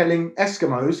me telling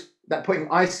Eskimos that putting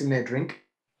ice in their drink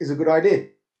is a good idea.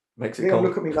 Makes it cold.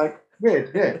 Look at me like,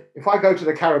 weird. Yeah. If I go to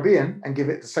the Caribbean and give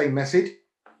it the same message,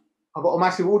 I've got a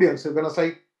massive audience who are going to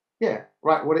say, yeah,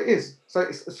 right, what it is. So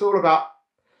it's all about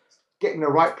getting the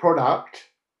right product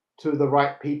to the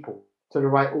right people, to the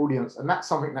right audience. And that's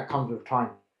something that comes with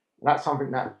time. That's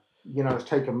something that, has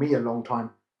taken me a long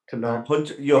time to learn.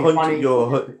 You're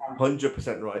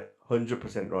 100% right.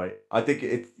 100% right. I think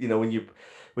it's,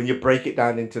 when you break it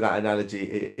down into that analogy,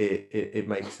 it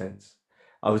makes sense.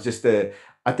 I was just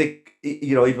I think,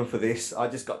 even for this, I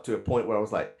just got to a point where I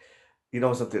was like,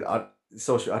 something, I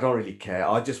don't really care.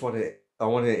 I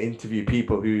want to interview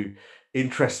people who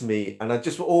interest me, and I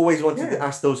just always wanted to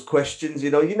ask those questions.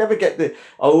 You never get I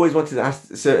always wanted to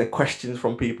ask certain questions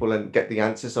from people and get the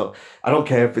answer. So I don't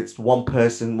care if it's one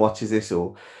person watches this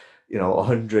or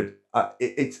 100.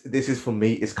 This is for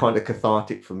me. It's kind of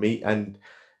cathartic for me, and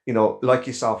like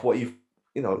yourself, what you've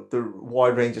the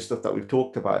wide range of stuff that we've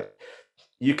talked about.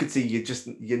 You could see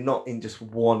you're not in just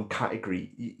one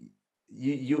category.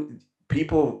 You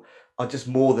people are just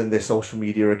more than their social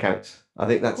media accounts. I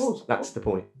think that's the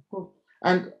point.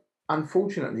 And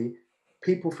unfortunately,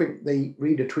 people think they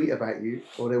read a tweet about you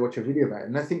or they watch a video about it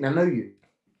and they think they know you.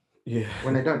 Yeah.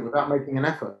 When they don't, without making an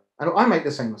effort. And I make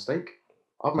the same mistake.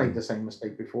 I've made the same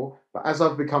mistake before. But as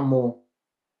I've become more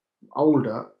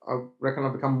older, I reckon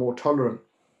I've become more tolerant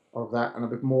of that and a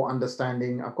bit more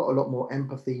understanding. I've got a lot more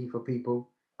empathy for people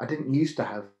I didn't used to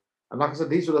have. And like I said,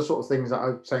 these are the sort of things that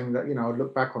I'm saying that, I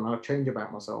look back on, I'll change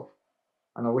about myself.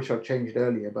 And I wish I'd changed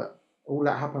earlier, but all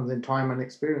that happens in time and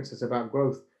experience. It's about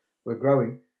growth. We're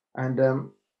growing. And,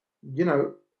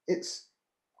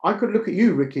 I could look at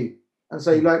you, Ricky, and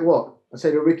say, like what? And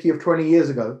say the Ricky of 20 years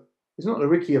ago is not the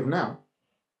Ricky of now.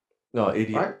 No,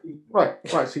 idiot. Right.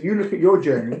 So you look at your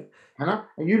journey, Hannah,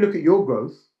 and you look at your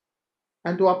growth,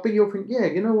 and do I think you'll think, yeah,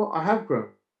 you know what? I have grown.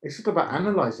 It's just about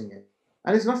analyzing it.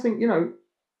 And it's nothing,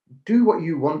 do what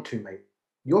you want to, mate.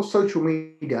 Your social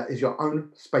media is your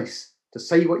own space to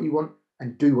say what you want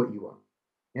and do what you want.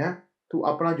 Yeah? To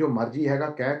apna jo marji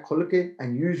hega kya khul ke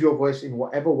and use your voice in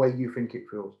whatever way you think it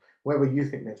feels. Whether you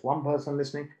think there's one person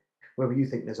listening, whether you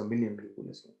think there's a million people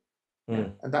listening.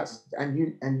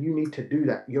 And you need to do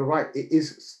that. You're right, it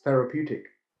is therapeutic.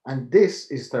 And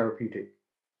this is therapeutic.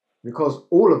 Because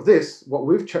all of this, what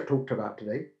we've talked about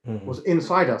today, was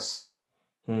inside us.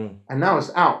 And now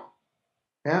it's out.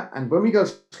 Yeah. And when we go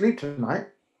to sleep tonight,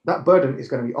 that burden is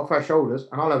going to be off our shoulders,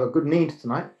 and I'll have a good need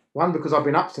tonight. One, because I've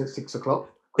been up since 6 o'clock,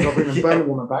 because I've been in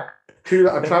Birmingham and back. Two,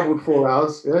 that I travelled 4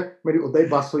 hours. Yeah, made it all day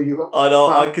bus for you. I know.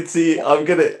 I could see. We're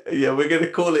gonna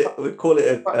call it. We'll call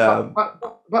it.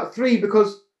 But three,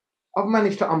 because I've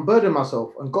managed to unburden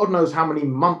myself, and God knows how many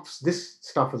months this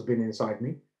stuff has been inside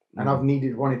me, and I've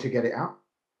wanted to get it out,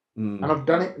 and I've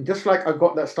done it. Just like I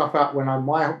got that stuff out when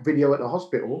my video at the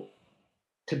hospital.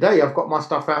 Today, I've got my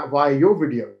stuff out via your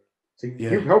video. So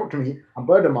you've helped me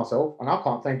unburden myself, and I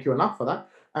can't thank you enough for that.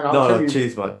 And I'll tell you,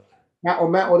 cheers, man. Matt,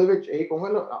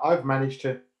 look, I've managed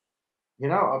to,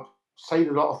 I've said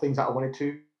a lot of things that I wanted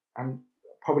to, and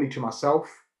probably to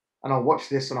myself. And I'll watch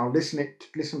this and I'll listen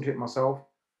to it myself,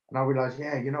 and I'll realize,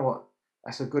 yeah, you know what,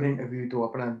 that's a good interview.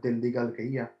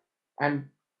 And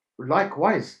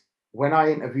likewise, when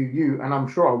I interview you, and I'm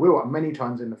sure I will many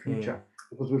times in the future.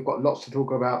 Because we've got lots to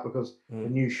talk about, because the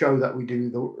new show that we do,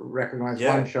 the Recognise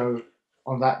One show,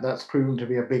 that's proven to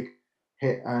be a big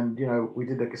hit. And, we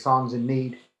did the Kisans in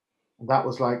Need. And that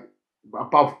was like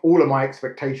above all of my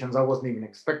expectations. I wasn't even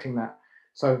expecting that.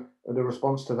 So the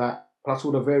response to that, plus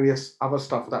all the various other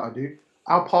stuff that I do,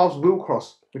 our paths will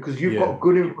cross, because you've got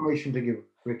good information to give,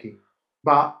 Ricky.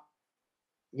 But,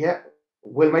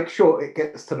 we'll make sure it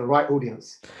gets to the right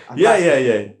audience.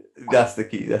 That's the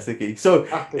key. So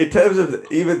in terms of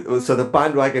the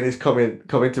bandwagon is coming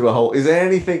to a halt. Is there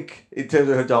anything in terms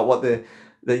of Harjap,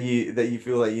 that you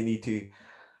feel like you need to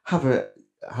have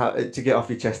to get off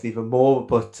your chest even more?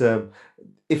 But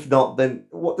if not, then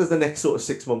what does the next sort of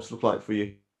 6 months look like for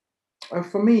you?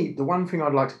 For me, the one thing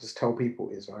I'd like to just tell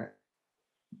people is, right,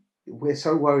 we're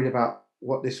so worried about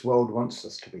what this world wants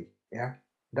us to be,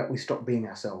 that we stop being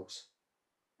ourselves.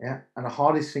 Yeah, and the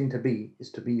hardest thing to be is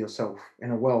to be yourself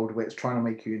in a world where it's trying to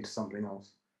make you into something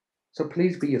else. So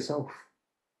please be yourself.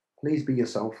 Please be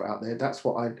yourself out there. That's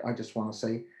what I just want to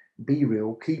say. Be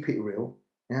real. Keep it real.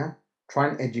 Yeah. Try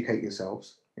and educate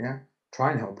yourselves. Yeah.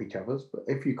 Try and help each other. But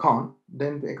if you can't,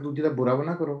 then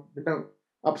don't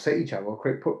upset each other.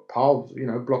 Put paths.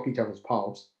 Block each other's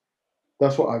paths.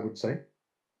 That's what I would say.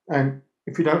 And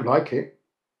if you don't like it,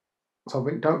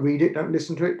 something, don't read it. Don't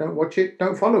listen to it. Don't watch it.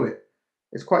 Don't follow it.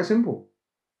 It's quite simple,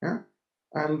 yeah.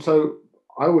 And so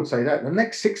I would say that the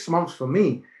next 6 months for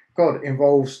me, God,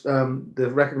 involves the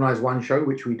Recognise One show,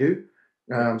 which we do.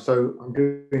 So I'm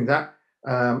doing that.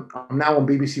 I'm now on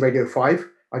BBC Radio 5.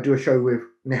 I do a show with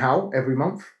Nihal every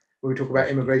month where we talk about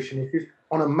immigration issues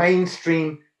on a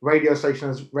mainstream radio station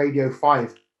as Radio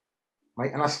 5,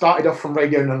 mate. And I started off from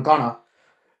Radio Nangana.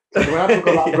 So when I took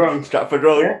on that road, Stratford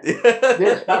Road.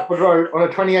 Yeah, Stratford Road on a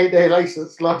 28-day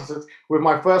license with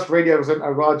my first radio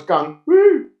presenter, Raj Gung.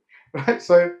 Woo! Right?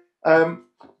 So,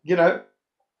 you know,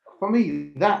 for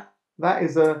me, that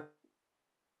is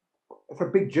it's a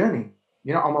big journey.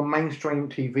 You know, I'm on mainstream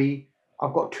TV.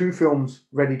 I've got 2 films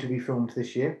ready to be filmed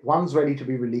this year. One's ready to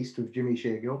be released with Jimmy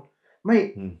Shergill.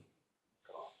 Mate,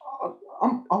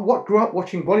 I grew up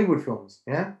watching Bollywood films,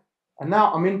 yeah? And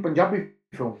now I'm in Punjabi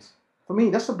films. For me,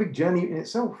 that's a big journey in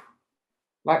itself.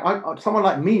 Like someone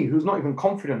like me who's not even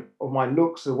confident of my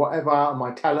looks or whatever, or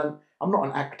my talent. I'm not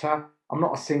an actor. I'm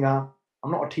not a singer.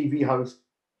 I'm not a TV host.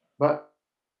 But,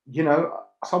 you know,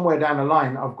 somewhere down the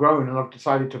line, I've grown and I've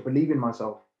decided to believe in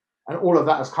myself. And all of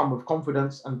that has come with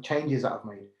confidence and changes that I've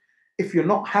made. If you're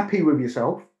not happy with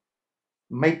yourself,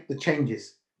 make the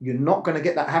changes. You're not going to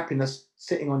get that happiness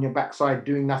sitting on your backside,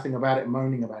 doing nothing about it,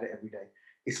 moaning about it every day.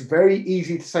 It's very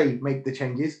easy to say, make the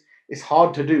changes. It's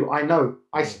hard to do. I know.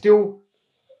 I still,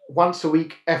 once a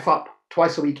week, F up.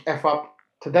 Twice a week, F up.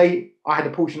 Today, I had a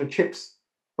portion of chips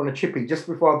from a chippy just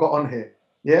before I got on here.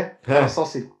 Yeah? And a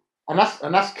sausage. And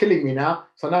that's killing me now.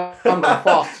 So now I'm going to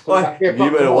fast. You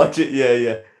better watch it.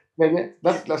 Yeah.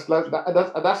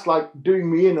 That's like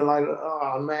doing me in and like,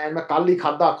 oh man, मैं कल ही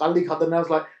खादा. And I was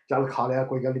like, चल खा लिया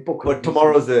कोई गल नहीं भूख. But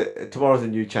tomorrow's a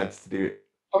new chance to do it.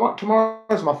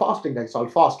 Tomorrow's my fasting day, so I'll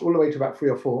fast all the way to about 3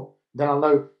 or 4. Then I'll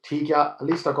know, at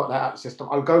least I got that out of the system.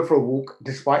 I'll go for a walk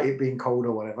despite it being cold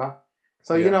or whatever.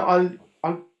 So you know,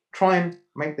 I'll try and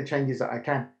make the changes that I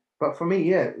can. But for me,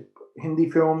 yeah, Hindi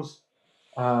films,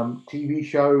 TV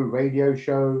show, radio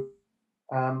show,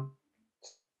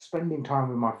 spending time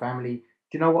with my family.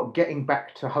 Do you know what? Getting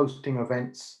back to hosting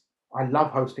events. I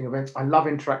love hosting events. I love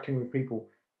interacting with people.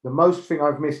 The most thing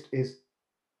I've missed is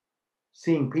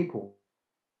seeing people.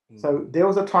 So there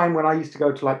was a time when I used to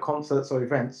go to like concerts or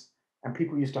events and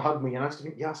people used to hug me and I used to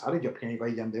think, yes, I did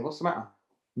what's the matter?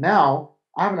 Now,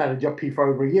 I haven't had a jappi for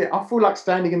over a year. I feel like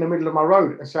standing in the middle of my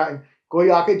road and shouting, Koi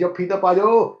aake jappi da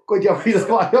paajo, koi jappi da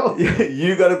paajo.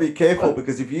 You got to be careful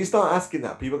because if you start asking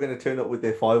that, people are going to turn up with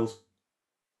their files.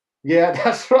 Yeah,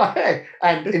 that's right.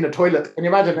 And in the toilet. Can you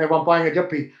imagine everyone buying a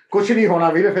jappi? Kuch nahi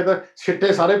hona veer, fir to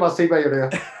shitte sare passe hi pe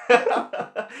jade.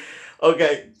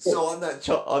 Okay, so on that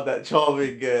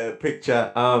charming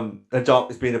picture,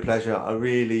 Harjap, it's been a pleasure. I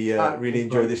really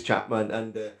enjoy this chat, man,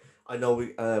 and I know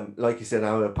we, like you said,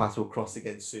 our paths will cross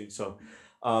again soon. So,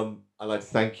 I'd like to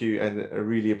thank you, and I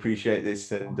really appreciate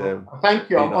this. And thank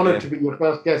you. I'm honoured to be your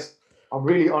first guest. I'm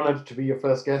really honoured to be your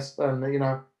first guest, and you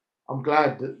know, I'm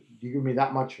glad that you give me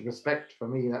that much respect. For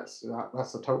me, that's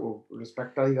a total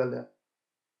respect.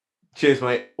 Cheers,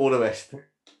 mate. All the best.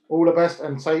 All the best,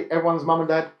 and say everyone's mum and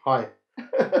dad, hi.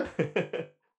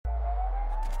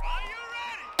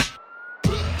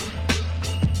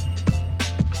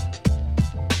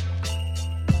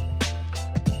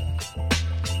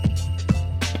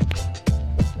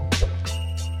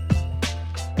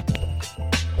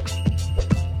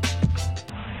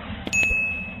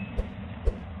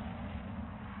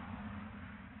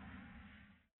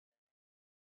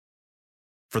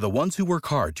 For the ones who work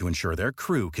hard to ensure their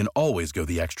crew can always go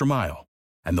the extra mile,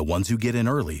 and the ones who get in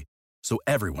early so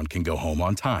everyone can go home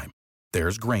on time,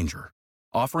 there's Grainger,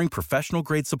 offering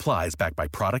professional-grade supplies backed by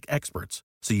product experts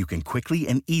so you can quickly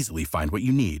and easily find what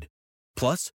you need.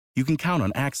 Plus, you can count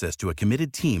on access to a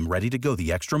committed team ready to go the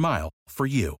extra mile for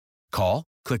you. Call,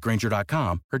 click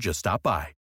Grainger.com, or just stop by.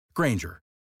 Grainger,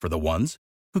 for the ones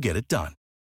who get it done.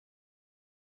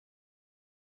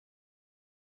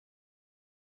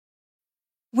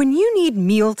 When you need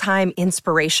mealtime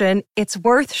inspiration, it's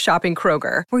worth shopping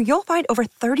Kroger, where you'll find over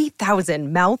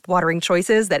 30,000 mouth-watering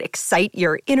choices that excite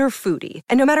your inner foodie.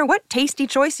 And no matter what tasty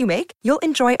choice you make, you'll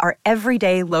enjoy our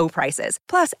everyday low prices,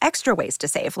 plus extra ways to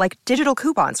save, like digital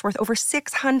coupons worth over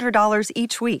 $600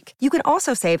 each week. You can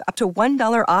also save up to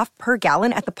 $1 off per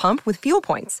gallon at the pump with fuel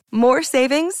points. More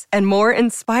savings and more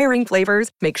inspiring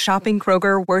flavors make shopping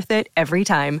Kroger worth it every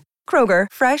time. Kroger,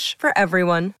 fresh for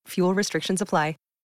everyone. Fuel restrictions apply.